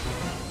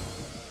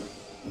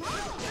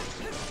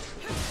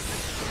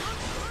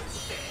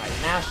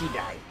 Alright, now she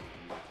died.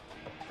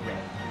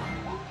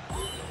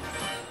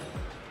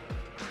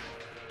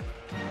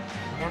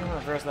 Ganon from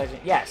the first legend.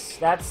 Yes,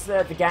 that's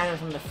the Ganon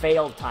from the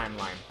failed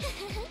timeline.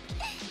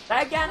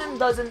 That Ganon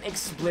doesn't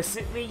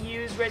explicitly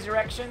use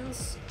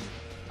resurrections.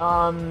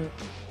 So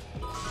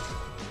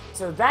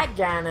that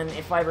Ganon,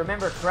 if I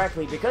remember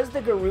correctly, because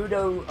the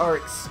Gerudo are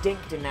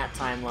extinct in that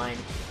timeline,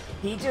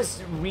 he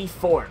just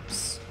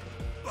reforms.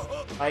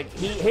 Like,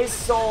 his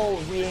soul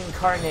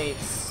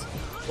reincarnates,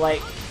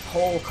 like,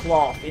 whole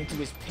cloth into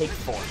his pig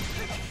form.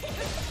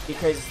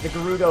 Because the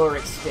Gerudo are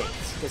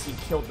extinct, because he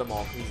killed them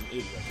all, because he's an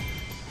idiot.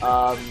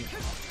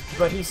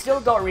 But he's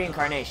still got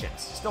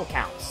reincarnations. Still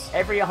counts.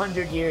 Every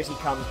 100 years he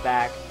comes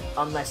back,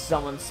 unless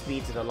someone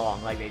speeds it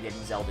along, like they did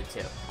in Zelda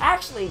 2.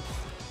 Actually,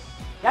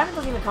 Ganon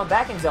doesn't even come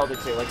back in Zelda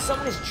 2. Like,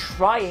 someone is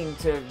trying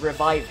to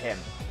revive him.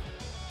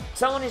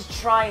 Someone is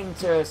trying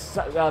to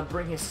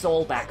bring his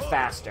soul back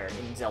faster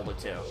in Zelda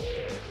 2.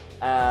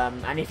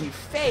 And if you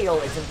fail,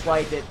 it's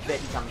implied that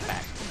he comes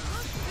back.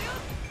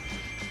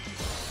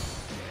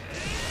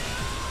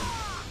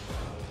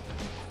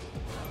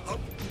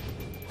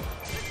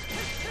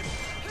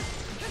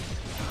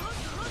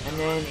 And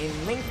then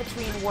in Link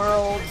Between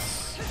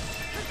Worlds,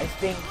 I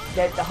think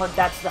that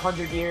that's the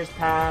 100 years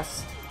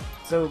past,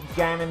 so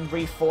Ganon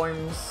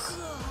reforms.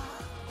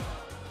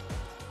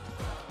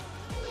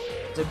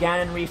 So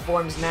Ganon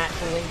reforms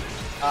naturally.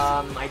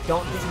 I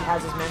don't think he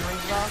has his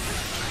memories back.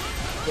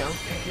 I don't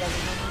think he has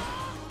his memories.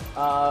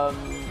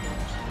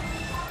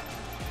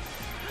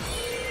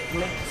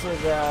 Link to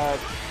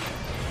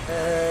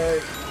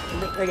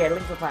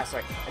the past,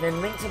 sorry. And then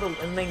Link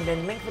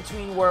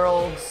Between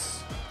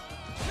Worlds.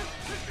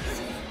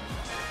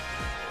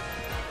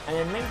 And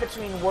then Link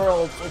Between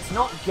Worlds, it's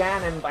not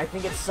Ganon, but I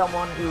think it's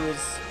someone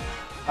who's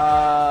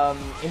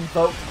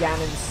invoked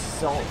Ganon's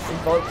soul,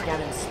 invoked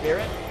Ganon's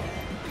spirit.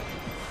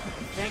 I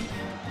think.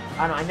 I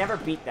don't know, I never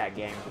beat that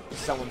game.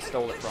 Someone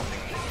stole it from me.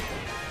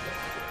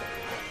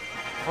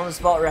 On the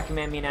spot,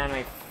 recommend me an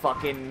anime.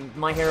 Fucking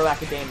My Hero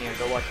Academia.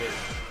 Go watch it.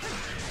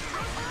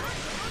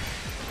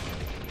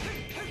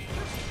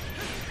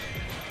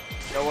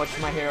 Go watch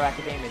My Hero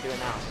Academia. Do it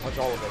now. Watch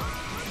all of it.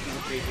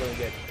 Season 3 is really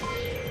good.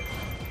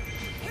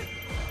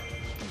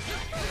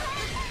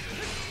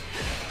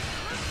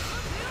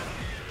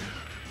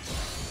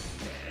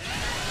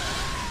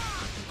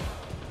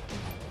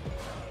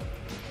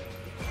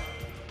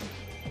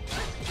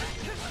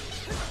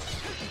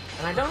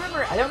 And I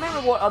don't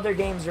remember what other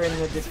games are in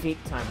the defeat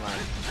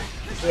timeline.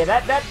 Yeah,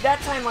 that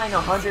timeline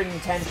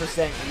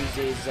 110%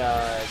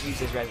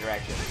 uses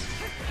resurrections.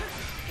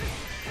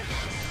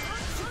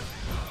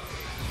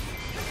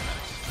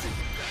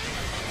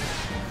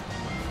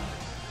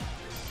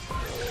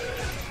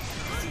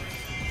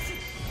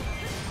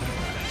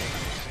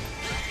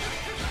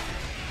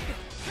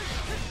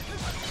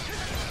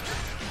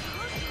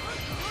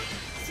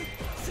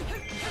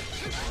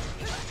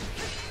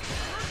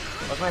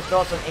 What's my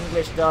thoughts on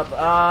English dub?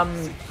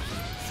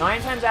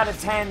 9 times out of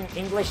 10,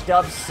 English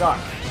dubs suck.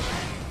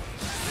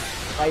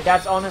 Like,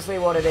 that's honestly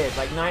what it is.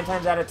 Like, 9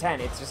 times out of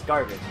 10, it's just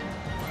garbage.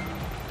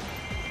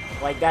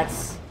 Like,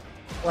 that's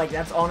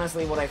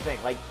honestly what I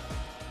think. Like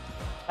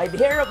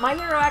My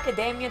Hero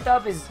Academia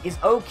dub is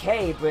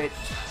okay, but,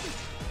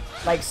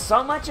 like,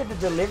 so much of the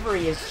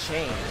delivery has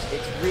changed.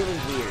 It's really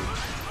weird.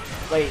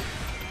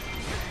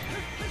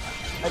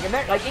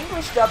 Like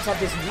English dubs have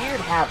this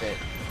weird habit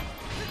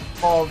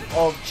of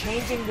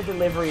changing the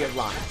delivery of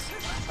lines.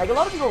 Like, a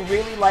lot of people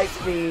really like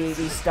the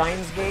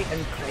Steins Gate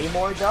and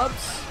Claymore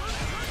dubs.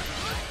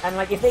 And,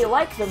 like, if they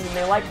like them, then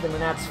they like them,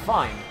 and that's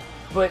fine.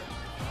 But,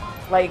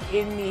 like,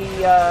 in the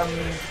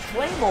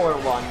Claymore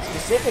one,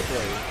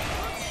 specifically,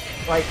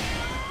 like,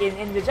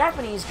 in the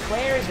Japanese,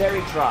 Claire is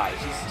very dry.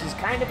 She's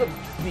kind of a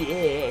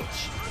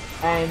bitch.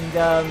 And,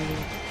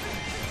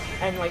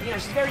 like, you know,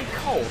 she's very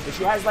cold, but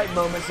she has, like,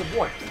 moments of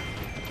warmth.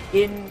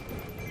 In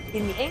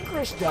the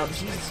English dub,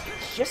 she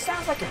just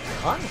sounds like a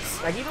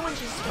cunt. Like, even when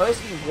she's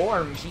supposed to be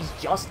warm, she's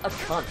just a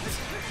cunt.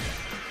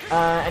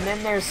 And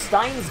then there's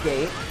Steins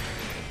Gate.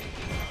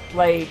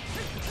 Then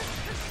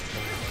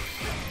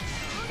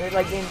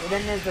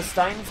there's the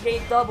Steins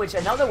Gate dub, which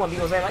another one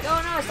people say, like,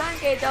 oh no, Steins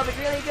Gate dub is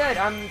really good.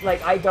 I'm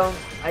like, I don't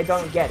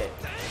get it.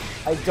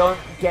 I don't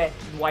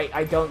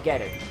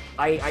get it.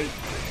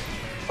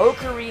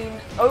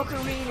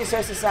 Ocarine is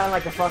supposed to sound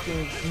like a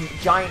fucking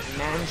giant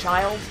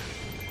man-child,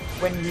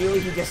 when really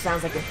he just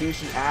sounds like a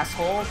douchey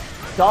asshole.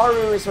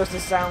 Daru is supposed to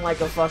sound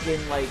like a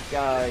fucking, like,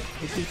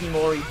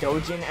 Hikikomori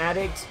Dojin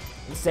addict.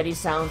 Instead he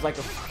sounds like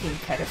a fucking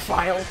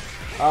pedophile.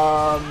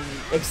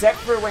 Except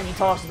for when he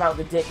talks about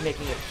the dick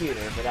making it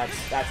cuter, but that's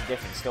a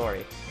different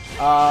story.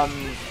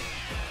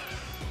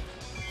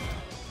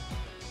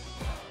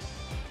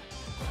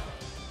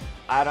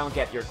 I don't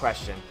get your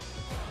question.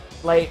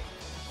 Like,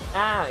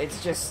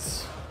 it's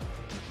just...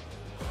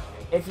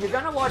 If you're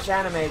gonna watch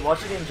anime,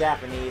 watch it in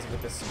Japanese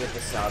with the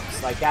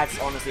subs. Like, that's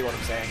honestly what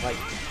I'm saying. Like,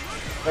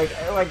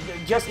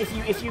 just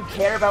if you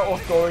care about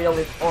authorial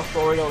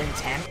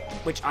intent,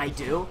 which I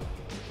do,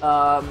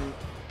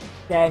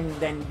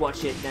 then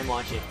watch it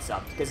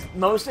subbed. Because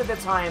most of the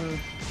time,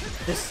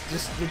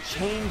 the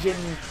change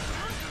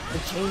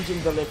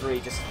in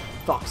delivery just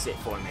fucks it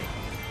for me.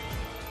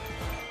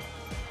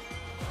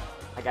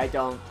 Like, I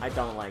don't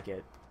like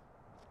it.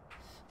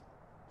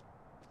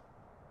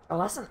 Oh,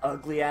 that's an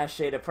ugly-ass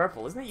shade of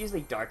purple. Isn't it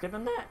usually darker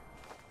than that?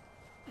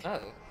 Oh.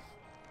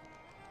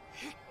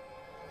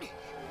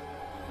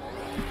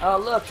 Oh,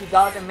 look, you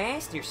got a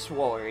Master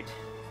Sword.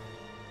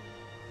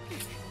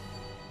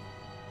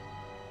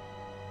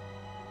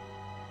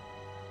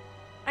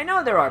 I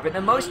know there are, but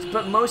most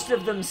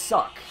of them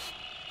suck.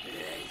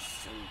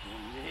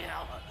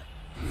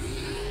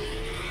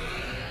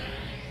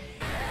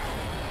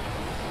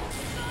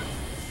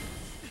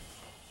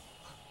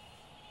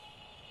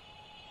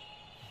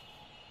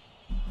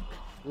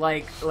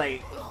 Like,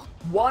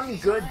 one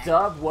good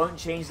dub won't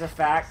change the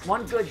fact.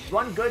 One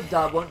good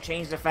dub won't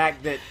change the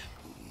fact that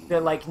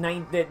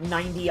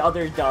 90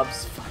 other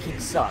dubs fucking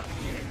suck.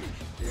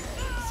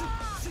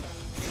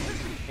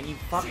 And you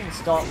fucking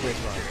stop with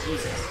one,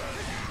 Jesus.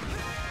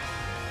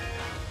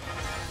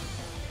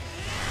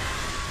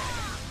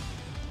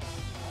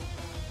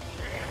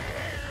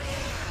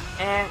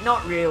 And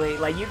not really.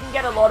 Like, you can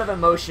get a lot of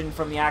emotion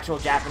from the actual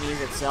Japanese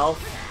itself.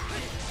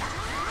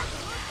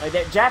 Like,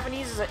 that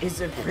Japanese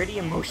is a pretty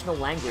emotional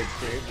language,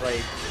 dude.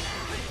 Like,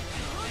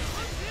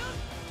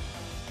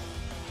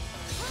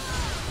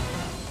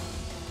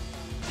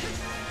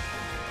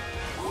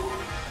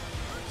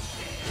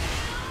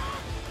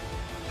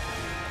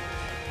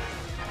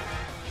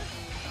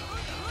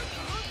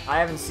 I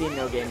haven't seen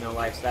No Game No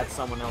Life, so that's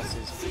someone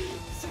else's.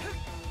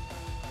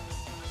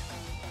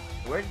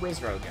 Where'd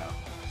Wizro go?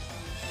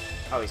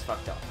 Oh, he's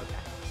fucked up. Okay.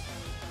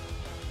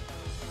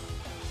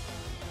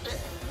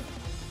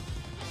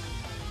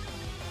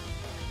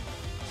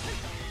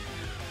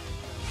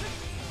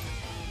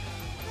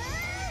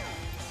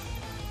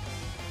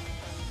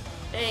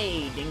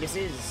 Hey,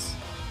 dinguses.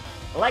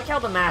 I like how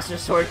the Master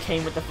Sword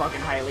came with the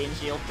fucking Hylian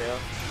shield, too.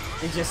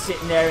 He's just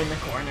sitting there in the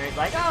corner. He's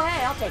like, oh,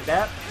 hey, I'll take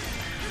that.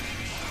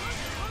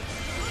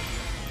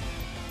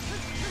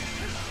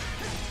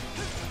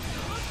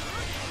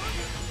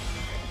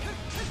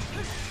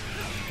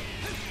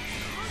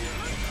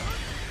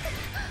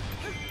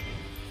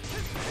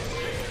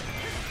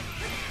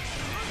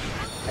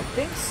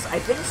 I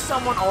think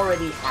someone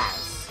already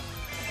has.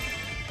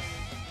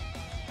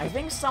 I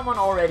think someone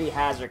already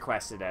has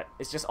requested it.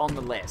 It's just on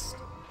the list.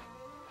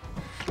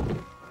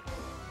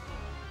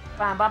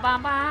 Bam, bam,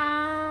 bam,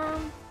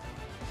 bam.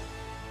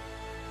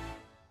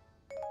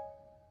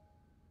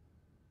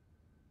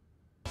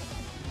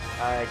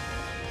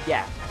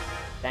 Yeah.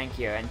 Thank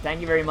you. And thank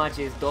you very much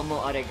is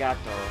domo arigato.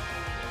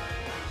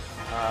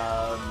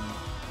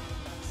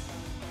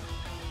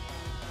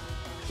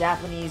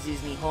 Japanese is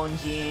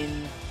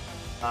Nihonjin.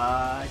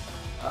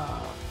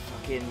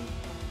 Fucking...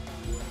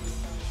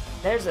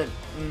 There's a...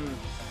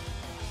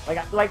 I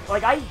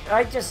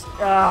just...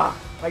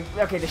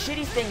 okay, the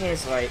shitty thing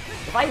is, right,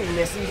 if I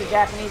listen to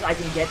Japanese, I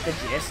can get the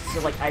gist,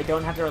 so, like, I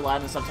don't have to rely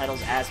on the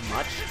subtitles as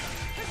much.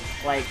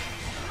 Like,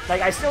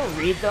 I still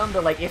read them,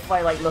 but, like, if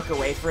I, like, look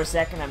away for a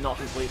second, I'm not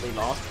completely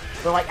lost.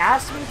 But, like,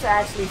 ask me to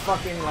actually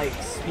fucking, like,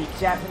 speak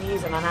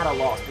Japanese, and I'm at a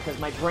loss, because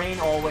my brain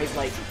always,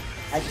 like,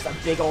 has just a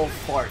big old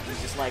fart.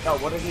 It's just like, oh,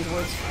 what do these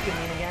words fucking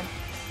mean again?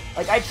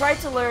 Like, I tried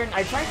to learn,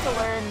 like,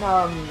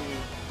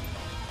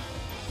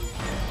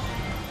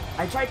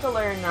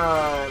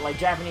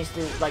 Japanese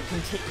through, like,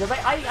 because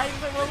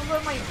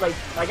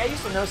I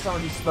used to know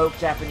someone who spoke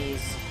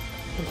Japanese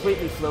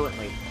completely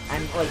fluently,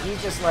 and, like,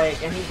 he's just, like,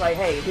 and he's like,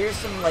 hey, here's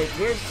some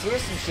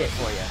some shit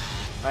for you,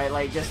 right,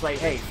 like, just, like,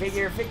 hey,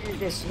 figure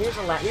this, here's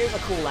a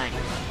cool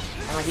language,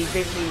 and, like, he's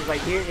basically,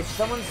 like, here, if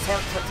someone's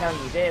telling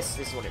you this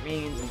is what it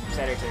means, and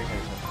etc., etc., etc.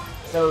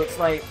 So, it's,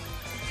 like,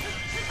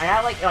 I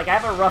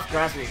have a rough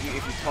grasp of it.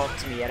 If you talk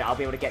to me, I'll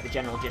be able to get the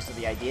general gist of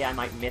the idea. I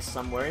might miss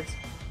some words,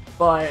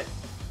 but,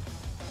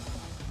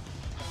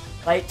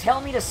 like,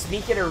 tell me to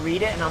speak it or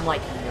read it, and I'm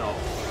like, no.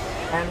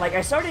 And, like,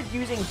 I started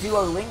using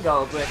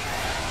Duolingo, but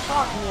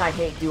fuck me, I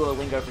hate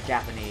Duolingo for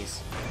Japanese.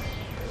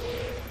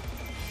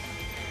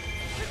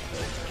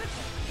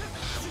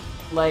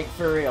 Like,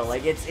 for real,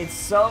 like, it's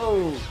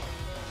so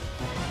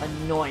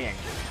annoying.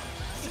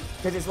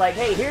 Because it's like,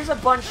 hey, here's a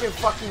bunch of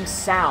fucking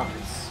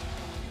sounds.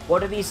 What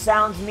do these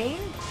sounds mean?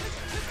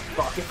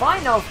 Fuck if I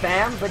know,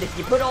 fam, but if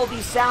you put all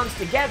these sounds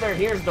together,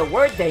 here's the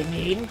word they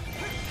mean.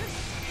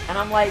 And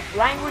I'm like,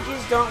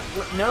 languages don't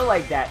know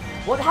like that.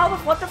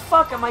 What the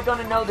fuck am I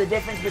gonna know the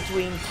difference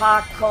between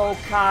ta, ko,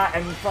 ka,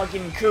 and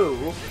fucking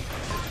ku?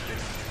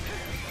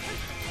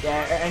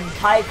 Yeah, and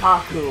kai,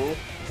 kaku.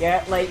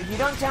 Yeah, like, if you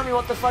don't tell me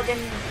what the fucking...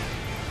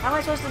 How am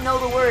I supposed to know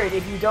the word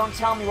if you don't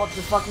tell me what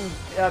the fucking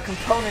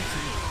components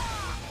mean?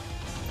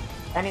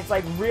 And it's,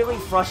 like, really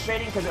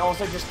frustrating because it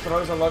also just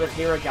throws a lot of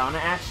hiragana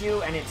at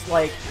you, and it's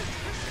like,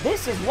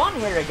 this is one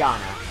hiragana.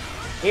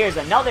 Here's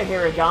another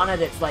hiragana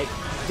that's, like,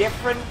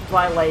 different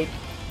by, like,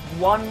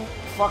 one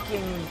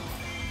fucking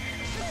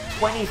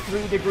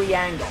 23-degree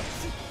angle.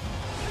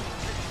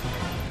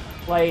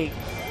 Like...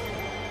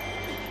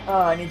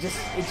 and it just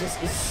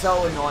is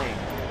so annoying.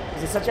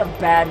 Because it's such a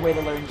bad way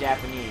to learn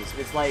Japanese.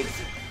 It's like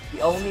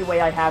the only way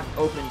I have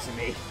open to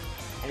me.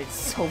 And it's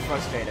so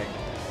frustrating.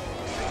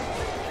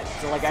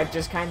 So like I've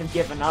just kind of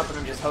given up and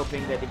I'm just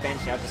hoping that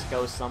eventually I'll just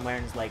go somewhere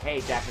and it's like,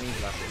 hey,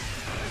 Japanese lesson.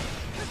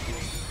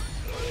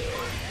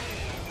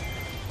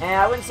 And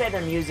I wouldn't say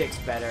their music's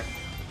better.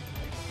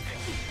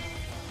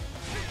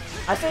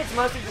 I say it's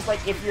mostly just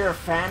like if you're a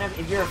fan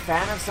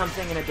of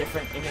something in a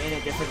different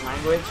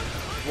language,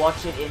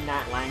 watch it in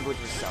that language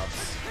with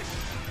subs.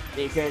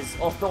 Because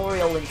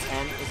authorial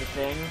intent is a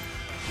thing,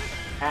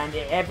 and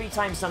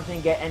anytime something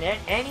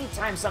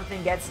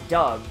gets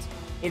dubbed,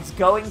 it's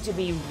going to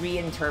be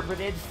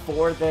reinterpreted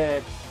for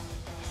the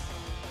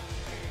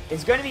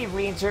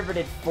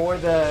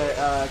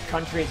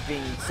country it's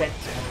being sent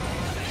to.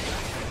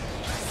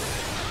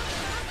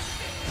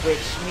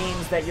 Which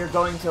means that you're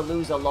going to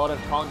lose a lot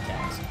of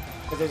context.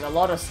 Because there's a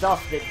lot of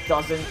stuff that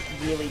doesn't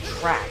really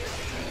track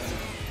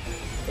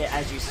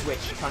as you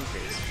switch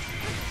countries.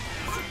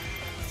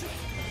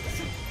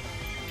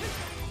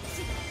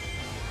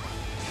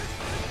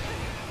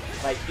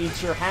 Like,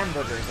 eat your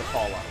hamburgers,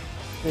 Apollo.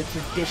 The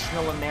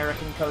traditional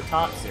American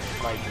kotatsu.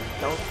 Like,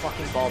 don't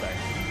fucking bother.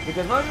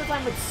 Because most of the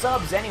time with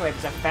subs anyway, if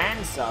it's a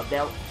fan sub,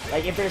 they'll,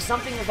 like, if there's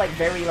something that's, like,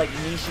 very, like,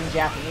 niche in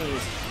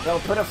Japanese, they'll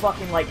put a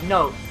fucking, like,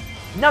 note,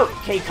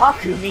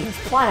 keikaku means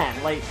plan.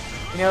 Like,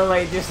 you know,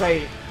 like, just,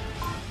 like,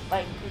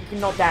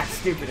 not that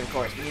stupid, of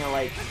course, but, you know,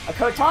 like, a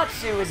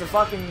kotatsu is a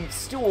fucking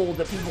stool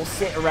that people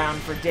sit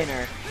around for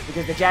dinner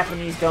because the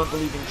Japanese don't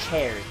believe in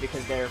chairs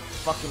because they're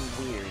fucking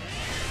weird.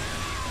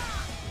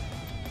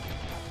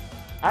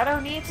 I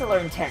don't need to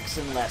learn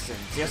Texan lessons.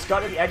 I just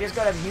gotta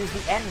use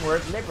the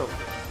N-word liberally.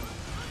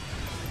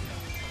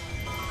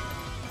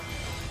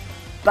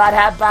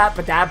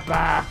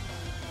 Ba-da-ba-ba-da-ba.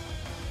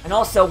 And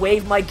also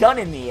wave my gun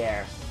in the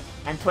air.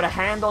 And put a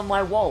hand on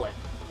my wallet.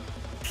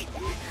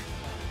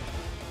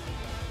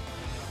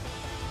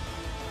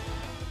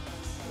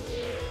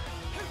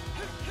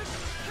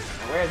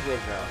 Where's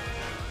Withrow?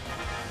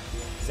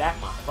 He's at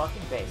my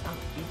fucking base. I'm gonna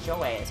beat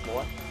your ass,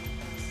 boy.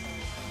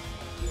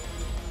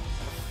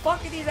 The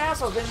fuck are these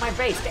assholes in my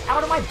base? Get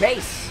out of my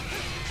base!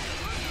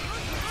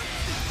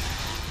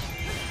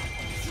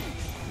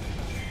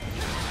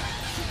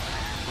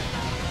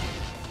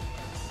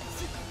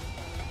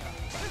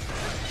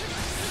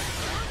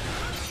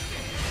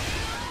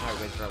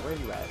 Alright, Withrow, where are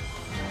you at?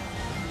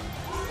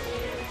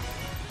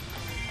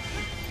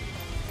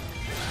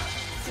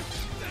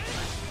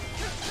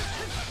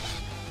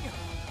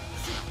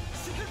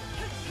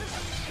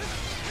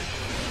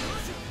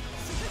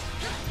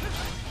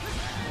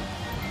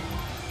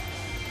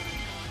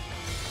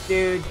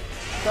 Dude,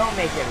 don't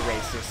make it a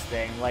racist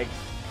thing. Like,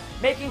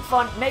 making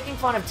fun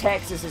of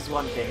Texas is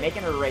one thing.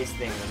 Making it a race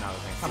thing is another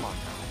thing. Come on.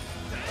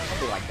 Don't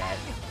be like that.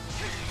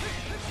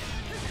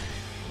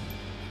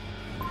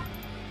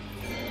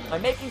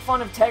 Like, making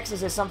fun of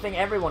Texas is something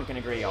everyone can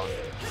agree on.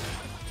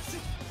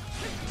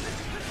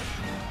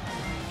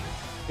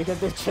 Because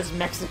they're just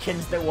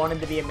Mexicans that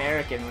wanted to be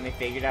American when they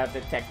figured out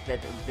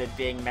that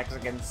being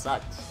Mexican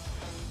sucks.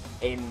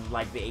 In,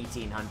 like, the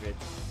 1800s.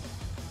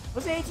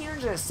 Was it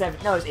 1800s or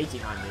 7? No, it was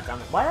 1800s.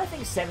 Why did I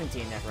think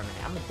 17 there for a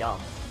minute? I'm dumb.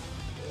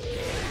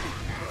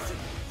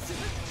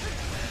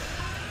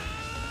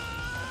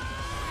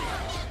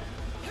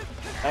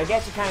 I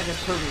guess you kind of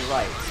just proved me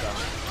right, so...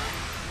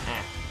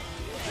 Eh.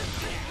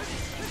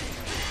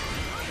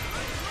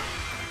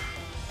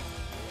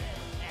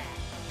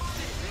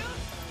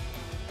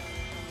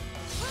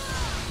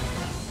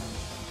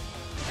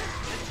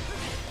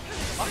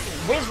 Fucking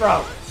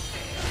Wizrow!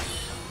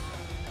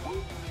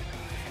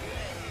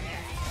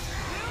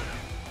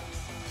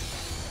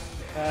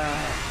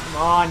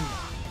 Come on.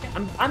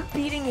 I'm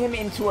beating him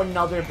into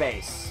another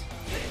base.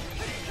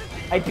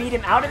 I beat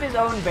him out of his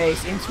own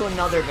base into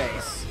another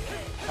base.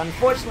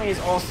 Unfortunately, he's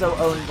also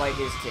owned by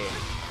his team.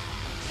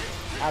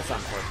 That's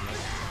unfortunate.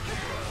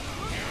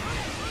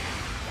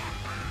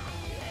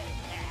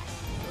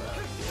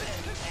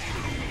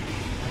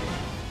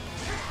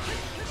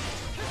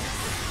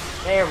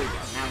 There we go.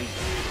 Now he's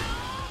dead.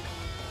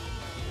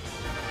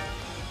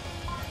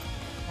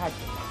 God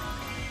damn it.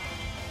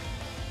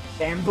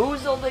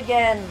 Bamboozled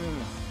again!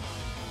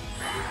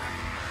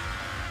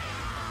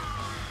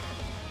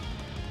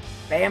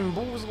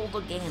 Bamboozled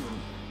again.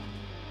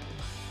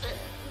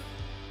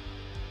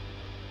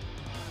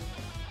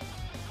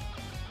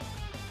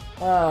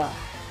 Alright,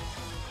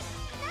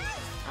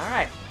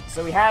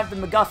 so we have the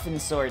MacGuffin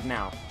sword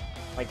now.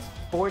 Like,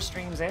 4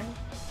 streams in?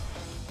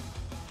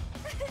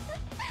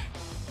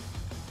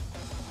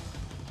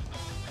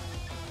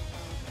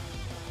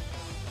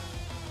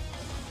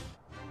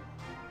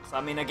 So,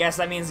 I mean, I guess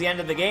that means the end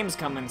of the game's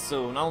coming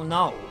soon. Oh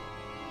no.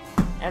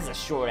 That's a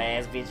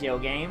short-ass video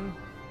game.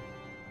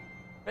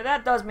 But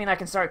that does mean I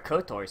can start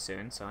KOTOR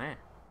soon, so eh.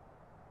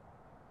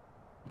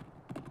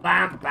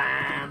 Bam,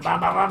 bam, bam, bam,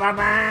 bam, bam,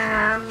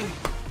 bam.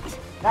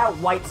 That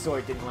white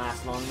sword didn't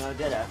last long though,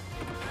 did it?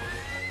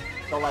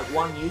 Got like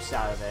 1 use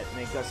out of it,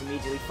 and it goes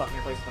immediately fucking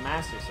replaced with the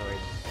Master Sword.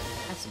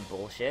 That's some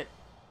bullshit.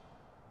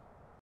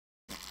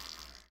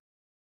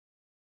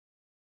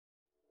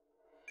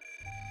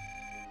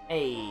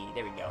 Hey,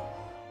 there we go.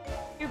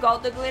 You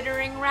got the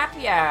glittering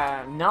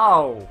rapier!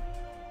 No!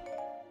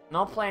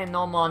 Not playing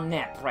no more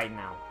Nep right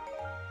now.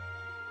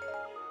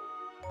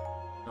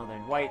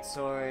 Northern white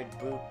sword,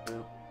 boop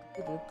boop,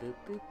 boop boop boop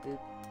boop boop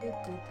boop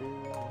boop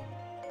boop.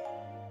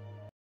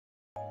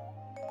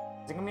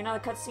 Is there gonna be another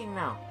cutscene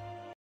now?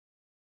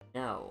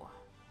 No.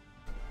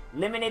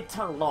 Limited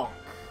to Lonk.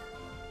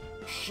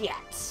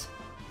 Shit.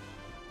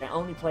 Can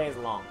only play as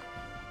Lonk.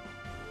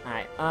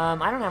 Alright,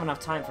 I don't have enough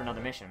time for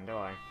another mission, do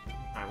I?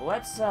 Alright, well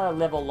let's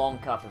level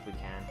Lonk up if we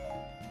can.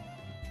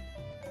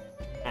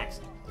 Max.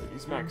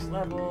 Please max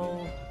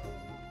level.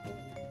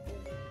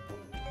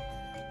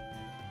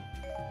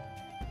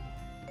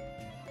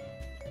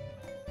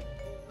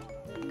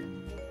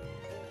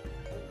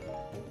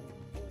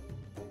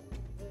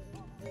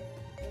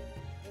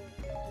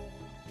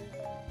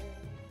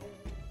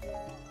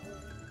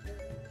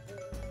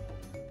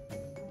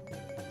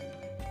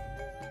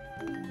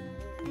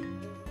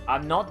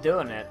 I'm not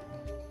doing it.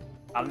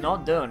 I'm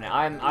not doing it.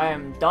 I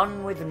am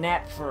done with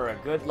Nep for a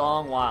good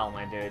long while,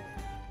 my dude.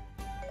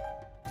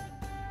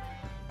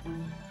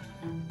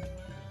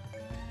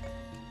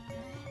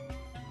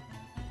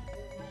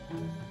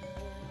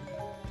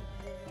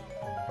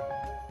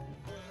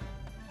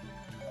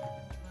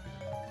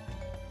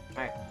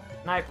 Alright.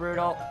 Night,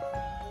 Brutal.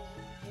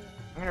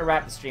 I'm gonna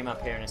wrap the stream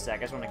up here in a sec.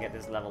 I just want to get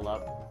this level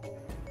up.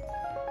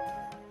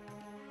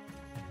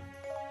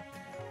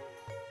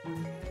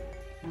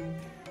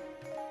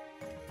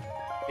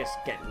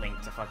 Just get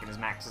Link to fucking as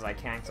max as I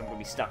can, because I'm gonna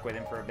be stuck with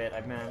him for a bit, I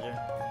imagine.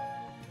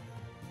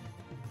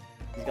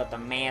 He's got the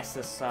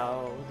Master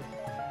Sword.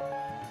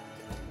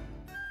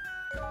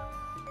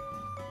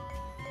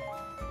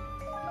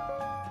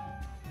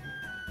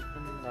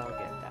 And I'll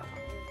get that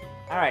one.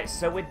 Alright,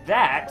 so with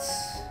that...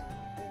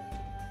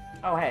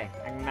 Oh hey,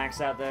 I can max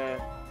out the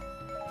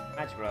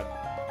Magic Rod.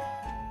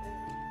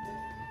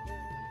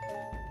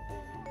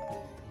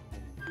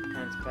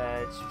 Hands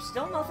badge.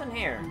 Still nothing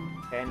here.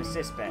 Okay, an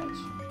assist badge.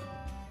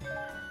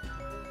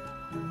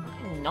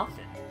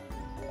 Nothing.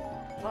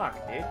 Fuck,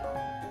 dude.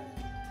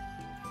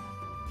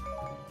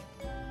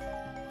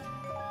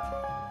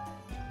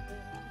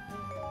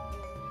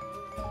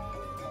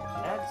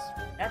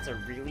 That's a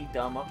really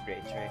dumb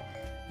upgrade tree.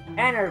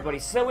 And everybody,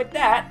 so with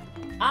that,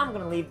 I'm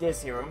gonna leave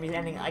this here.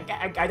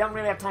 I don't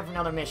really have time for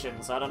another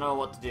mission, so I don't know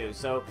what to do.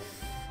 So,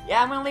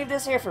 yeah, I'm gonna leave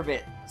this here for a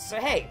bit. So,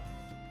 hey,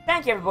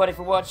 thank you everybody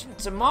for watching.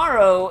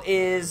 Tomorrow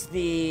is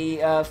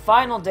the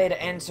final day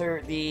to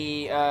enter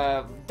the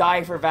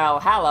Die for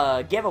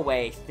Valhalla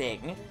giveaway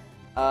thing.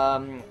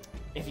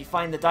 If you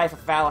find the Die for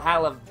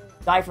Valhalla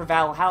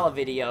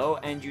video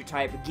and you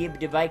type "Gib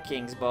the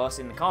Vikings boss"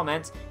 in the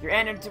comments, you're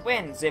entered to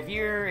win. So if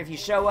you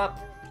show up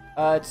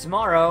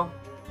tomorrow,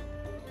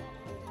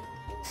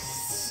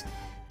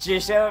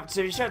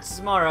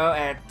 tomorrow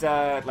at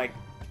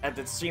at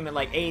the stream at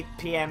like 8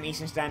 p.m.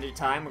 Eastern Standard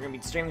Time, we're gonna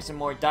be streaming some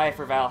more Die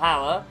for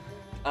Valhalla.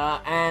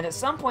 And at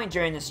some point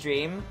during the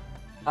stream,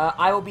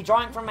 I will be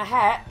drawing from a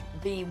hat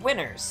the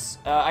winners.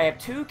 I have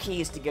 2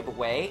 keys to give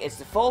away. It's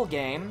the full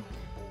game,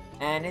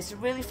 and it's a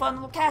really fun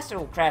little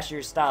Castle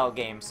Crasher style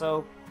game.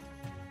 So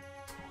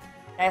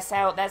that's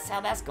how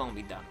that's gonna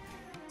be done.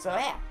 So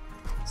yeah,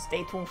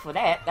 stay tuned for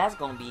that. That's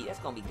gonna be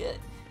good.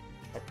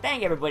 But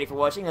thank everybody for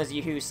watching. Those of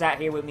you who sat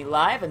here with me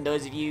live, and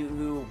those of you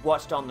who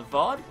watched on the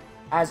VOD.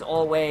 As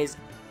always,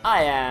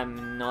 I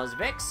am Nozz.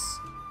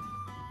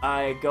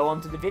 I go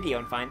on to the video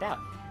and find out.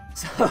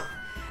 So,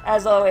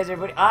 as always,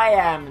 everybody, I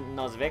am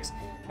Nozz.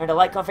 Remember to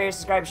like, comment, favorite,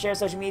 subscribe, share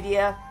social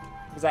media,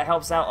 because that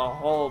helps out a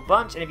whole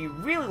bunch. And if you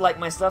really like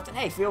my stuff, then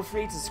hey, feel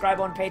free to subscribe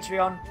on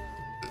Patreon,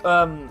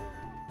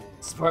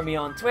 support me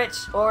on Twitch,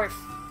 or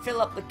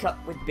fill up the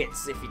cup with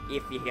bits if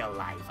you're here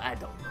live. I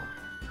don't know.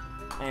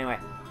 Anyway,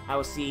 I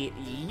will see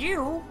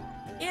you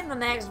in the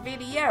next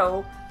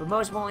video, but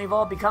most importantly of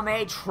all, become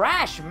a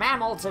trash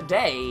mammal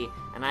today,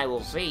 and I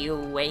will see you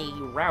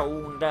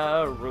around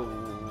the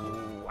room.